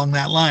follow along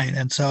that line.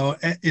 And so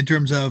in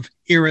terms of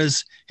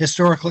eras,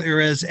 historical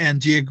eras,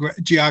 and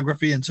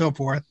geography and so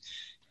forth,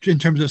 in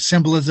terms of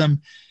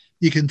symbolism,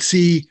 you can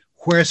see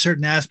where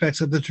certain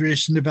aspects of the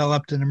tradition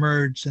developed and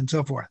emerged and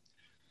so forth.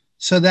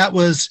 So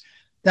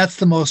that's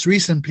the most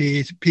recent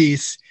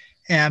piece,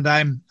 and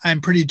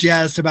I'm pretty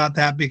jazzed about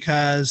that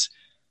because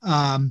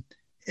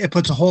it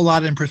puts a whole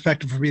lot in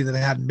perspective for me that I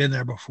hadn't been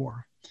there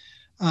before.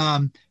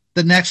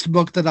 The next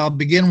book that I'll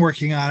begin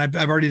working on,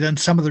 I've already done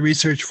some of the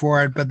research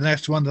for it, but the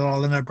next one that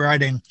I'll end up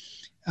writing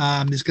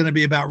is going to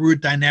be about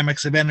root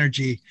dynamics of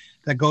energy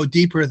that go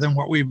deeper than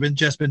what we've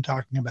just been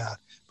talking about.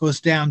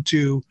 Goes down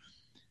to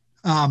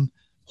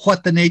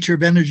what the nature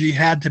of energy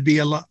had to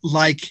be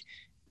like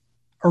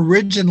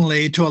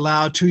originally to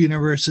allow two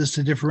universes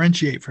to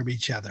differentiate from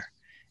each other.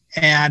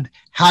 And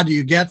how do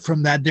you get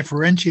from that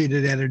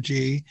differentiated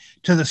energy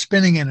to the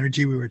spinning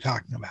energy we were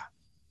talking about?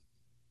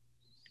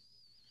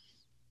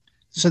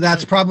 So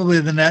that's probably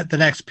the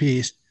next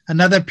piece.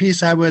 Another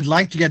piece I would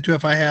like to get to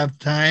if I have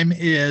time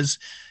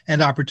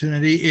and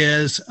opportunity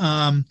is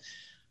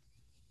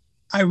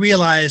I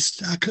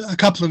realized a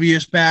couple of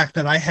years back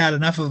that I had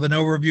enough of an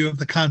overview of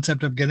the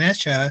concept of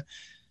Ganesha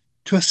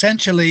to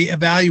essentially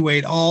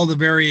evaluate all the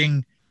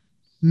varying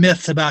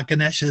myths about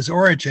Ganesha's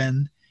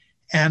origin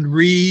and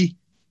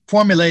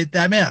reformulate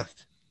that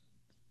myth.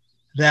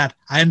 That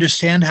I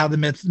understand how the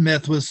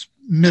myths were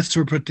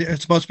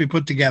supposed to be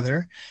put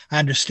together. I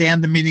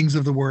understand the meanings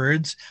of the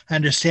words. I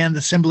understand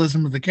the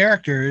symbolism of the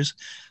characters.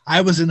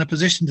 I was in a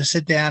position to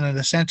sit down and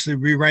essentially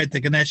rewrite the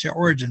Ganesha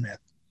origin myth.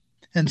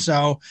 And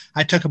so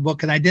I took a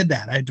book and I did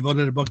that. I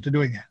devoted a book to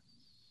doing that.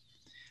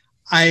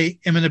 I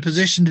am in a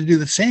position to do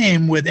the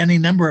same with any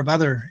number of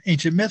other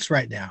ancient myths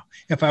right now.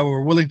 If I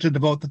were willing to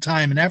devote the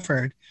time and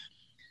effort,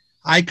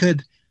 I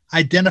could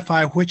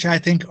identify which I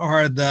think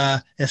are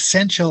the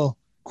essential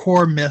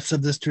core myths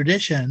of this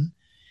tradition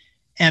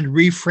and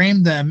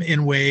reframe them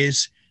in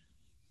ways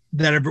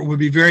that would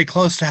be very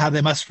close to how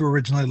they must have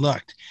originally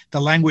looked.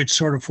 The language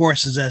sort of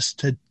forces us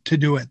to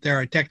do it. There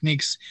are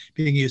techniques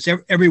being used.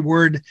 Every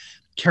word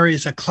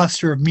carries a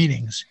cluster of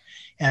meanings.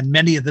 And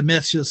many of the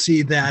myths, you'll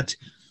see that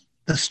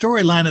the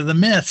storyline of the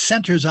myth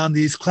centers on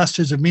these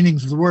clusters of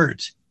meanings of the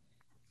words.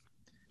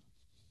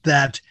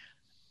 That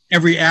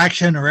every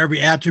action or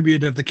every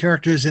attribute of the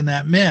characters in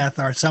that myth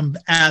are some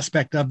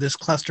aspect of this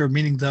cluster of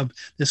meanings of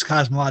this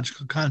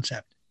cosmological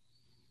concept.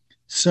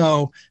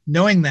 So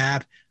knowing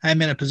that,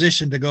 I'm in a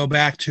position to go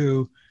back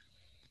to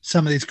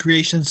some of these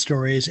creation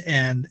stories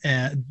and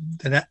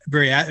the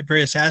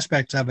various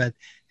aspects of it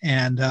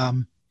and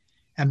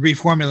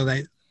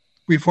reformulate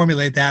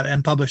that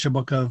and publish a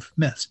book of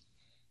myths.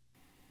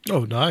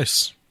 Oh,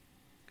 nice.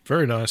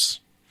 Very nice.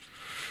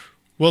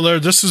 Well,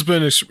 Laird, this has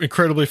been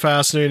incredibly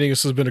fascinating.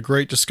 This has been a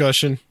great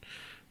discussion.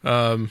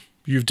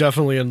 You've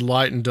definitely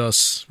enlightened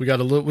us. We got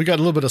a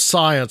little bit of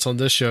science on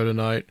this show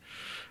tonight.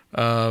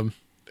 I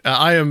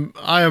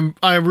am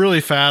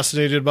really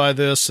fascinated by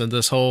this and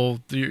this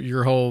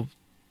your whole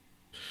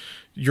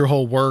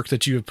work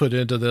that you have put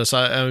into this.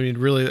 I mean,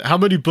 really, how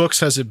many books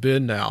has it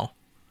been now?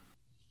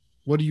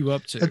 What are you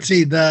up to? Let's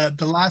see.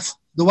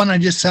 The one I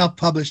just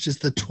self-published is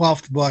the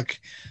 12th book,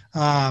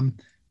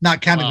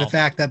 not counting the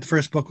fact that the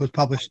first book was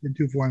published in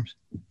 2 forms.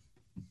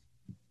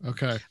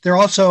 Okay. There are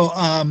also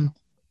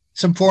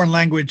some foreign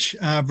language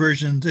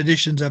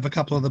editions of a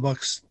couple of the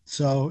books.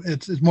 So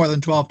it's more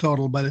than 12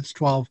 total, but it's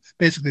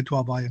basically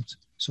 12 volumes.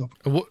 So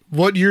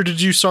what year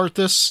did you start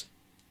this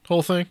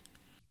whole thing?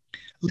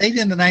 Late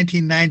in the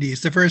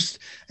 1990s.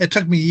 It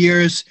took me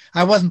years.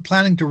 I wasn't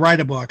planning to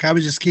write a book. I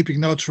was just keeping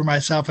notes for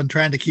myself and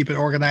trying to keep it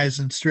organized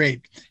and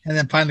straight. And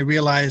then finally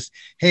realized,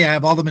 hey, I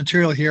have all the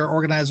material here,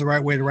 organized the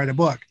right way to write a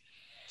book.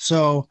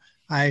 So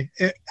I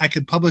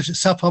could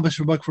self-publish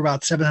a book for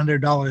about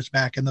 $700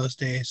 back in those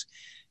days.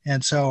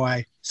 And so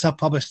I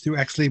self-published through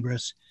Ex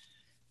Libris.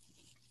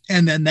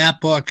 And then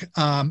that book,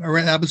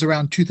 that was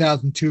around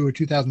 2002 or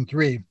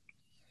 2003.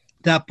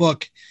 That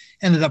book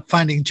ended up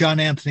finding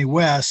John Anthony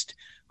West,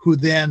 who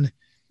then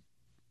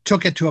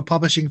took it to a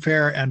publishing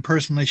fair and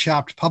personally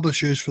shopped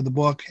publishers for the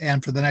book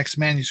and for the next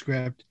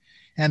manuscript.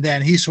 And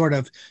then he sort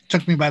of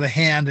took me by the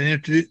hand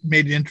and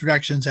made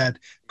introductions at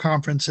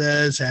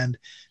conferences and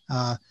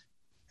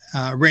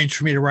arranged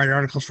for me to write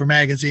articles for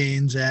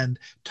magazines and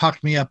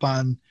talked me up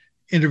on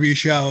interview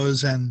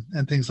shows and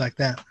things like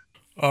that.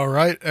 All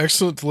right.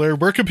 Excellent, Laird.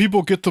 Where can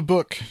people get the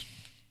book?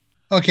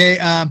 Okay.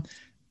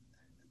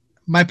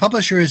 My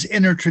publisher is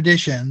Inner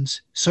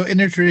Traditions. So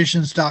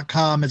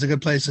innertraditions.com is a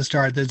good place to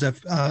start. There's an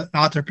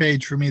author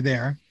page for me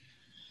there.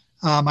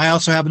 I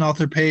also have an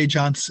author page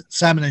on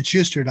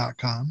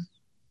simonandschuster.com.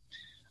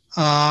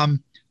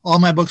 All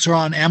my books are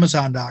on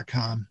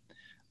amazon.com.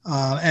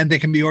 And they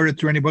can be ordered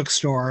through any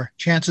bookstore.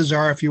 Chances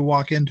are if you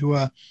walk into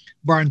a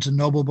Barnes &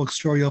 Noble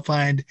bookstore, you'll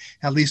find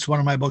at least one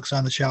of my books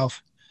on the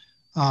shelf.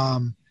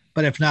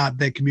 But if not,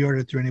 they can be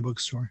ordered through any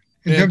bookstore.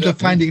 In terms of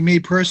finding me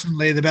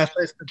personally, the best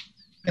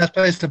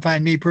place to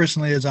find me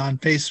personally is on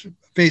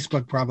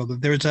Facebook, probably.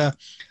 There's a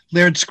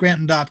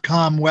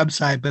LairdScranton.com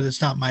website, but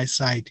it's not my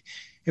site.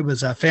 It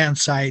was a fan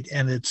site,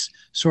 and it's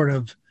sort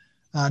of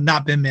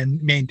not been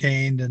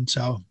maintained, and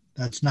so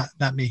that's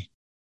not me.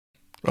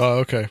 Oh,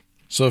 okay.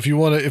 So if you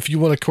want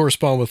to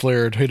correspond with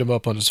Laird, hit him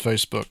up on his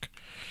Facebook.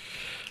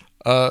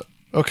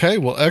 Okay,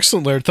 well,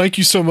 excellent, Laird. Thank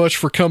you so much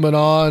for coming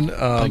on.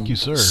 Thank you,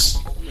 sir.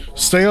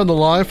 Stay on the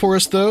line for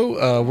us,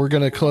 though. We're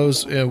going to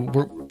close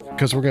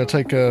because we're going to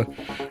take a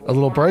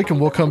little break,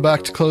 and we'll come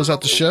back to close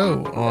out the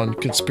show on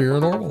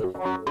Conspiranormal.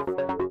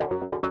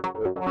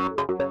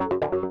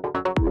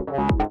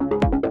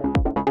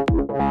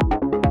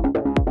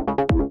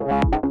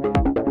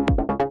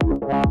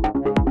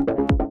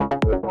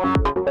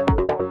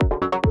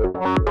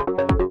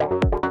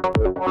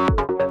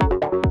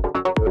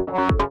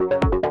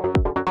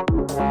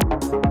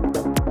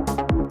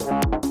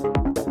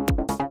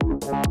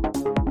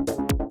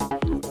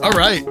 All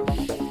right,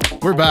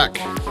 we're back.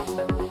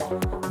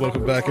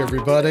 Welcome back,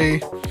 everybody.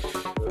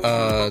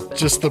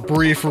 Just the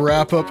brief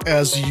wrap up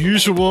as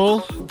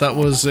usual. That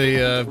was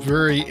a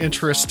very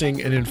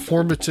interesting and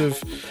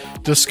informative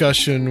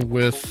discussion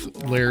with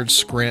Laird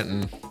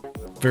Scranton.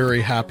 Very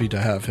happy to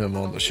have him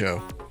on the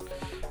show.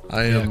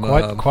 I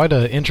am quite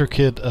an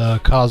intricate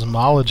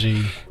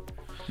cosmology.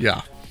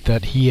 Yeah,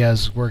 that he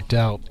has worked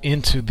out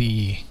into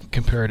the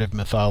comparative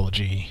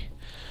mythology.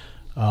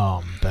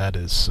 That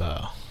is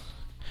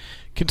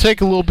can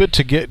take a little bit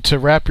to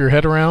wrap your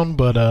head around,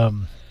 but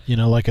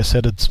like I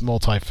said, it's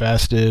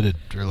multifaceted. It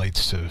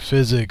relates to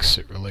physics.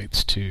 It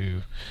relates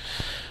to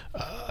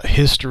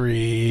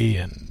history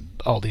and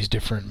all these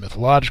different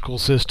mythological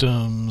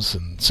systems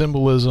and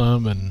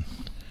symbolism, and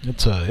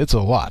it's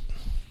a lot.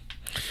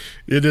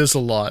 It is a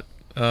lot.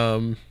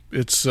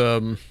 It's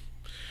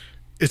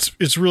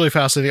really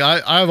fascinating.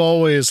 I've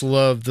always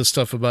loved the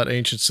stuff about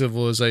ancient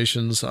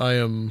civilizations. I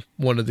am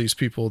one of these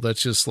people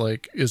that's just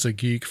like is a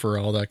geek for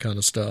all that kind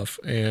of stuff.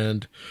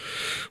 And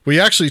we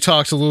actually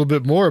talked a little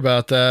bit more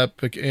about that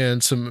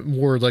and some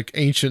more like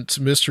ancient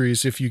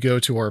mysteries. If you go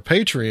to our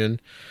Patreon,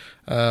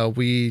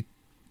 we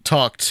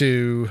talked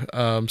to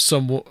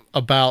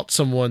about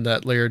someone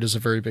that Laird is a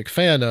very big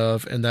fan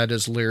of, and that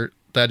is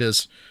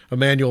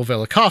Immanuel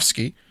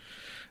Velikovsky.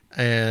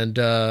 And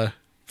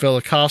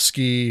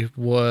Velikovsky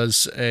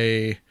was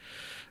a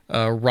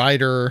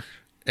writer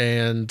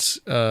and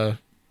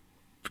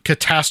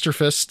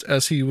catastrophist,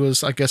 as he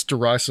was, I guess,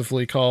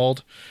 derisively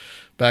called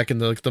back in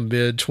the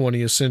mid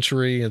 20th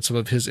century, and some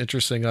of his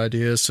interesting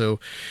ideas. So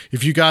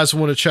if you guys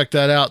want to check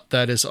that out,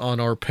 that is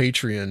on our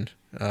Patreon,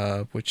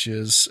 which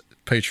is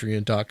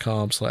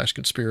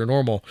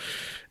patreon.com/conspiranormal.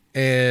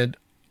 And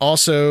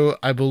also,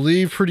 I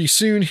believe pretty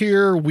soon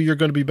here, we are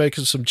going to be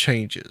making some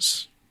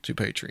changes to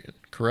Patreon,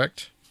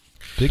 correct?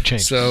 Big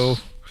changes. So,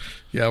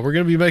 yeah, we're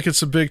going to be making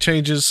some big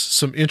changes,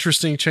 some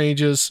interesting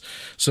changes.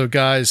 So,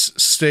 guys,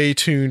 stay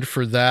tuned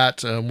for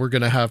that. We're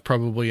going to have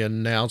probably an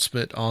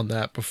announcement on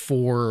that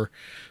before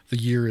the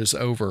year is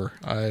over.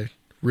 I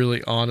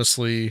really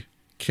honestly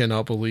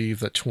cannot believe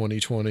that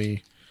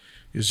 2020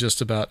 is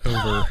just about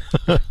over.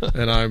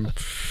 And I'm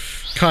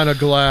kind of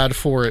glad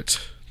for it.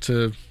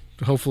 To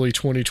hopefully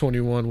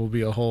 2021 will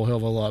be a whole hell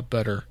of a lot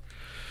better.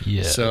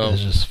 Yeah, so,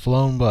 it's just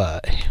flown by.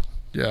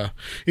 Yeah.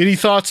 Any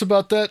thoughts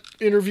about that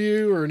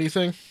interview or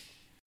anything?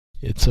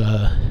 It's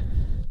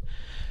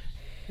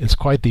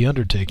quite the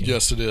undertaking.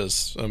 Yes, it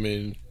is. I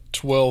mean,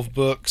 12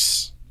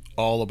 books,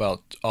 all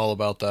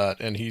about that,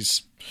 and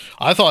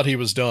I thought he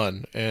was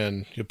done,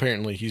 and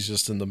apparently he's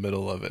just in the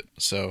middle of it.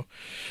 So,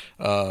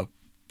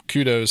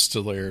 kudos to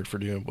Laird for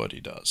doing what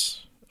he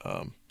does.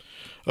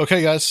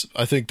 Okay, guys,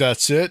 I think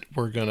that's it.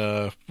 We're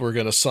gonna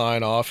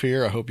sign off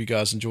here. I hope you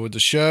guys enjoyed the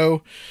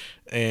show.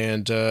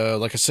 And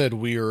like I said,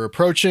 we are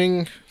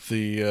approaching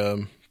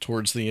the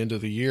towards the end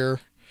of the year,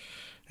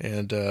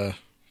 and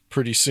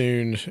pretty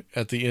soon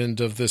at the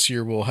end of this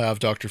year, we'll have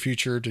Dr.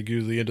 Future to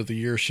do the end of the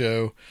year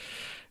show.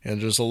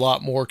 And there's a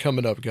lot more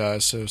coming up,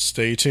 guys. So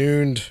stay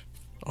tuned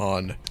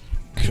on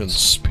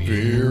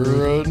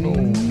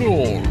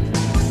Conspiranormal.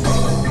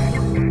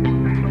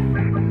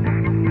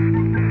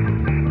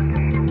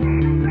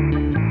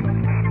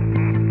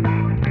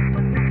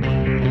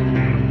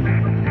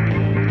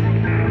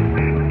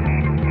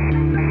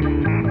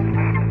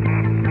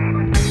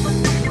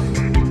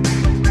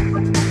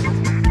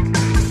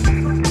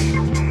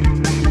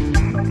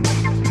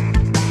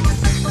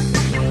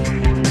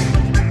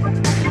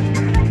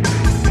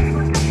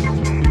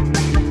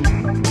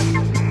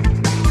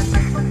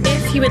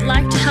 If you would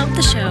like to help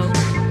the show,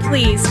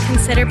 please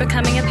consider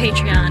becoming a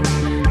Patreon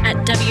at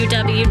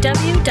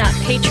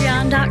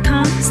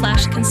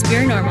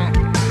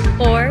www.patreon.com/conspiranormal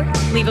or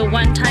leave a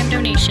one-time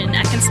donation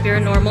at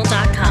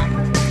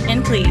conspiranormal.com.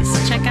 And please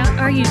check out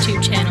our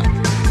YouTube channel,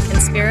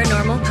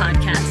 Conspiranormal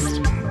Podcast.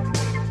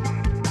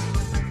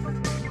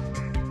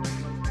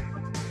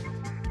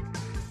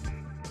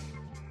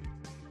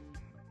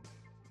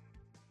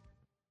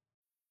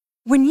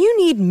 When you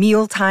need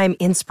mealtime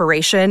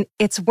inspiration,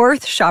 it's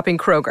worth shopping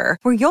Kroger,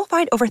 where you'll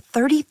find over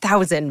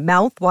 30,000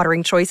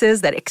 mouth-watering choices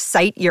that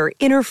excite your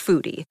inner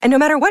foodie. And no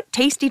matter what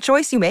tasty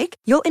choice you make,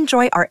 you'll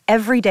enjoy our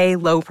everyday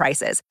low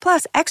prices,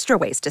 plus extra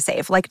ways to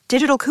save, like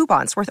digital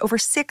coupons worth over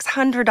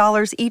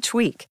 $600 each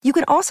week. You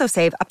can also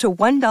save up to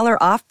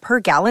 $1 off per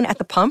gallon at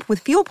the pump with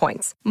fuel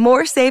points.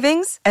 More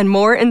savings and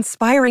more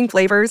inspiring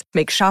flavors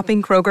make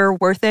shopping Kroger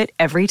worth it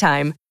every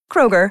time.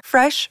 Kroger,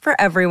 fresh for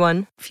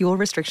everyone. Fuel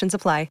restrictions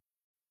apply.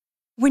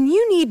 When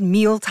you need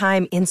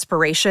mealtime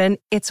inspiration,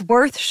 it's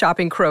worth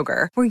shopping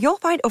Kroger, where you'll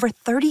find over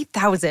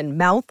 30,000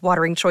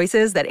 mouth-watering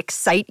choices that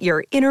excite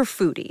your inner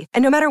foodie.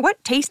 And no matter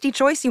what tasty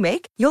choice you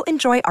make, you'll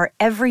enjoy our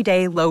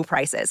everyday low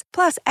prices,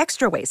 plus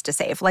extra ways to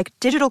save, like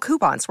digital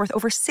coupons worth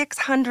over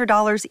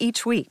 $600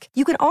 each week.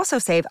 You can also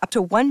save up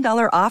to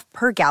 $1 off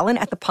per gallon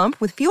at the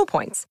pump with fuel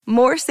points.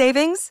 More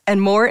savings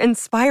and more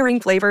inspiring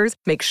flavors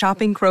make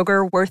shopping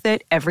Kroger worth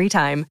it every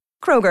time.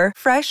 Kroger,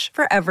 fresh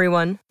for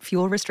everyone.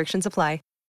 Fuel restrictions apply.